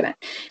 I'm just gonna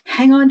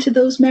hang on to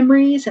those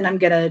memories, and I'm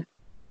gonna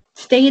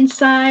stay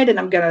inside, and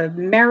I'm gonna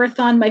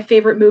marathon my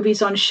favorite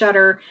movies on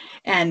Shudder,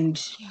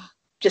 and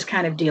just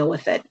kind of deal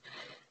with it.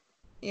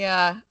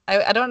 Yeah,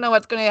 I don't know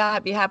what's going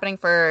to be happening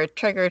for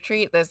Trick or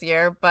Treat this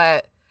year,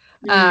 but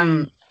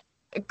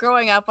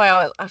growing up,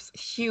 I was a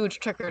huge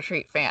Trick or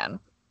Treat fan,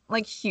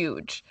 like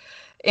huge.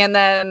 And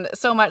then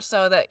so much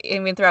so that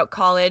even throughout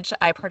college,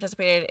 I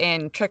participated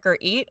in Trick or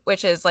Eat,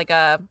 which is like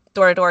a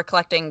door-to-door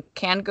collecting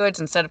canned goods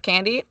instead of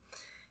candy.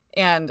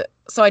 And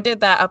so I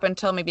did that up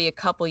until maybe a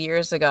couple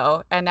years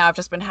ago. And now I've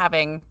just been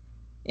having,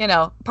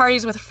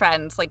 parties with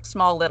friends, like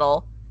small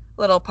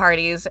little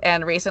parties.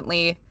 And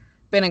recently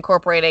been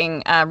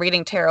incorporating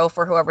reading tarot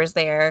for whoever's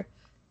there.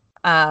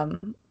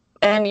 And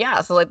yeah,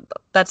 so like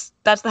that's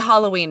the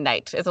Halloween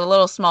night. It's a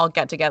little small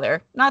get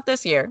together. Not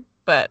this year,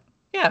 but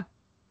yeah.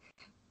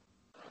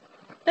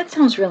 That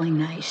sounds really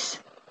nice.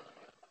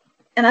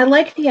 And I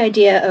like the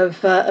idea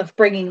of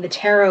bringing the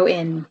tarot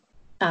in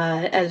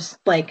as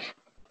like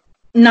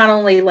not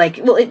only like,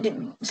 well,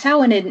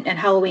 Samhain and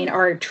Halloween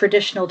are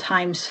traditional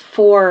times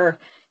for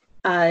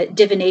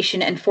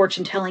divination and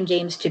fortune telling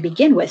games to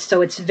begin with,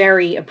 so it's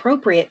very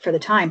appropriate for the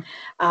time.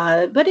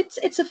 But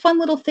it's a fun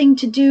little thing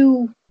to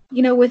do,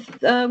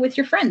 with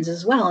your friends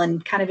as well,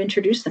 and kind of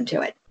introduce them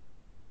to it.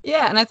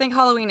 Yeah, and I think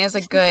Halloween is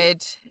a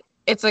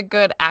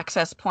good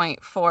access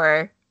point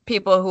for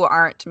people who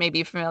aren't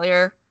maybe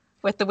familiar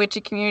with the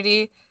witchy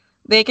community.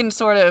 They can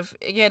sort of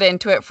get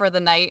into it for the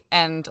night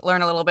and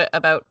learn a little bit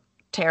about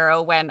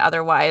tarot when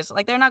otherwise,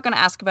 like, they're not going to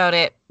ask about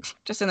it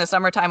just in the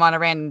summertime on a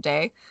random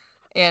day,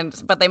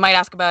 but they might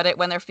ask about it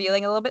when they're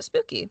feeling a little bit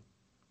spooky.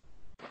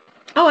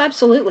 Oh,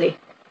 absolutely.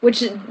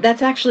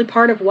 That's actually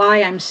part of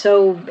why I'm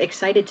so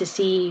excited to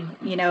see,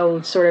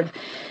 sort of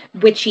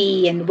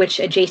witchy and witch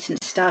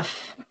adjacent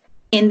stuff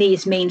in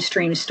these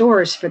mainstream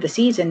stores for the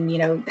season.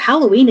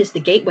 Halloween is the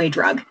gateway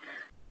drug.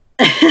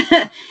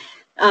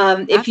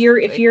 If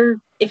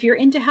you're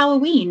into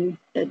Halloween,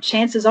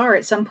 chances are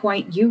at some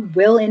point you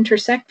will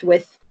intersect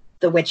with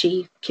the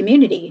witchy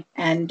community,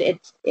 and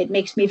it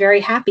makes me very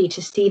happy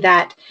to see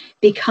that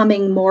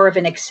becoming more of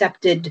an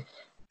accepted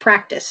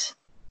practice.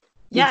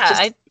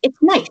 Yeah, it's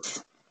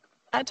nice.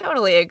 I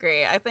totally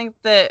agree. I think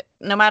that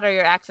no matter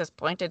your access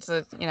point, it's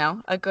a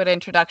good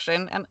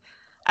introduction. And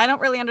I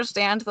don't really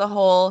understand the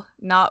whole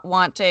not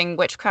wanting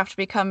witchcraft to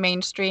become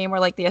mainstream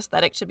or like the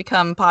aesthetic to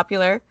become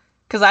popular,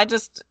 because I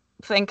just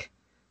think,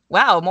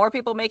 wow, more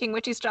people making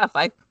witchy stuff.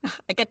 I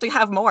get to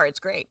have more. It's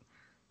great.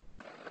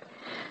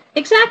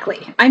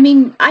 Exactly. I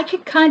mean, I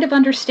could kind of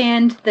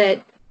understand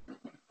that,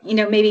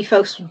 maybe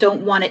folks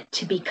don't want it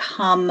to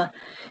become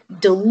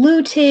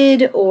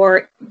diluted,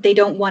 or they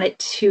don't want it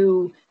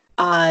to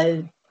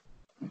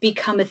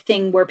become a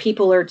thing where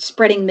people are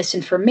spreading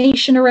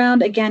misinformation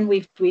around. Again,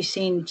 we've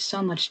seen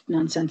so much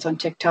nonsense on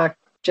TikTok,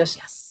 just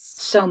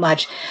so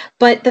much.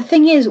 But the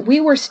thing is, we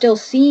were still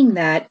seeing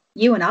that.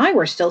 You and I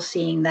were still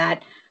seeing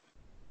that,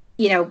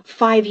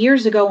 5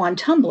 years ago on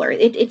Tumblr.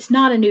 It's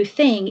not a new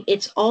thing.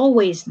 It's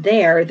always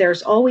there.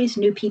 There's always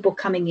new people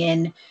coming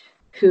in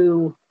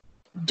who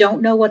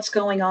don't know what's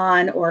going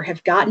on or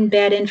have gotten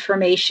bad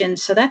information.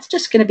 So that's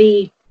just going to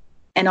be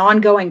an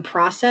ongoing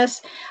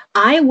process.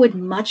 I would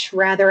much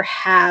rather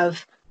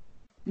have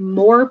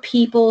more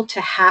people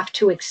to have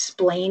to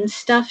explain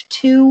stuff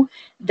to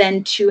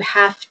than to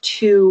have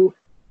to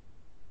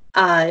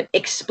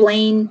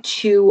explain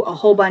to a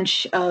whole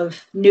bunch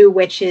of new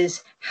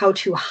witches how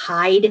to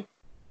hide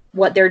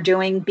what they're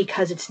doing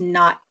because it's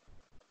not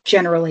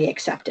generally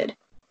accepted.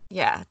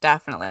 Yeah,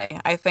 definitely.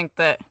 I think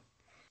that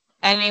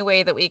any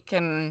way that we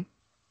can,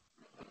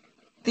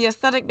 the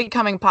aesthetic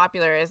becoming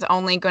popular is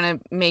only going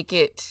to make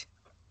it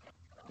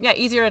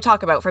easier to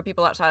talk about for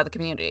people outside of the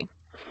community.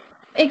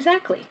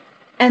 Exactly.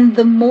 And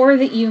the more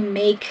that you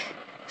make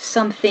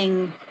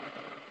something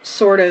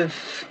sort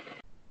of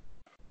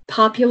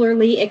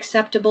popularly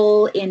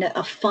acceptable in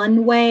a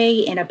fun way,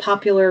 in a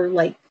popular,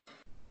 like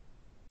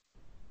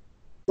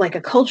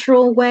a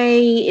cultural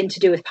way, and to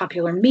do with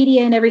popular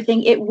media and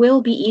everything, it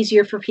will be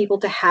easier for people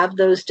to have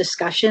those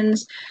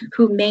discussions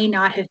who may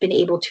not have been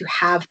able to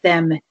have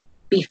them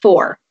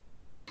before.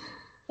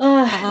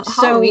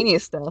 Halloweeny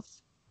stuff.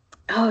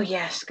 Oh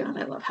yes, God,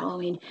 I love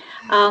Halloween.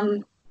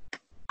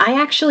 I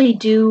actually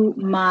do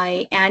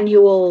my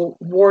annual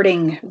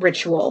warding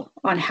ritual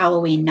on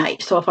Halloween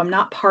night. So if I'm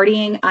not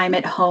partying, I'm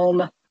at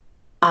home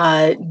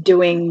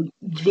doing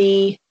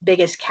the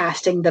biggest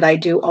casting that I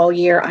do all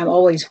year. I'm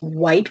always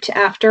wiped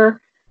after.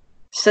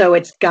 So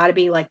it's got to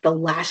be like the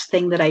last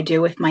thing that I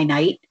do with my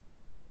night.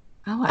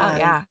 Oh, wow,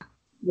 yeah.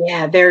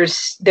 Yeah,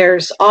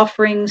 there's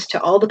offerings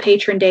to all the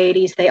patron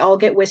deities. They all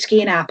get whiskey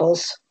and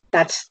apples.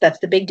 That's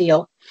the big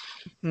deal.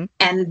 Mm-hmm.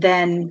 And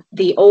then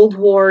the old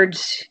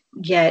wards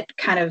get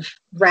kind of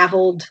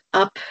raveled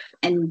up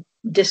and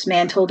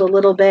dismantled a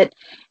little bit,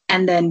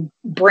 and then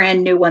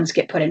brand new ones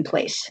get put in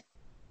place.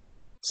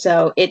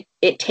 So it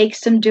takes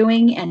some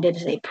doing, and it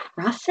is a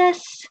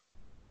process.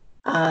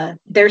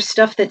 There's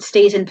stuff that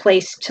stays in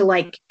place to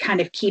like kind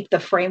of keep the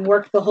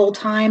framework the whole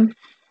time.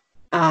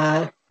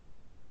 But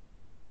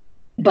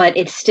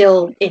it's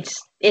still,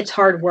 it's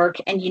hard work.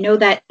 And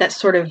that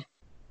sort of,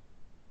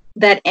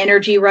 that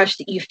energy rush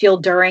that you feel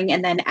during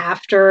and then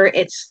after,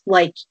 it's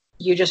like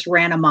you just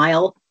ran a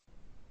mile.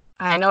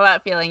 I know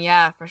that feeling.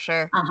 Yeah, for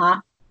sure.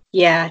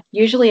 Yeah.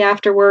 Usually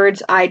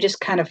afterwards, I just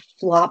kind of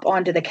flop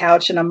onto the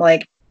couch and I'm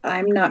like,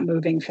 I'm not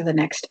moving for the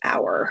next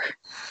hour.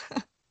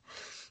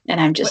 And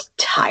I'm just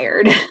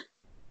tired.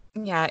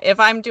 Yeah. If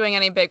I'm doing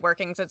any big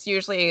workings, it's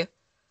usually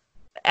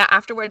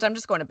afterwards, I'm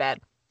just going to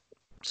bed.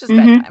 It's just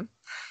bedtime.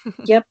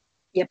 Yep.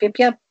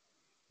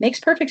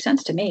 Makes perfect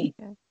sense to me.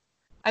 Yeah.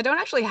 I don't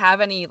actually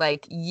have any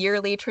like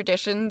yearly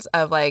traditions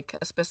of like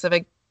a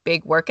specific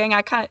big working.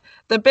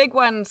 The big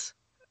ones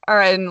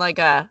are in like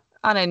on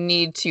a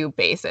need to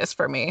basis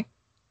for me.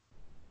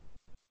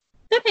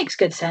 That makes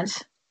good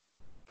sense.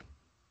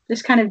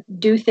 Just kind of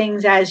do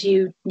things as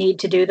you need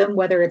to do them,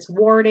 whether it's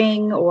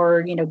warding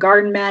or,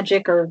 garden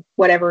magic or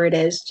whatever it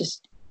is.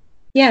 Just,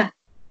 yeah.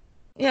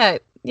 Yeah.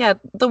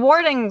 The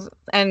warding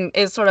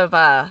is sort of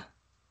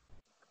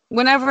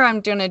whenever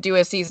I'm going to do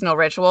a seasonal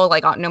ritual,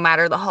 like no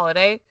matter the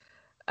holiday,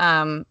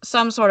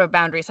 some sort of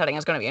boundary setting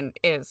is going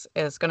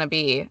to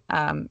be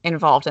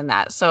involved in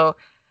that. So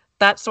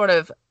that's sort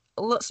of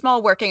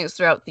small workings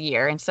throughout the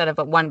year instead of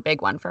one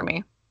big one for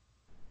me.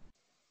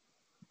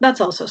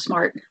 That's also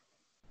smart.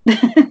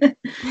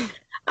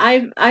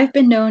 I've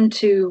been known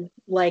to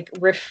like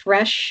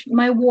refresh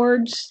my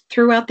wards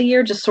throughout the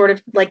year, just sort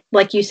of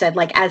like you said,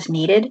 like as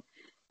needed.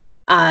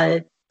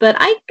 But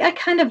I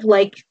kind of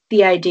like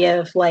the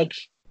idea of like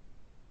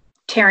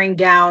tearing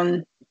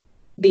down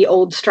the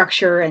old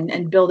structure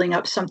and building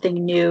up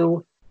something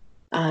new,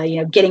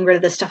 getting rid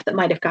of the stuff that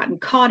might have gotten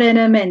caught in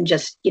them and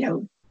just,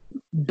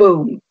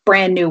 boom,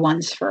 brand new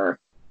ones for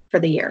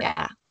the year.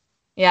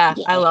 Yeah.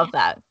 I love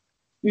that.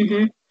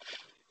 Mm-hmm.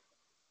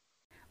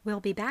 We'll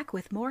be back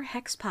with more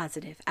Hex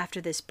Positive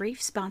after this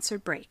brief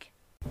sponsored break.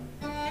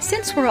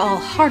 Since we're all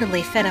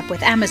heartily fed up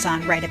with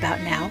Amazon right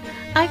about now,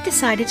 I've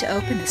decided to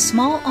open a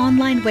small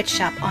online witch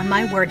shop on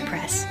my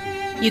WordPress.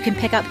 You can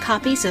pick up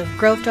copies of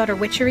Grove Daughter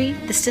Witchery,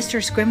 The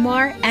Sisters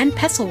Grimoire, and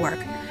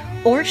Pesselwork,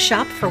 or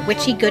shop for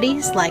witchy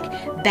goodies like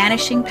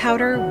banishing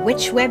powder,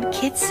 witch web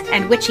kits,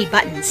 and witchy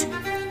buttons.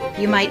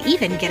 You might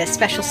even get a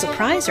special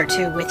surprise or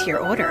two with your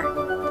order.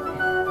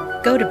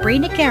 Go to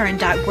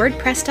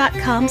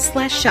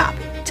breenagarin.wordpress.com/shop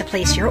to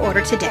place your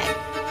order today.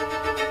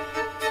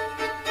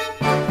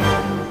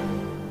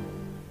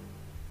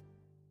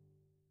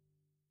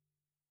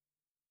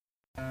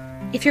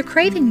 If you're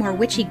craving more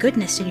witchy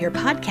goodness in your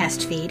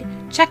podcast feed,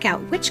 check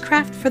out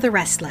Witchcraft for the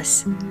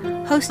Restless.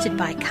 Hosted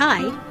by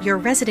Kai, your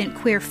resident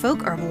queer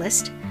folk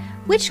herbalist,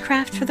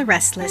 Witchcraft for the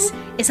Restless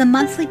is a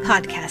monthly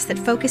podcast that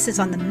focuses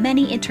on the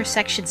many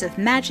intersections of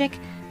magic,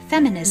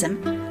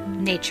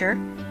 feminism, nature,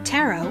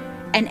 tarot,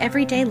 and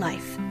everyday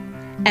life.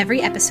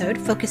 Every episode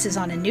focuses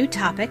on a new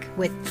topic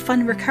with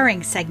fun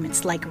recurring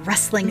segments like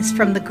Rustlings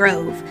from the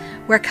Grove,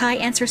 where Kai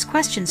answers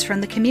questions from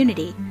the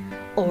community,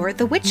 or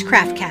the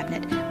Witchcraft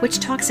Cabinet, which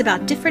talks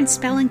about different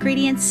spell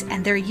ingredients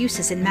and their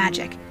uses in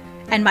magic,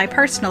 and my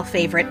personal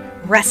favorite,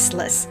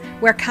 Restless,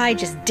 where Kai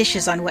just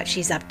dishes on what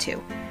she's up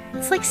to.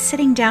 It's like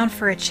sitting down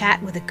for a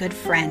chat with a good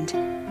friend.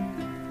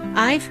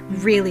 I've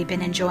really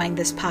been enjoying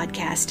this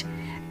podcast.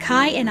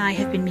 Kai and I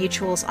have been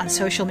mutuals on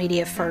social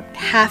media for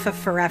half of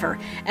forever,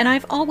 and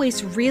I've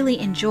always really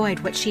enjoyed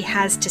what she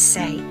has to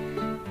say.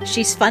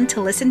 She's fun to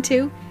listen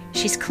to,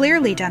 she's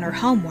clearly done her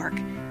homework,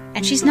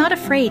 and she's not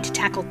afraid to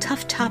tackle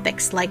tough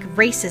topics like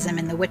racism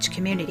in the witch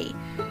community.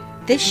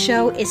 This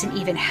show isn't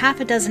even half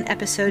a dozen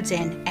episodes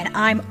in, and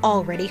I'm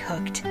already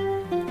hooked.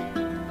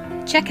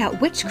 Check out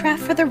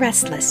Witchcraft for the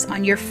Restless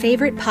on your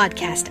favorite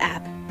podcast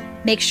app.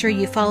 Make sure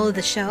you follow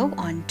the show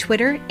on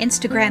Twitter,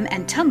 Instagram,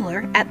 and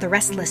Tumblr at The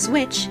Restless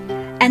Witch,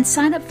 and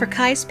sign up for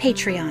Kai's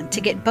Patreon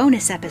to get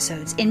bonus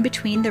episodes in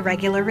between the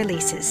regular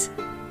releases.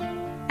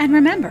 And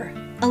remember,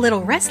 a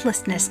little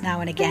restlessness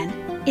now and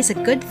again is a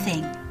good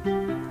thing.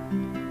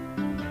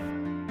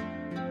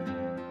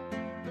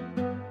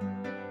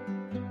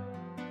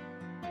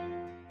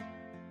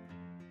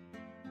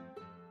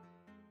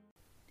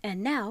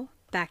 And now,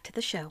 back to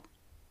the show.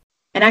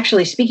 And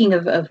actually, speaking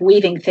of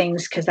weaving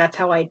things, because that's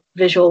how I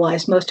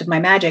visualize most of my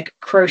magic,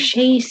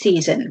 crochet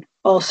season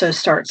also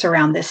starts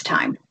around this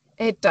time.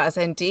 It does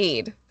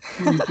indeed.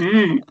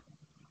 Mm-hmm.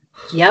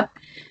 Yep.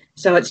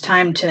 So it's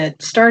time to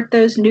start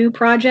those new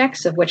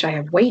projects, of which I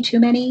have way too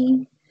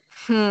many,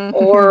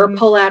 or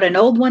pull out an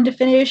old one to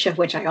finish, of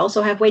which I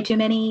also have way too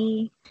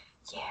many.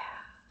 Yeah.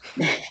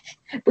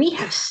 We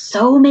have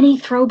so many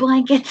throw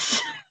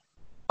blankets.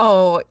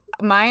 Oh,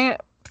 my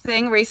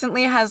thing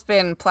recently has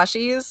been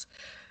plushies.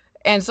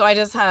 And so I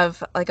just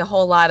have like a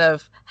whole lot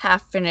of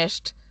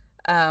half-finished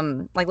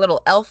like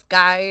little elf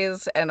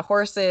guys and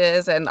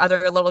horses and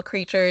other little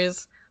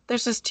creatures.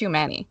 There's just too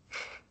many.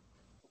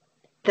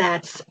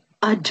 That's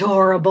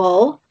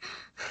adorable.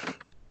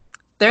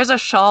 There's a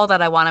shawl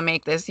that I want to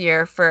make this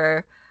year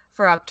for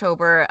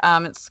October.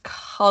 It's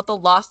called the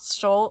Lost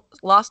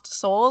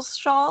Souls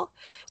shawl.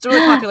 It's a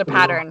really popular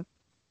pattern.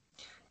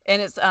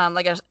 And it's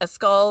like a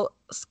skull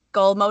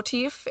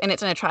motif, and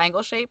it's in a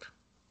triangle shape.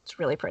 It's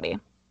really pretty.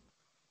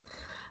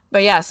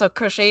 But yeah, so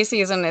crochet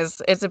season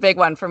it's a big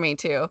one for me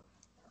too.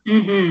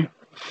 Mm-hmm.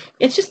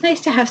 It's just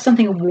nice to have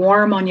something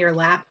warm on your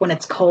lap when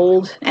it's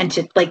cold and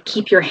to like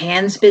keep your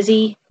hands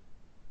busy.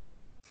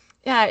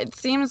 Yeah, it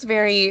seems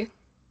very,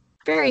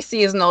 very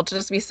seasonal to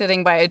just be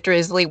sitting by a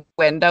drizzly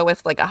window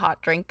with like a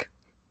hot drink.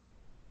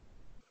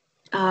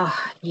 Oh,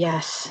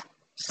 yes.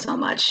 So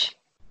much.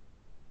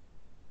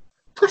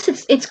 Plus,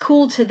 it's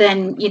cool to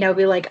then,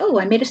 be like, oh,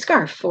 I made a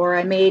scarf, or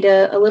I made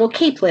a little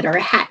capelet or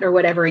a hat or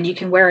whatever, and you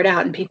can wear it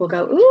out, and people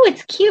go, ooh,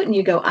 it's cute, and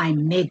you go, I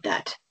made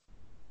that.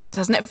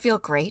 Doesn't it feel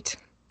great?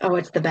 Oh,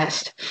 it's the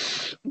best.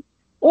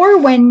 Or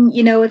when,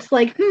 it's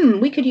like,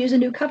 we could use a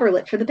new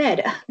coverlet for the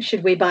bed.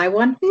 Should we buy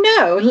one?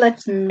 No,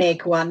 let's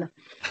make one.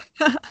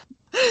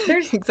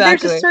 There's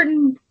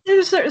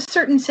a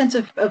certain sense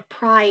of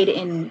pride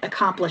in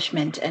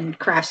accomplishment and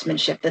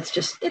craftsmanship that's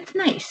just, it's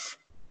nice.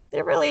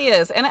 It really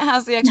is. And it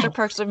has the extra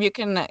perks of you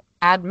can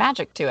add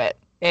magic to it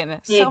in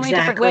so many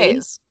different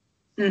ways.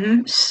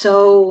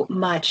 So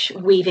much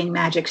weaving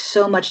magic,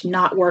 so much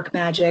not work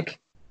magic.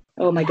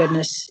 Oh my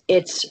goodness,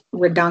 it's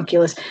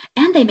redonkulous.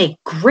 And they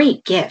make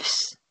great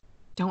gifts.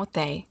 Don't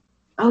they?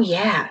 Oh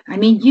yeah. I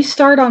mean, you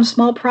start on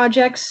small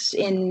projects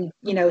in,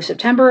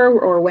 September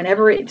or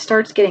whenever it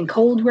starts getting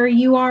cold where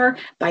you are.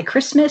 By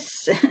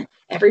Christmas,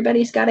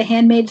 everybody's got a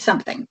handmade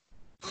something.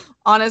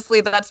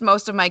 Honestly, that's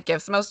most of my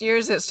gifts. Most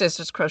years it's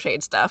just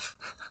crocheted stuff.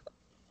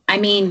 I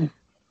mean,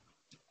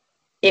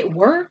 it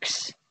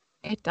works.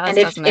 It does, And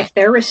doesn't it? if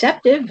they're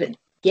receptive,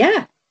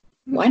 yeah,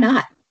 why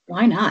not?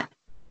 Why not?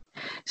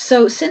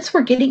 So since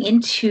we're getting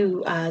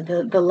into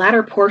the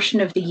latter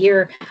portion of the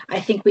year, I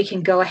think we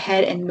can go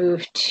ahead and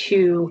move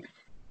to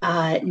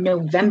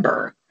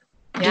November.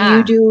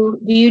 Yeah. Do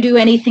you do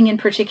anything in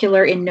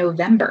particular in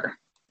November?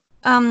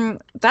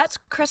 That's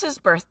Chris's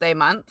birthday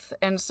month,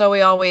 and so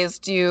we always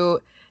do.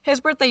 His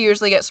birthday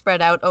usually gets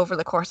spread out over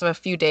the course of a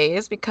few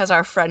days because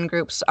our friend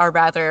groups are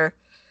rather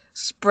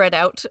spread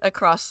out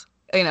across,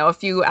 a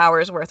few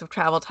hours worth of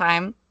travel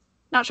time.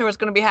 Not sure what's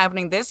going to be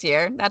happening this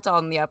year. That's all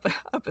in the up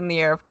in the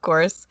air, of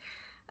course.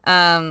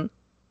 But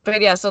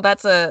yeah, so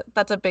that's a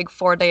big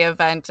 4-day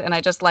event, and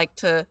I just like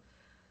to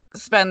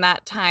spend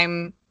that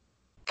time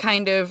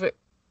kind of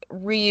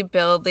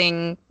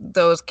rebuilding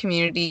those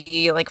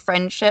community like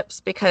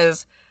friendships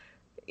because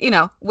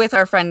with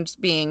our friends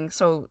being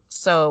so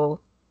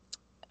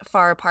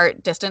far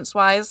apart distance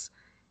wise,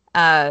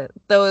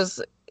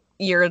 those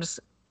years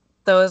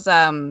those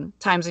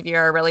times of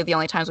year are really the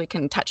only times we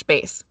can touch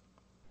base.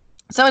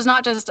 So it's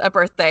not just a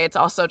birthday, it's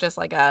also just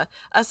like a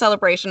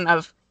celebration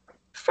of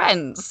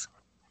friends.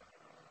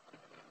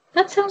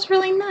 That sounds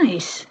really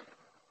nice.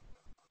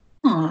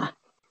 Aw.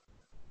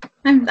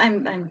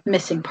 I'm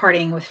missing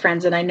partying with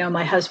friends, and I know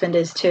my husband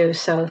is too.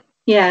 So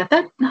yeah,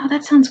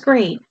 that sounds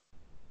great.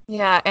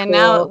 Yeah, and Cool.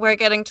 now we're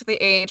getting to the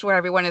age where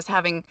everyone is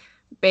having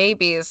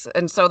babies,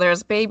 and so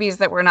there's babies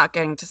that we're not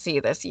getting to see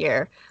this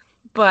year.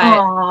 But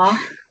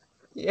Aw.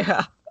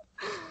 yeah.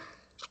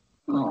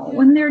 Oh,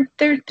 when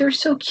they're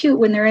so cute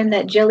when they're in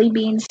that jelly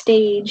bean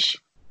stage.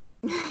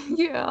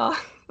 Yeah.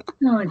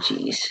 Oh,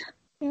 geez.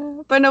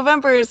 Yeah. But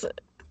November's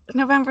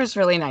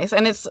really nice,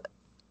 and it's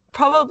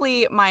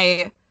probably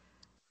my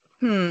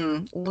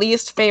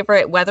least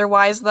favorite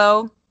weather-wise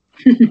though.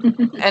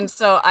 And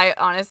so I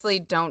honestly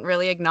don't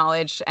really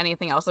acknowledge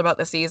anything else about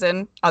the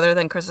season other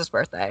than Chris's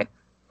birthday.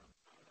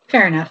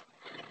 Fair enough.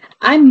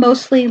 I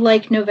mostly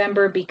like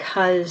November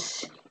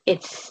because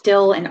it's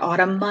still an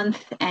autumn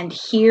month, and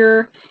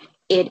here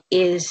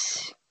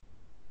it's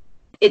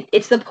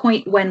the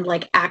point when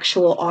like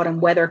actual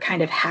autumn weather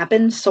kind of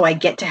happens, so I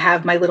get to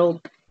have my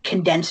little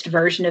condensed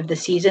version of the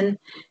season,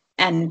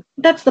 and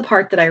that's the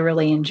part that I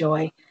really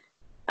enjoy.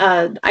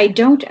 I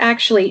don't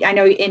actually. I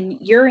know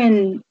you're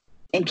in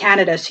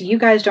Canada, so you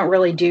guys don't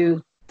really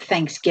do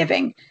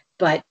Thanksgiving,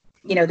 but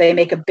they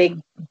make a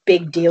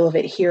big deal of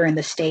it here in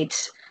the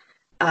States.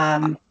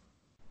 Ours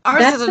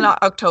is in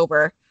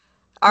October.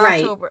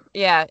 Right. October,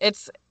 yeah, it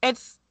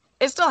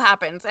still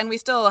happens, and we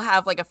still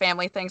have like a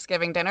family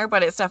Thanksgiving dinner,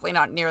 but it's definitely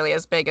not nearly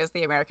as big as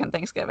the American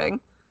Thanksgiving.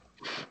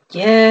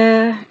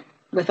 Yeah,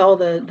 with all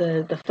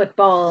the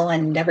football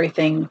and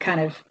everything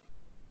kind of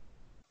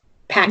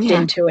packed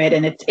into it,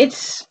 and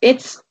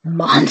it's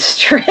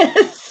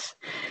monstrous.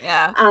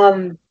 Yeah.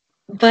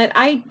 But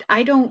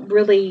I don't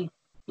really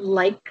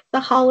like the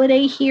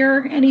holiday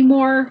here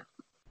anymore.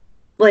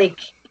 Like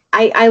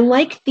I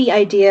like the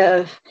idea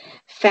of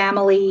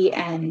family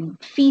and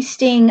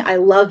feasting. I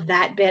love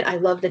that bit. I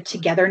love the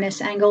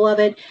togetherness angle of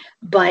it,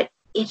 but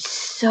it's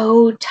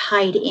so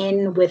tied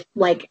in with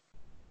like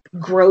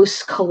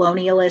gross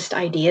colonialist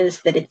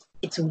ideas that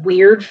it's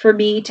weird for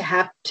me to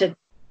have to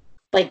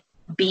like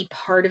be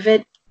part of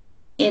it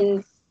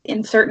in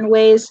certain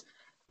ways.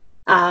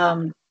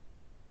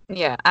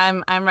 Yeah,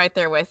 I'm right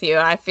there with you.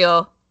 I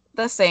feel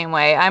the same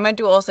way. I'm a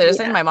dual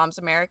citizen. Yeah. My mom's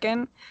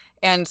American,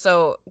 and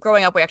so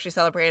growing up, we actually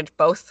celebrated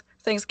both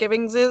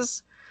Thanksgivings.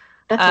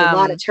 That's a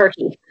lot of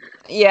turkey.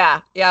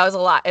 Yeah, it was a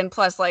lot, and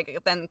plus, like,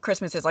 then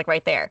Christmas is like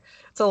right there.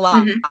 It's a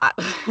lot.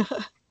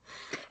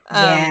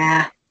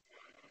 Yeah.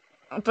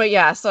 But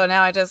yeah, so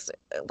now I just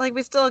like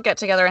we still get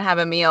together and have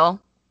a meal,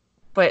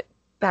 but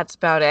that's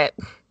about it.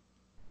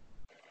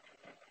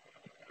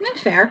 Not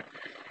fair.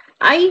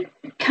 I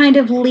kind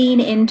of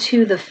lean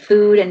into the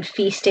food and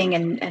feasting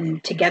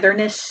and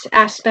togetherness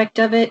aspect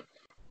of it.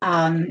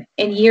 In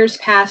years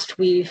past,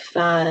 we've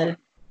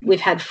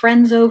had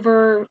friends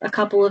over a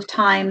couple of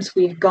times.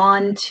 We've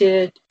gone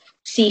to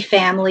see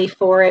family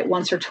for it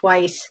once or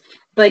twice.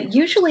 But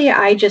usually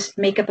I just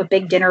make up a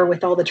big dinner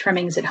with all the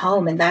trimmings at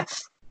home, and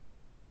that's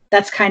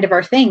kind of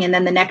our thing. And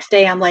then the next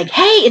day I'm like,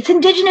 hey, it's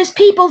Indigenous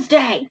Peoples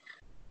Day.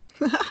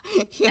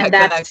 Yeah,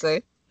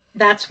 exactly.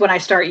 That's when I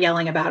start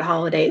yelling about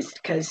holidays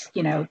because,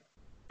 the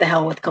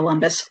hell with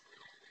Columbus.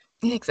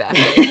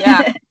 Exactly.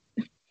 Yeah.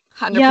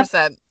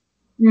 100%.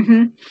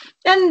 Mm-hmm.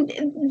 And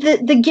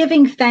the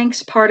giving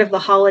thanks part of the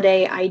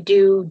holiday, I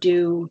do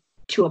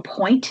to a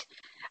point,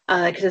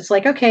 because it's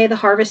like, okay, the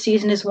harvest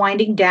season is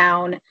winding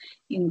down.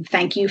 And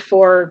thank you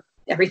for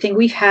everything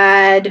we've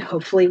had.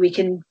 Hopefully we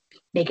can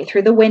make it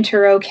through the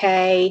winter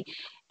okay,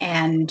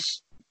 and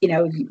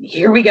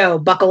here we go,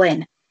 buckle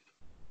in.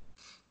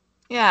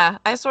 Yeah,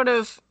 I sort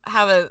of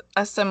have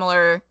a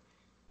similar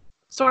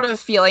sort of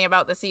feeling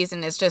about the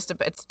season. It's just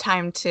it's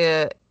time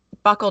to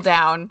buckle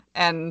down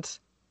and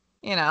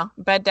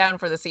bed down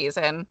for the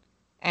season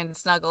and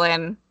snuggle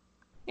in.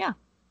 Yeah.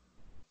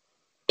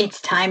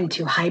 It's time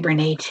to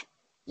hibernate.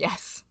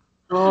 Yes.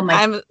 Oh,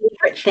 my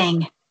favorite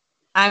thing.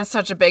 I'm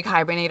such a big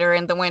hibernator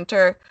in the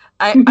winter.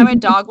 I'm a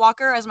dog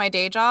walker as my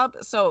day job,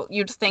 so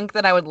you'd think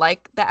that I would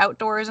like the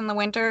outdoors in the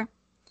winter.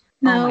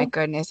 No. Oh my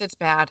goodness, it's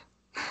bad.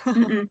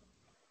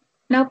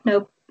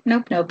 Nope.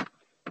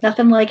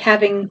 Nothing like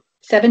having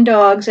 7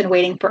 dogs and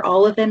waiting for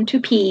all of them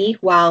to pee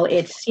while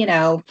it's,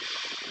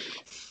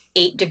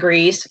 8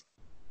 degrees.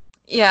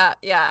 Yeah.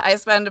 I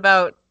spend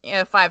about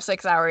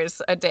 5-6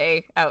 hours a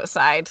day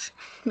outside,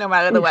 no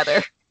matter the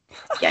weather.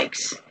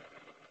 Yikes.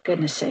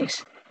 Goodness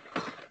sakes.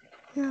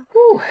 Yeah.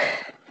 Whew.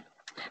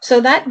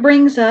 So that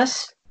brings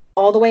us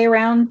all the way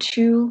around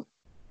to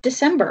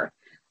December.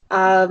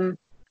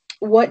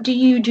 What do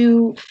you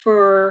do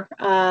for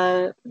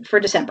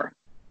December?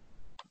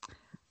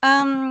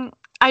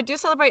 I do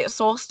celebrate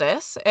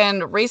solstice,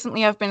 and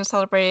recently I've been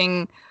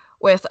celebrating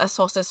with a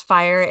solstice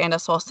fire and a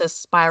solstice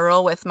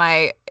spiral with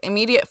my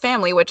immediate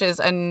family, which is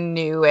a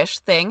newish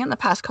thing in the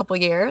past couple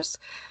years.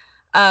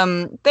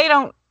 They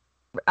don't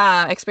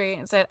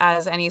experience it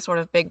as any sort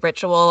of big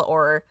ritual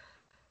or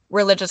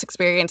religious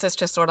experience. It's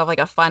just sort of like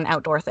a fun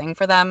outdoor thing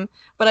for them.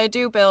 But I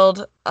do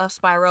build a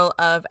spiral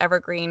of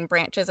evergreen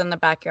branches in the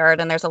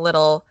backyard, and there's a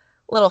little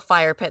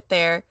fire pit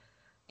there,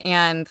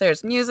 and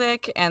there's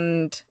music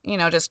and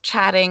just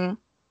chatting,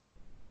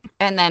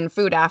 and then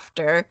food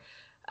after.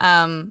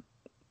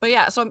 But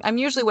yeah, so I'm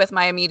usually with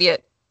my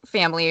immediate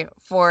family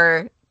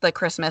for the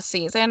Christmas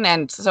season,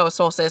 and so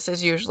solstice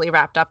is usually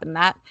wrapped up in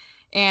that.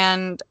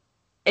 And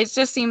it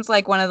just seems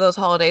like one of those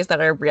holidays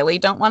that I really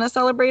don't want to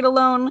celebrate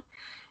alone.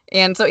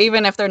 And so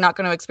even if they're not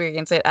going to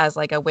experience it as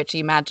like a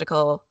witchy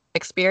magical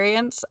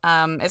experience,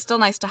 it's still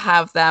nice to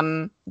have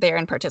them there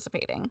and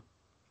participating.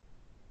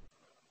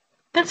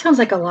 That sounds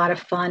like a lot of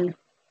fun.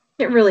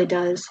 It really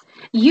does.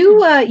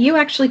 You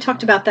actually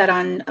talked about that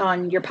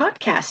on your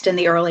podcast in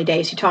the early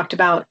days. You talked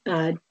about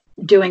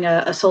doing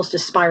a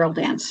solstice spiral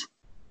dance,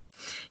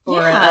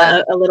 or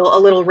a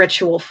little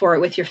ritual for it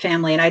with your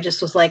family, and I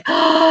just was like,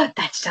 oh,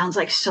 that sounds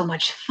like so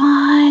much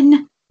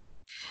fun.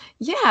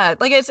 Yeah,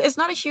 like it's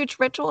not a huge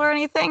ritual or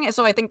anything,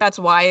 so I think that's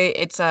why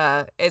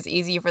it's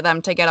easy for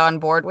them to get on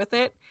board with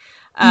it.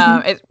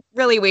 It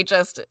really, we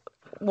just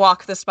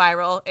walk the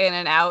spiral in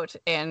and out,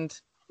 and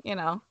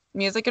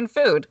music and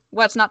food.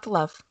 What's not to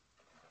love?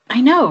 I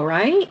know,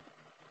 right?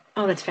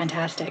 Oh, that's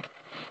fantastic.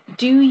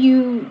 Do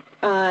you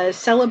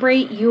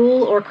celebrate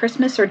Yule or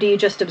Christmas, or do you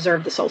just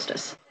observe the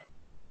solstice?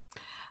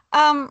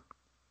 I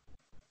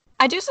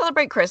do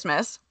celebrate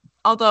Christmas,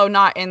 although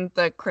not in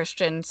the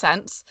Christian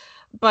sense.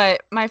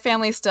 But my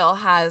family still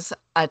has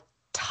a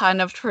ton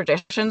of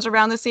traditions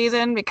around the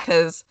season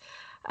because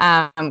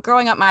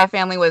growing up, my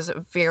family was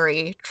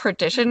very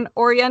tradition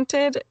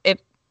oriented.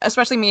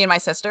 Especially me and my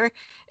sister,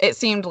 it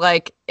seemed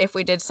like if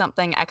we did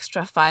something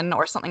extra fun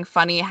or something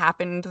funny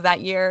happened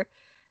that year,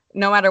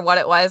 no matter what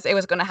it was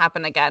going to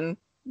happen again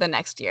the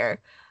next year.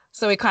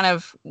 So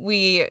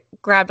we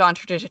grabbed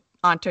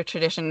onto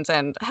traditions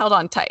and held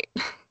on tight.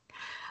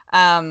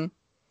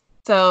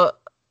 So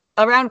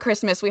around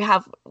Christmas, we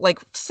have like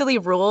silly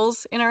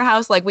rules in our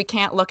house. Like we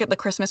can't look at the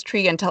Christmas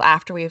tree until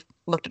after we've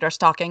looked at our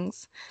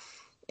stockings.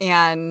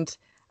 And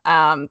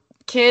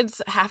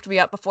kids have to be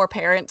up before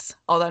parents,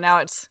 although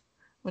now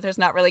there's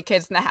not really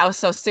kids in the house,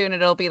 so soon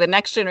it'll be the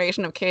next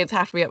generation of kids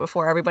have to be up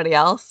before everybody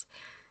else.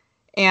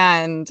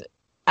 And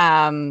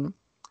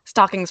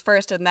stockings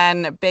first, and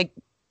then big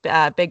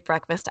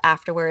breakfast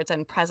afterwards,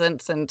 and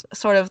presents, and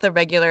sort of the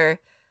regular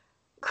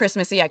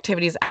Christmassy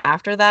activities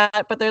after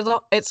that. But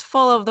it's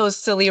full of those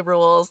silly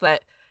rules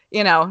that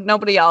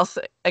nobody else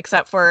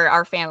except for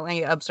our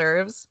family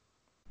observes.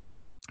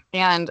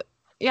 And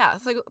yeah,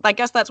 so I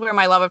guess that's where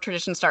my love of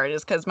tradition started,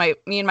 is because me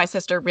and my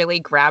sister really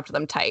grabbed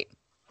them tight.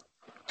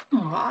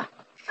 Aw,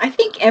 I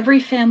think every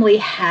family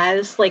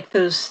has like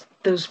those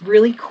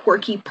really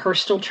quirky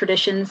personal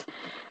traditions,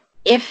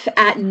 if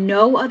at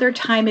no other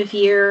time of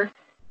year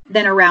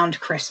than around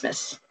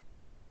Christmas.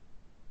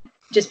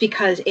 Just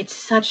because it's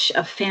such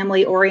a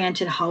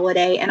family-oriented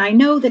holiday, and I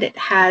know that it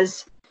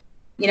has,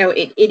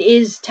 it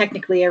is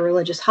technically a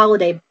religious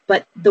holiday,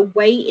 but the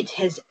way it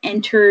has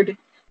entered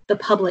the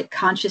public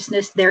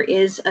consciousness, there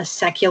is a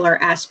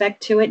secular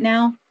aspect to it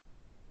now.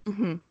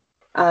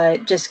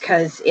 Mm-hmm. Just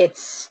because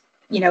it's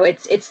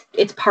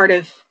it's part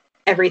of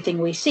everything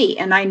we see.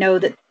 And I know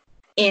that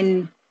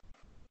in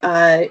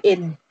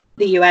the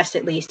US,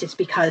 at least, it's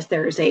because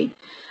there's a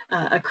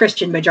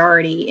Christian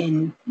majority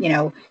in,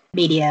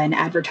 media and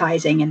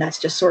advertising. And that's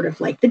just sort of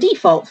like the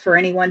default for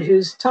anyone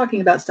who's talking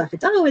about stuff.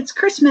 It's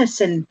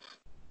Christmas. And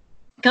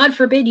God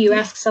forbid you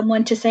ask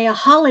someone to say a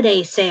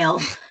holiday sale.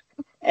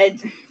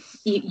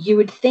 You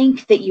would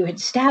think that you had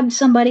stabbed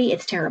somebody.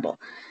 It's terrible.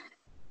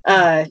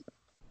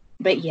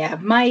 but yeah,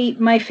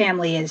 my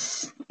family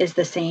is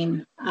the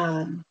same.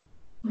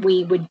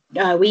 We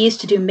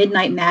used to do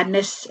Midnight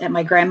Madness at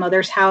my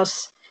grandmother's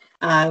house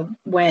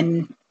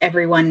when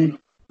everyone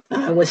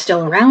was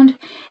still around,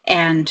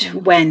 and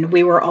when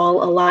we were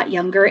all a lot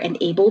younger and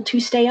able to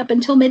stay up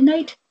until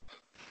midnight.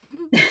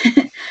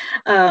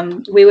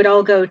 We would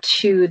all go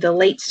to the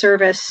late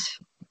service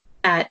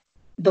at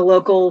the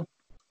local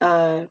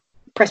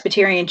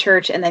Presbyterian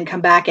church and then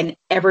come back, and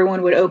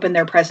everyone would open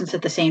their presents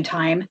at the same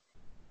time.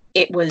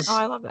 It was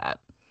I love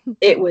that.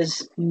 It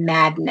was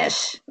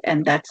madness,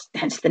 and that's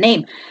hence the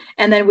name.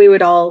 And then we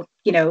would all,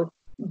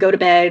 go to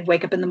bed,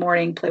 wake up in the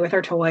morning, play with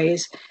our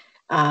toys.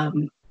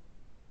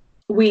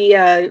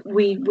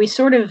 We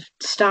sort of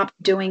stopped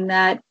doing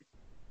that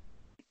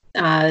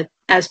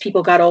as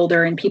people got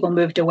older and people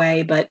moved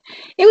away, but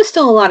it was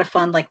still a lot of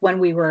fun. Like when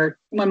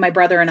my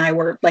brother and I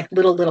were like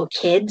little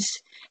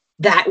kids,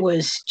 that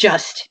was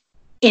just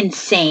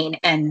insane,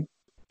 and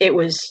it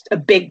was a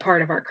big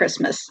part of our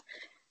Christmas.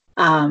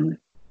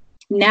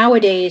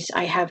 Nowadays,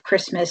 I have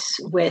Christmas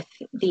with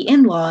the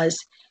in-laws,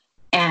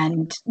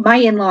 and my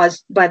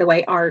in-laws, by the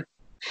way, are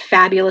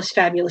fabulous,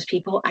 fabulous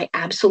people. I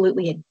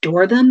absolutely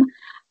adore them.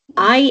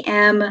 I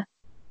am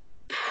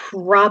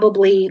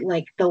probably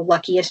like the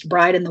luckiest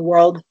bride in the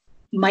world.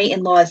 My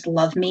in-laws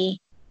love me,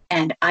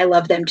 and I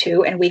love them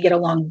too, and we get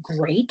along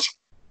great.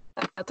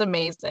 That's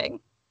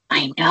amazing.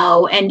 I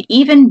know. And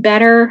even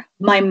better,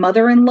 my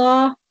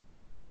mother-in-law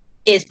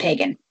is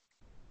pagan.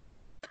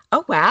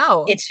 Oh,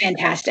 wow. It's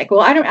fantastic. Well,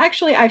 I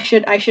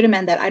should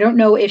amend that. I don't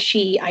know if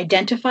she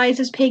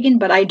identifies as pagan,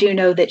 but I do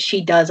know that she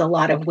does a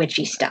lot of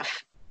witchy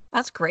stuff.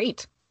 That's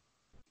great.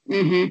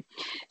 Mm-hmm.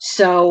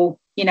 So,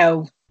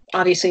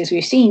 obviously, as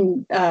we've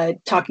seen,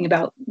 talking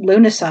about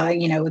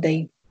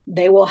Lunasa,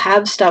 they will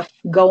have stuff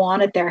go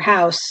on at their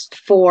house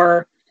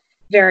for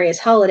various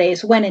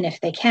holidays when and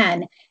if they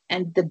can.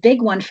 And the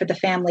big one for the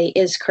family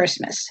is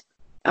Christmas.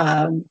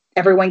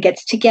 Everyone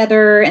gets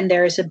together, and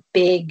there's a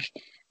big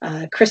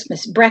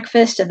Christmas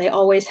breakfast, and they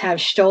always have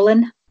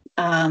Stollen,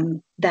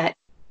 that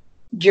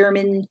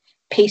German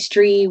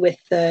pastry with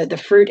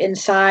the fruit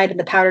inside and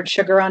the powdered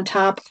sugar on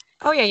top.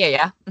 Oh,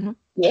 yeah. Mm-hmm.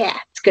 Yeah,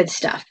 it's good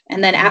stuff.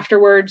 And then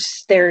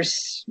afterwards,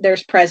 there's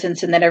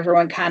presents, and then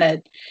everyone kind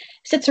of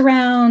sits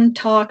around,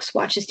 talks,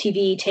 watches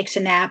TV, takes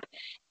a nap,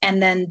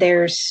 and then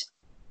there's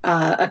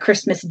a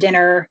Christmas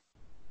dinner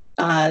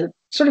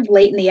sort of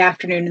late in the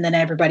afternoon, and then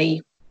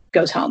everybody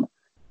goes home.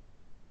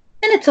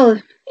 And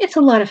it's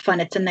a lot of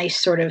fun. It's a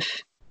nice sort of,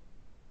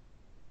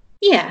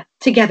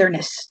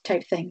 togetherness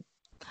type thing.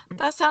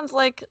 That sounds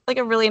like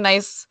a really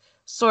nice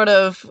sort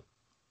of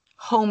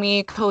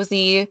homey,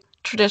 cozy,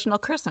 traditional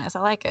Christmas. I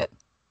like it.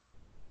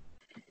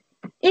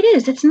 It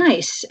is. It's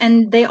nice.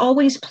 And they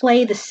always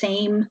play the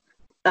same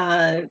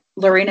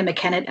Lorena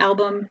McKennitt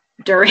album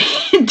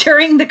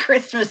during the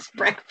Christmas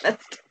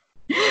breakfast.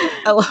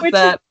 I love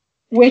that.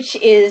 Which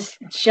is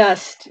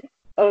just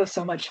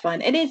so much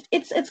fun.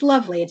 It's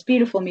lovely. It's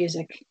beautiful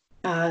music.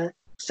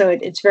 So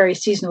it's very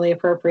seasonally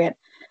appropriate.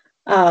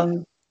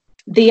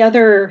 The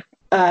other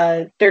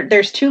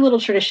there's two little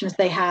traditions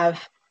they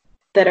have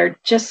that are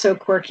just so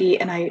quirky,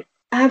 and I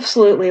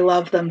absolutely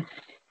love them.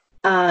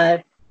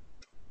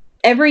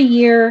 Every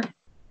year,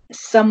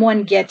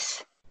 someone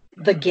gets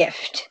the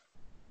gift.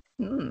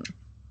 Mm.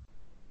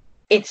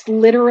 It's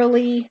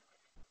literally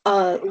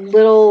a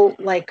little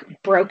like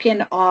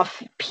broken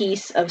off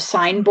piece of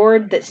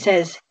signboard that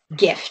says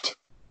gift.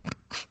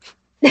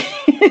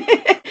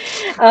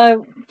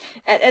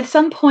 At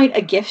some point,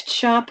 a gift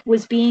shop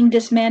was being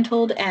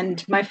dismantled,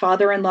 and my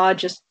father-in-law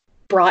just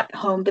brought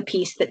home the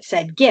piece that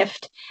said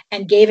gift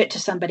and gave it to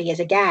somebody as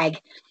a gag.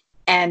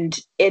 And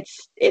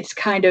it's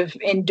kind of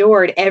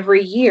endured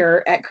every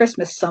year at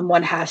Christmas.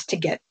 Someone has to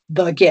get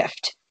the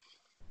gift.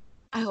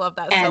 I love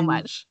that so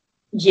much.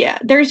 Yeah,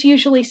 there's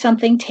usually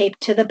something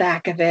taped to the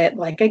back of it,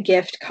 like a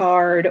gift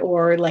card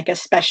or like a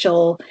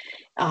special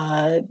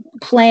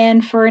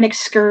plan for an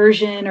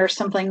excursion or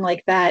something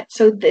like that.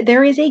 So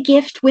there is a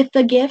gift with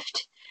the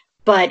gift,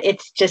 but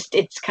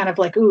it's kind of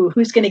like, ooh,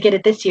 who's going to get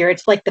it this year?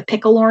 It's like the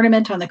pickle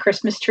ornament on the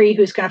Christmas tree.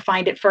 Who's going to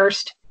find it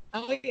first?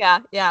 Oh,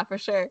 yeah, for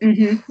sure.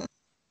 Mm-hmm.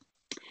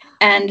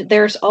 And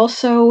there's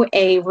also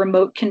a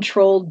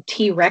remote-controlled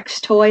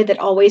T-Rex toy that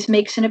always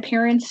makes an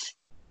appearance.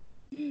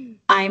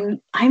 I'm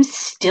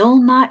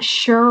still not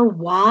sure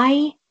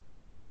why,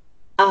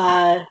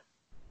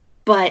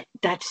 but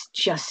that's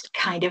just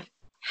kind of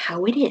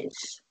how it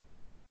is.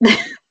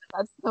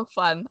 That's so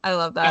fun. I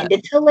love that. And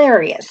it's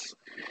hilarious.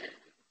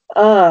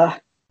 Our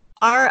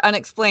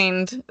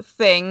unexplained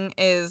thing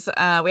is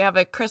we have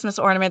a Christmas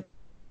ornament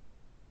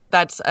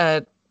that's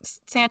a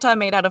Santa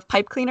made out of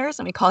pipe cleaners,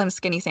 and we call him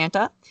Skinny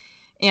Santa.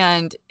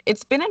 And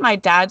it's been in my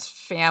dad's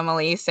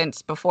family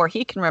since before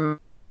he can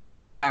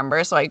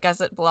remember, so I guess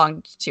it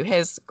belonged to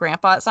his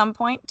grandpa at some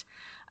point.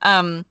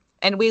 And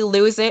we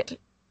lose it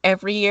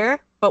every year,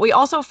 but we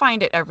also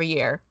find it every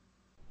year.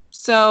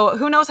 So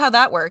who knows how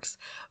that works?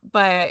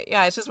 But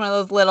yeah, it's just one of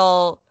those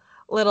little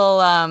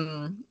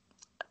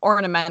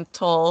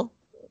ornamental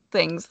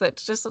things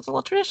that's just a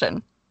little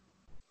tradition.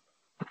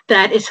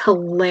 That is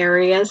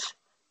hilarious.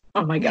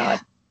 Oh my God.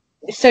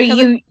 Yeah.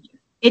 So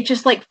it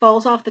just like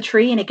falls off the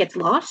tree and it gets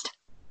lost?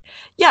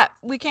 Yeah,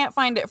 we can't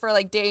find it for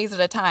like days at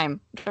a time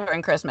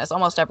during Christmas,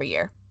 almost every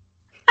year.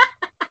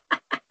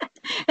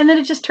 And then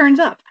it just turns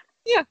up.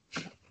 Yeah.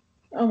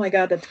 Oh my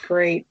God, that's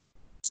great.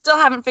 Still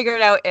haven't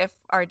figured out if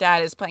our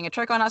dad is playing a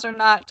trick on us or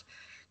not.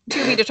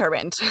 To be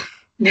determined.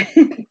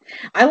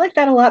 I like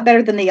that a lot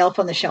better than the elf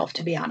on the shelf,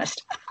 to be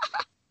honest.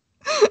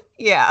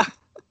 Yeah.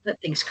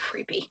 That thing's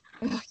creepy.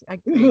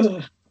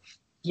 Agreed.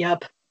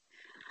 Yep.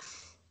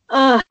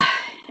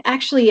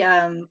 Actually,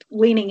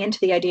 leaning into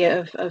the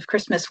idea of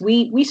Christmas,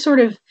 we sort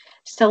of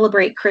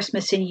celebrate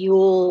Christmas and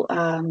Yule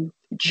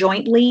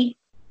jointly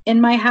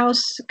in my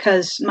house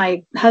because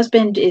my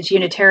husband is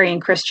Unitarian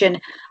Christian.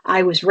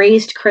 I was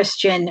raised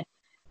Christian.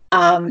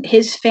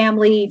 His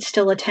family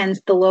still attends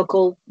the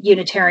local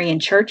Unitarian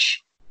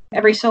church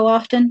every so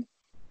often,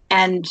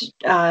 and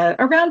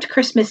around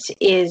Christmas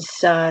is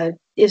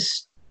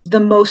the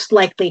most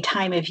likely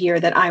time of year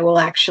that I will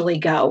actually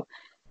go.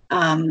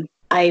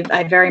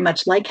 I very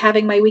much like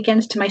having my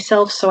weekends to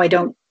myself, so I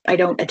don't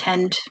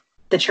attend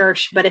the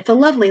church, but it's a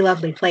lovely,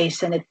 lovely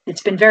place, and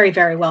it's been very,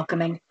 very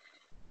welcoming.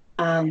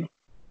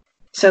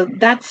 So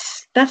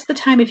that's the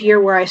time of year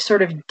where I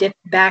sort of dip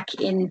back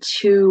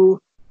into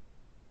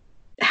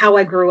how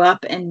I grew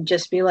up and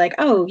just be like,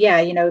 oh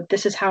yeah,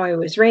 this is how I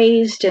was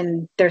raised,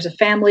 and there's a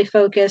family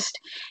focused,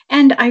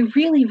 and I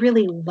really,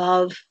 really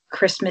love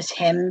Christmas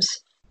hymns.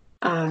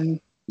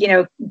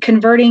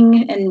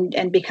 Converting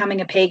and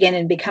becoming a pagan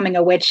and becoming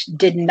a witch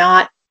did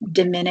not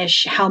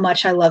diminish how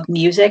much I love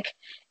music,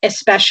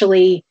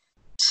 especially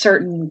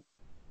certain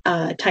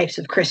types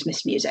of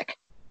Christmas music.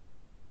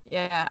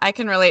 Yeah, I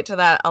can relate to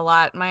that a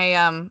lot.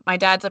 My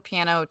dad's a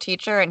piano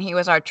teacher, and he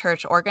was our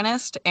church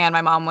organist, and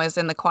my mom was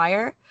in the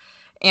choir.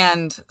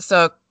 And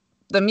so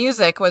the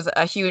music was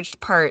a huge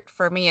part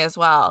for me as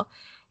well.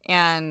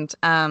 And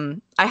I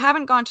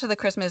haven't gone to the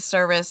Christmas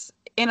service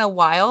in a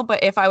while,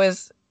 but if I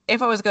was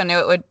going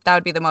to, that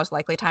would be the most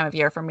likely time of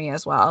year for me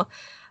as well.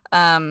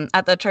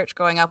 At the church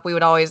growing up, we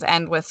would always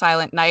end with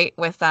Silent Night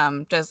with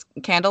just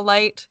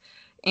candlelight.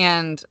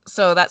 And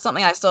so that's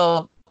something I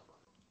still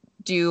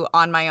do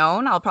on my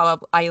own. I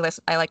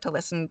like to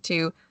listen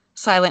to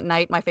Silent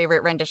Night, my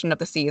favorite rendition of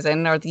the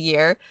season or the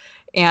year,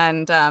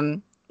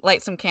 and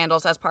light some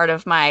candles as part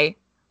of my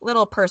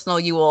little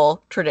personal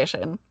Yule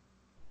tradition.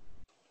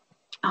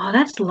 Oh,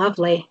 that's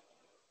lovely.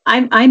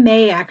 I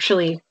may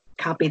actually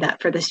copy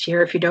that for this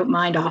year if you don't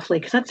mind awfully,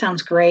 because that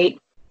sounds great.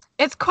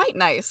 It's quite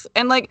nice.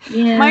 And my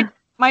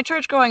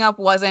church growing up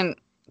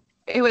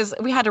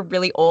we had a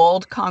really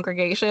old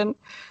congregation.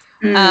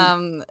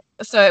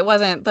 So it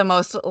wasn't the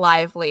most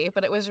lively,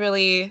 but it was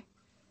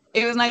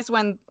nice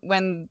when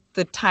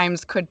the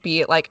times could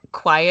be like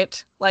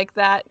quiet like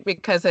that,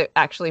 because it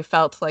actually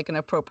felt like an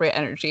appropriate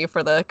energy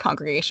for the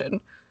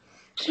congregation.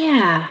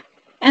 Yeah.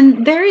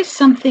 And there is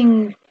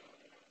something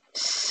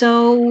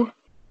so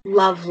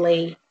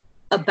lovely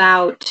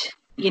about,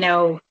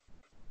 the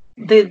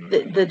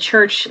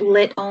church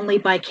lit only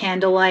by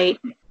candlelight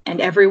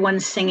and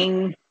everyone's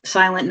singing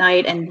Silent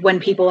Night, and when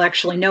people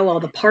actually know all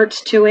the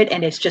parts to it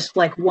and it's just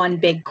like one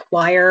big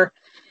choir.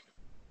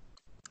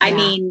 Yeah. I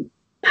mean,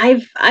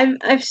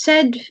 I've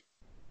said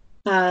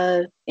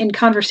in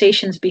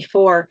conversations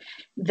before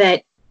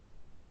that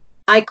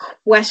I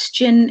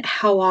question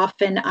how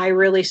often I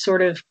really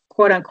sort of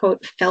quote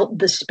unquote felt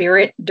the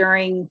spirit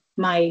during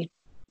my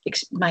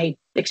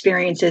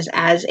experiences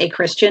as a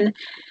Christian.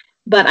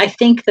 But I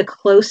think the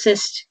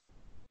closest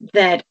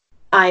that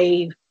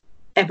I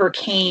ever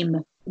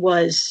came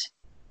was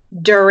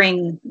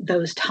during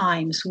those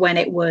times when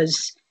it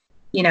was,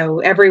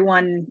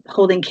 everyone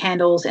holding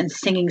candles and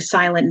singing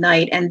Silent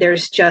Night. And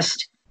there's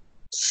just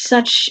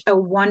such a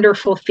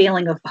wonderful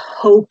feeling of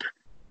hope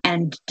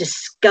and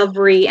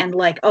discovery and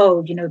like,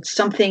 oh,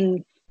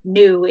 something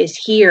new is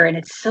here. And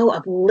it's so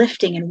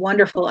uplifting and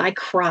wonderful. I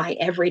cry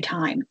every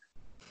time.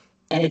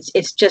 And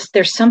it's just,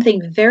 there's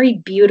something very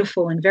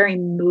beautiful and very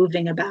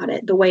moving about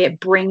it, the way it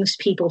brings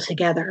people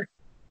together.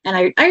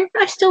 And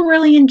I still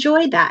really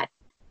enjoy that.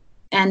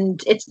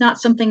 And it's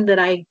not something that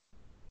I,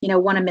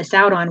 want to miss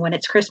out on when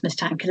it's Christmas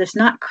time, because it's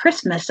not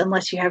Christmas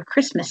unless you have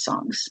Christmas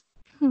songs.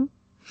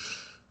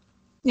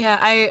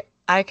 Yeah,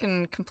 I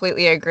can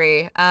completely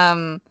agree.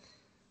 The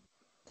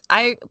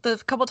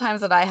couple times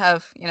that I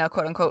have,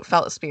 quote unquote,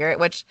 felt spirit,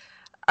 which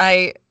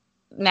I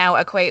now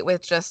equate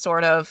with just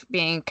sort of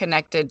being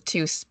connected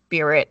to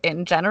spirit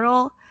in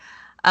general.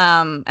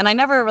 And I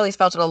never really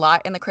felt it a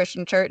lot in the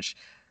Christian church,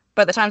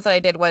 but the times that I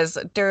did was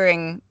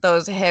during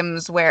those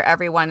hymns where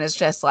everyone is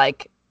just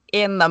like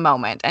in the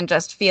moment and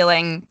just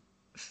feeling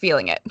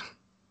it.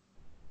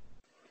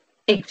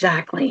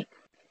 Exactly.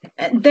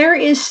 There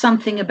is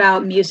something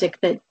about music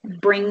that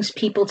brings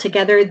people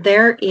together.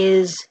 There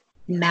is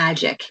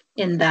magic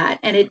in that.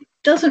 And it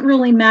doesn't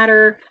really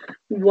matter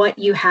what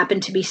you happen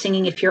to be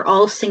singing. If you're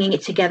all singing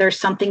it together,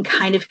 something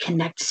kind of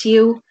connects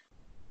you.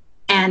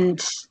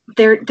 And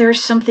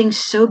there's something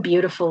so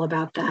beautiful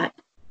about that.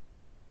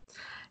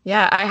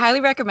 Yeah, I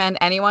highly recommend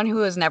anyone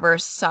who has never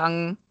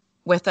sung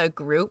with a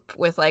group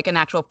with like an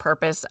actual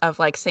purpose of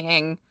like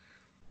saying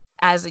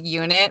as a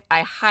unit,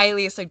 I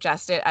highly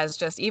suggest it as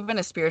just even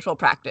a spiritual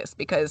practice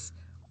because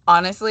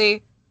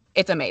honestly,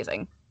 it's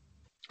amazing.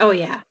 Oh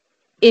yeah.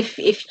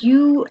 If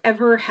you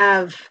ever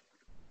have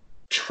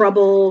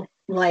trouble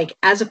like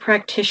as a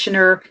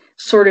practitioner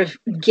sort of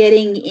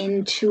getting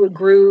into a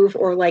groove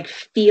or like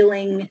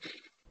feeling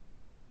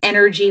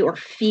energy or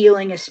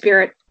feeling a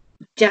spirit,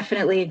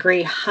 definitely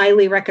agree.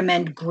 Highly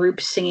recommend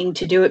group singing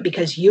to do it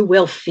because you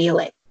will feel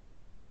it.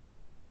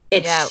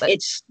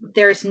 It's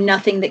there's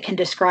nothing that can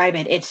describe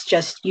it. It's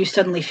just you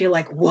suddenly feel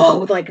like,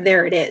 whoa, like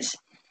there it is.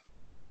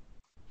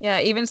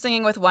 Yeah, even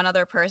singing with one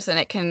other person,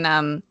 it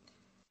can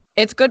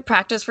it's good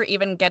practice for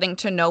even getting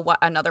to know what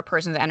another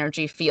person's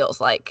energy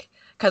feels like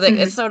because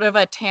it's sort of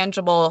a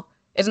tangible,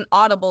 it's an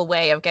audible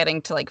way of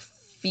getting to like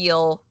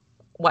feel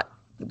what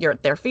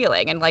they're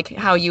feeling and like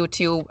how you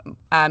two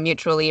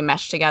mutually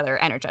mesh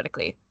together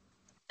energetically.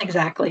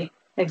 Exactly.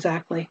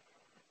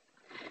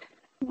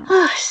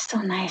 Oh, so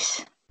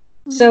nice.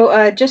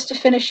 So just to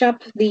finish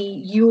up the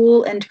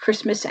Yule and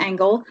Christmas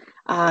angle,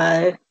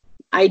 I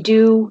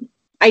do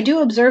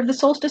observe the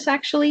solstice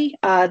actually.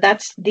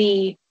 That's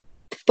the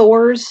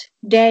Thor's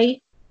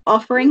Day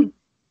offering.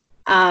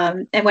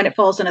 And when it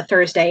falls on a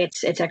Thursday,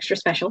 it's extra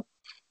special.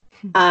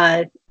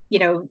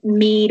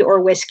 Mead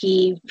or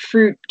whiskey,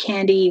 fruit,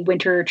 candy,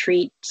 winter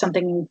treat,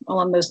 something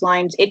along those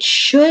lines. It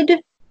should,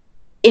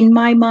 in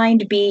my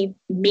mind, be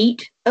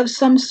meat of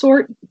some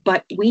sort,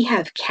 but we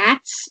have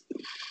cats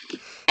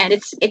and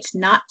it's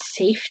not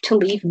safe to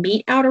leave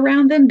meat out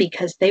around them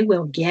because they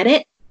will get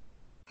it.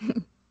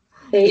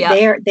 They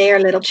are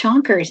little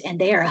chonkers and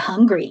they are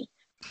hungry.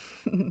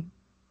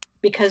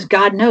 Because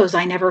God knows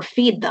I never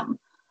feed them.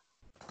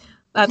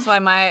 That's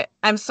why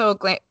I'm so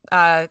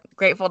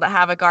grateful to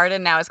have a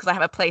garden now is because I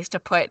have a place to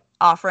put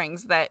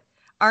offerings that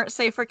aren't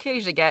safe for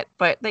Katie to get,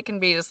 but they can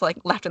be just like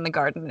left in the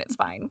garden and it's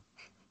fine.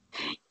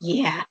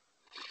 Yeah.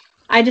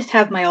 I just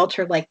have my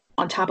altar like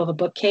on top of a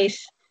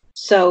bookcase.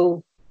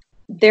 So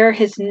there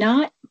has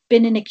not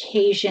been an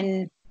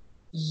occasion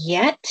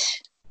yet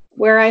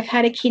where I've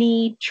had a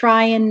kitty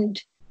try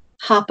and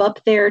hop up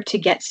there to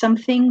get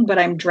something, but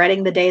I'm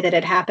dreading the day that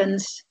it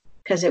happens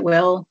because it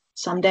will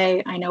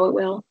someday. I know it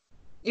will.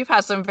 You've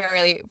had some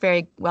very,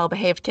 very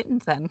well-behaved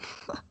kittens then.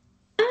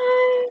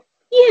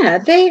 Yeah,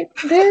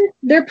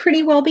 they're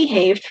pretty well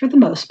behaved for the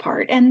most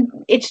part, and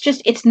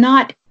it's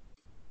not.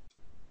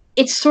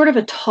 It's sort of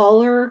a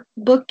taller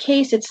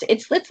bookcase.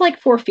 It's like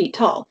 4 feet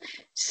tall.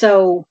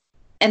 So,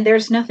 and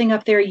there's nothing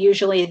up there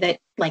usually that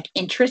like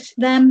interests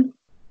them.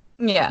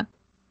 Yeah.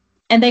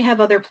 And they have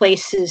other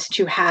places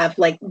to have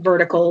like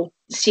vertical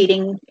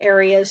seating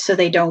areas so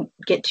they don't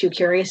get too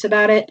curious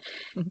about it.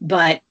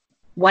 But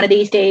one of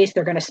these days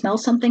they're going to smell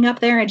something up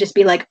there and just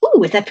be like,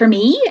 "Ooh, is that for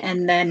me?"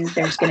 And then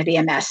there's going to be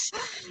a mess.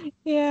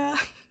 Yeah.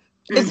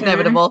 It's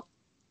inevitable.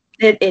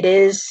 It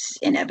is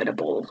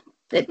inevitable.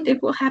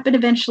 It will happen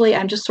eventually.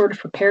 I'm just sort of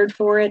prepared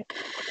for it.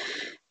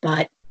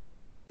 But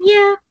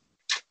yeah.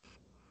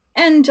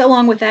 And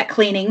along with that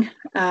cleaning,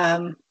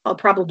 I'll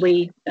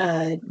probably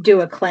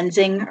do a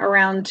cleansing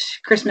around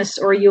Christmas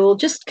or Yule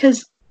just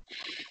because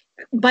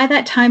by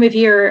that time of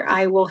year,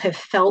 I will have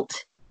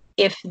felt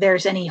if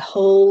there's any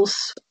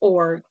holes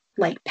or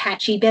like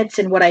patchy bits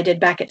in what I did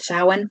back at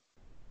Samhain.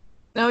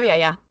 Oh,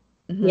 yeah.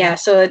 Mm-hmm. Yeah,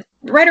 so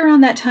right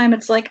around that time,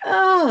 it's like,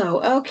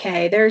 oh,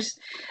 okay, there's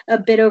a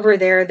bit over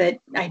there that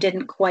I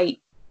didn't quite,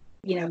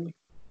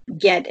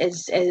 get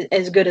as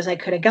good as I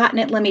could have gotten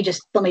it. Let me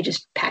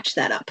just patch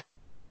that up.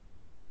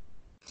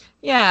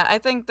 Yeah, I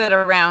think that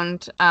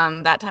around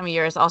that time of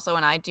year is also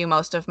when I do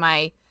most of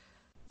my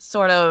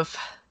sort of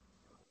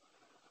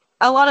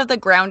a lot of the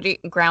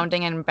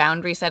grounding and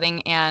boundary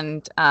setting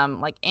and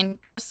like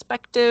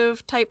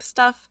introspective type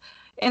stuff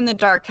in the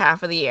dark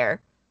half of the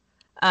year.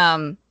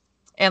 And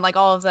like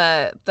all of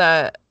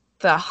the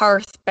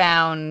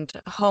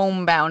hearth-bound,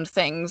 home-bound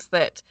things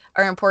that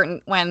are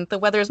important when the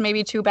weather's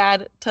maybe too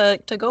bad to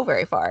go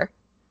very far.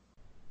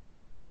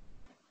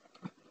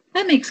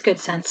 That makes good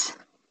sense.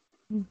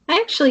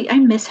 I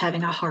miss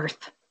having a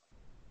hearth.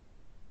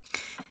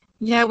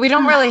 Yeah, we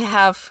don't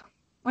have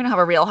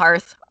a real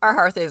hearth. Our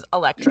hearth is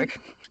electric.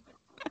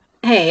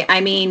 Hey,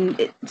 I mean,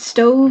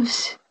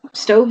 stoves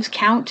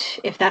count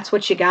if that's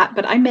what you got,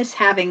 but I miss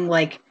having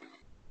like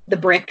the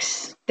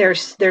bricks.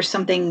 There's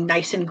something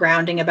nice and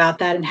grounding about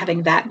that and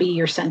having that be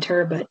your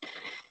center, but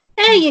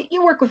hey,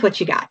 you work with what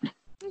you got.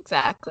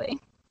 Exactly.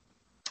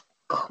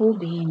 Cool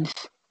beans.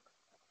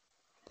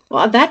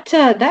 Well,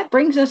 that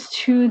brings us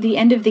to the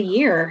end of the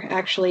year,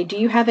 actually. Do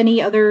you have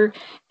any other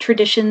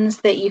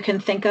traditions that you can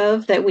think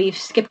of that we've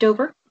skipped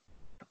over?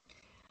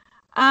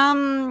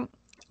 I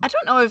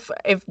don't know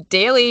if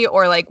daily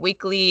or like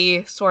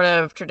weekly sort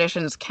of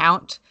traditions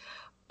count,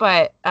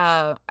 but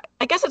I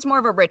guess it's more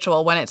of a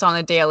ritual when it's on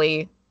a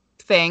daily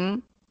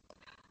thing.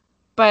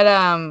 But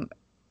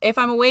if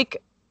I'm awake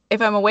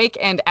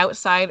and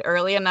outside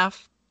early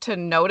enough to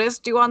notice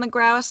dew on the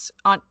grass,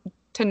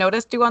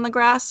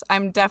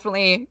 I'm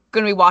definitely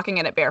going to be walking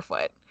in it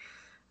barefoot.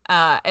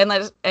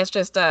 And it's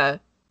just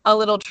a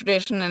little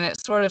tradition, and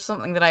it's sort of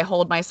something that I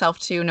hold myself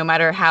to no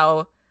matter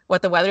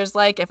what the weather's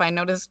like. If I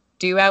notice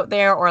dew out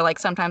there or like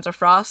sometimes a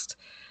frost,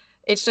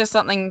 it's just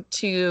something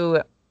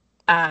to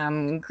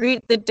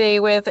greet the day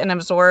with and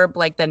absorb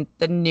like the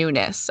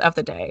newness of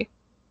the day.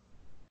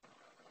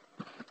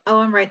 Oh,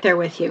 I'm right there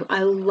with you.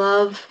 I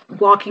love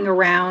walking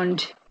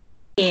around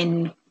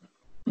in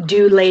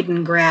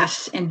dew-laden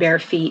grass and bare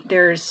feet.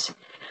 There's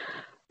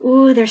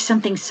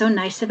something so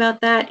nice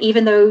about that.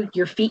 Even though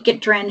your feet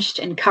get drenched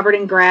and covered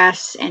in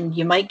grass and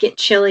you might get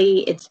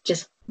chilly, it's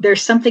just,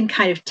 there's something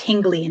kind of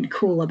tingly and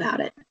cool about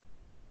it.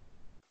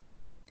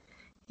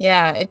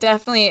 Yeah,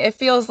 it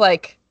feels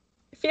like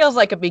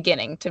a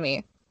beginning to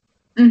me.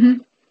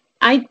 Mm-hmm.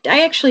 I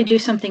actually do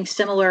something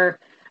similar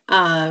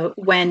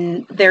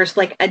when there's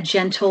like a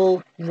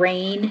gentle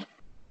rain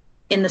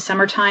in the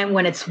summertime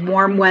when it's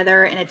warm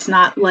weather and it's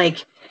not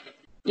like,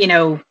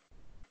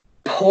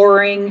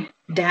 pouring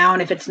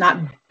down, if it's not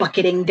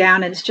bucketing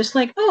down, and it's just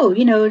like,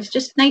 it's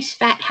just nice,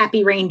 fat,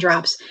 happy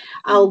raindrops.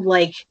 I'll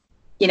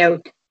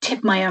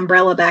tip my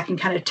umbrella back and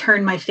kind of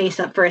turn my face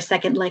up for a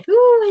second, like, ooh,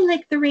 I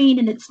like the rain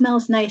and it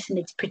smells nice and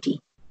it's pretty.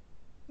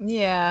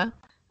 Yeah.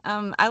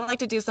 I like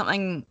to do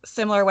something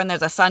similar when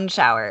there's a sun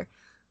shower.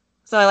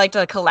 So I like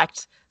to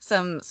collect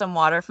some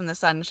water from the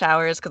sun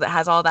showers because it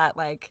has all that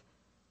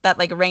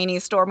rainy,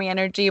 stormy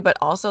energy, but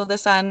also the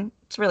sun.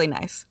 It's really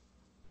nice.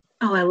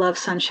 Oh, I love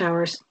sun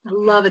showers. I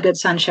love a good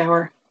sun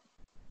shower.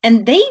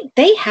 And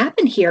they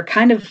happen here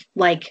kind of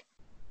like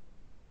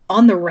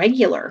on the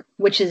regular,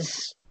 which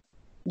is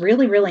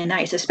really, really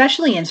nice,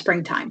 especially in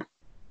springtime.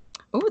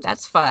 Ooh,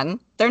 that's fun.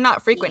 They're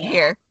not frequent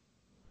here.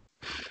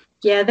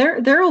 Yeah,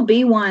 there'll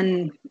be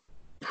one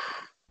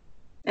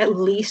at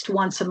least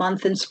once a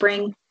month in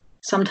spring,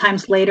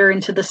 sometimes later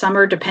into the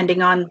summer,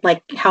 depending on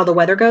like how the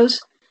weather goes.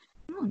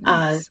 Oh,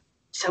 nice.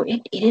 So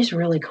it is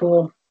really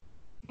cool.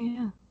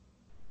 Yeah.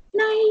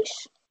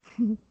 Nice.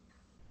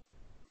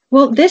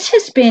 Well, this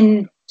has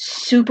been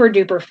super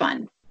duper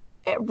fun.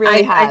 It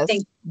really has. I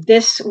think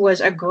this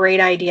was a great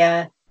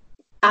idea.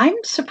 I'm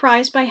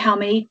surprised by how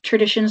many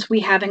traditions we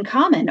have in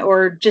common,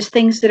 or just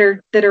things that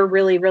are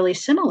really, really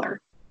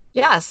similar.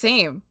 Yeah,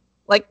 same.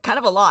 Like kind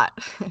of a lot.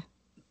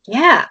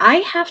 Yeah, I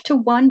have to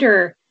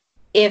wonder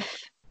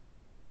if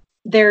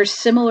there's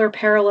similar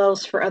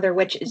parallels for other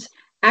witches.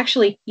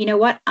 Actually, you know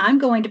what? I'm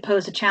going to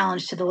pose a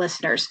challenge to the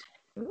listeners.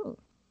 Ooh.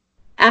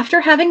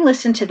 After having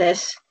listened to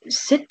this,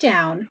 sit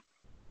down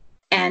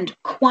and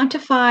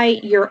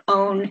quantify your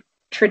own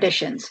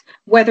traditions,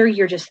 whether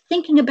you're just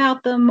thinking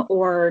about them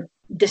or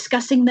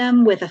discussing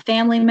them with a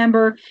family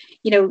member.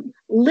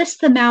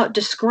 List them out,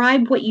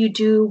 describe what you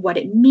do, what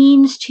it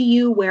means to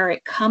you, where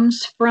it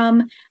comes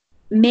from.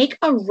 Make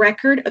a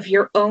record of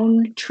your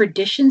own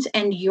traditions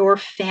and your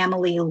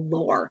family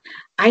lore.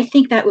 I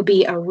think that would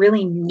be a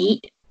really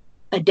neat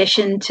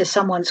addition to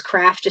someone's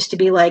craft, just to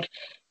be like,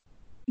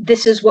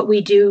 this is what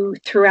we do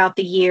throughout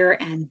the year,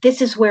 and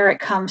this is where it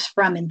comes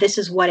from, and this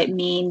is what it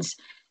means.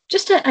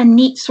 Just a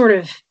neat sort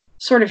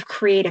of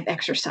creative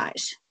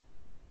exercise.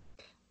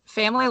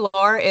 Family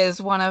lore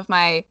is one of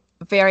my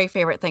very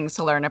favorite things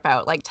to learn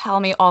about. Like, tell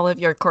me all of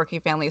your quirky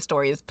family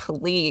stories,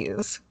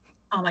 please.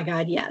 Oh my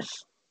God,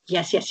 yes.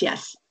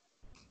 Yes.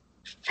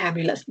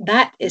 Fabulous.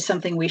 That is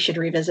something we should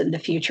revisit in the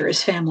future,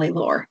 is family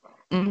lore.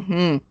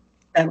 Mm-hmm.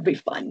 That would be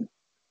fun.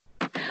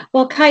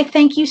 Well, Kai,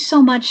 thank you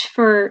so much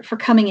for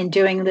coming and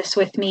doing this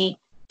with me.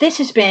 This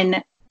has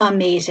been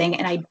amazing,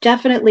 and I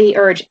definitely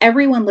urge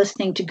everyone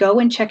listening to go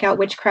and check out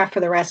Witchcraft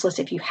for the Restless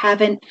if you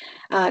haven't.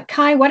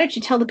 Kai, why don't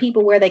you tell the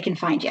people where they can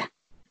find you?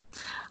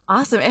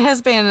 Awesome. It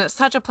has been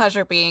such a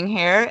pleasure being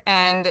here,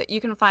 and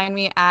you can find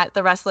me at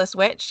The Restless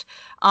Witch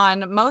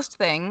on most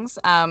things,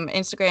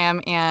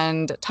 Instagram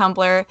and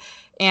Tumblr,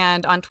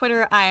 and on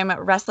Twitter, I'm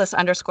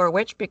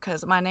restless_witch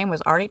because my name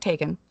was already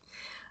taken.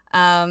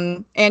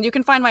 And you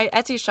can find my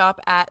Etsy shop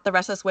at The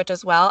Restless Witch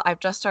as well. I've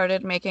just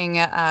started making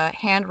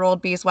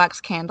hand-rolled beeswax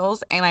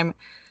candles, and I'm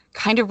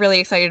kind of really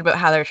excited about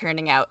how they're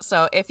turning out.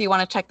 So if you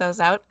want to check those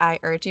out, I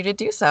urge you to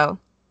do so.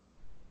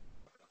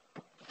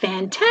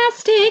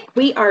 Fantastic.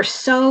 We are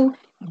so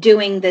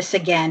doing this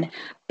again.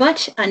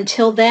 But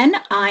until then,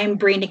 I'm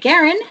Brina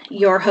Guerin,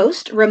 your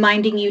host,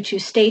 reminding you to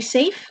stay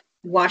safe,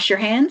 wash your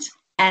hands,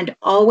 and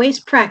always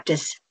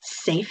practice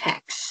safe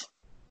hex.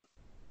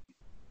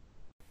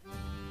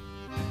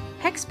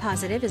 Hex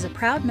Positive is a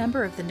proud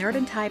member of the Nerd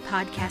and Tie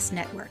Podcast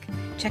Network.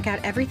 Check out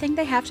everything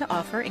they have to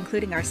offer,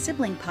 including our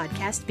sibling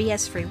podcast,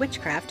 BS Free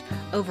Witchcraft,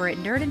 over at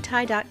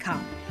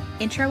nerdandtie.com.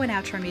 Intro and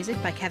outro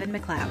music by Kevin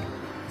MacLeod.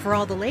 For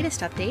all the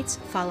latest updates,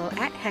 follow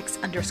at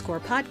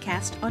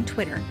Hex_podcast on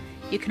Twitter.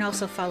 You can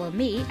also follow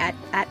me at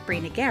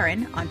Brina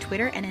Guerin on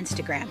Twitter and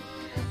Instagram.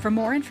 For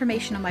more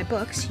information on my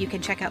books, you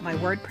can check out my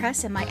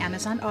WordPress and my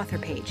Amazon author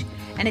page.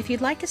 And if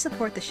you'd like to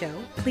support the show,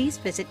 please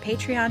visit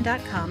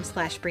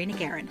patreon.com/Brina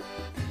Guerin.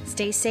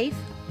 Stay safe,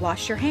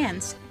 wash your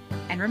hands,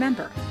 and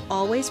remember,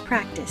 always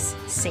practice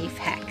safe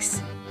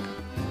hex.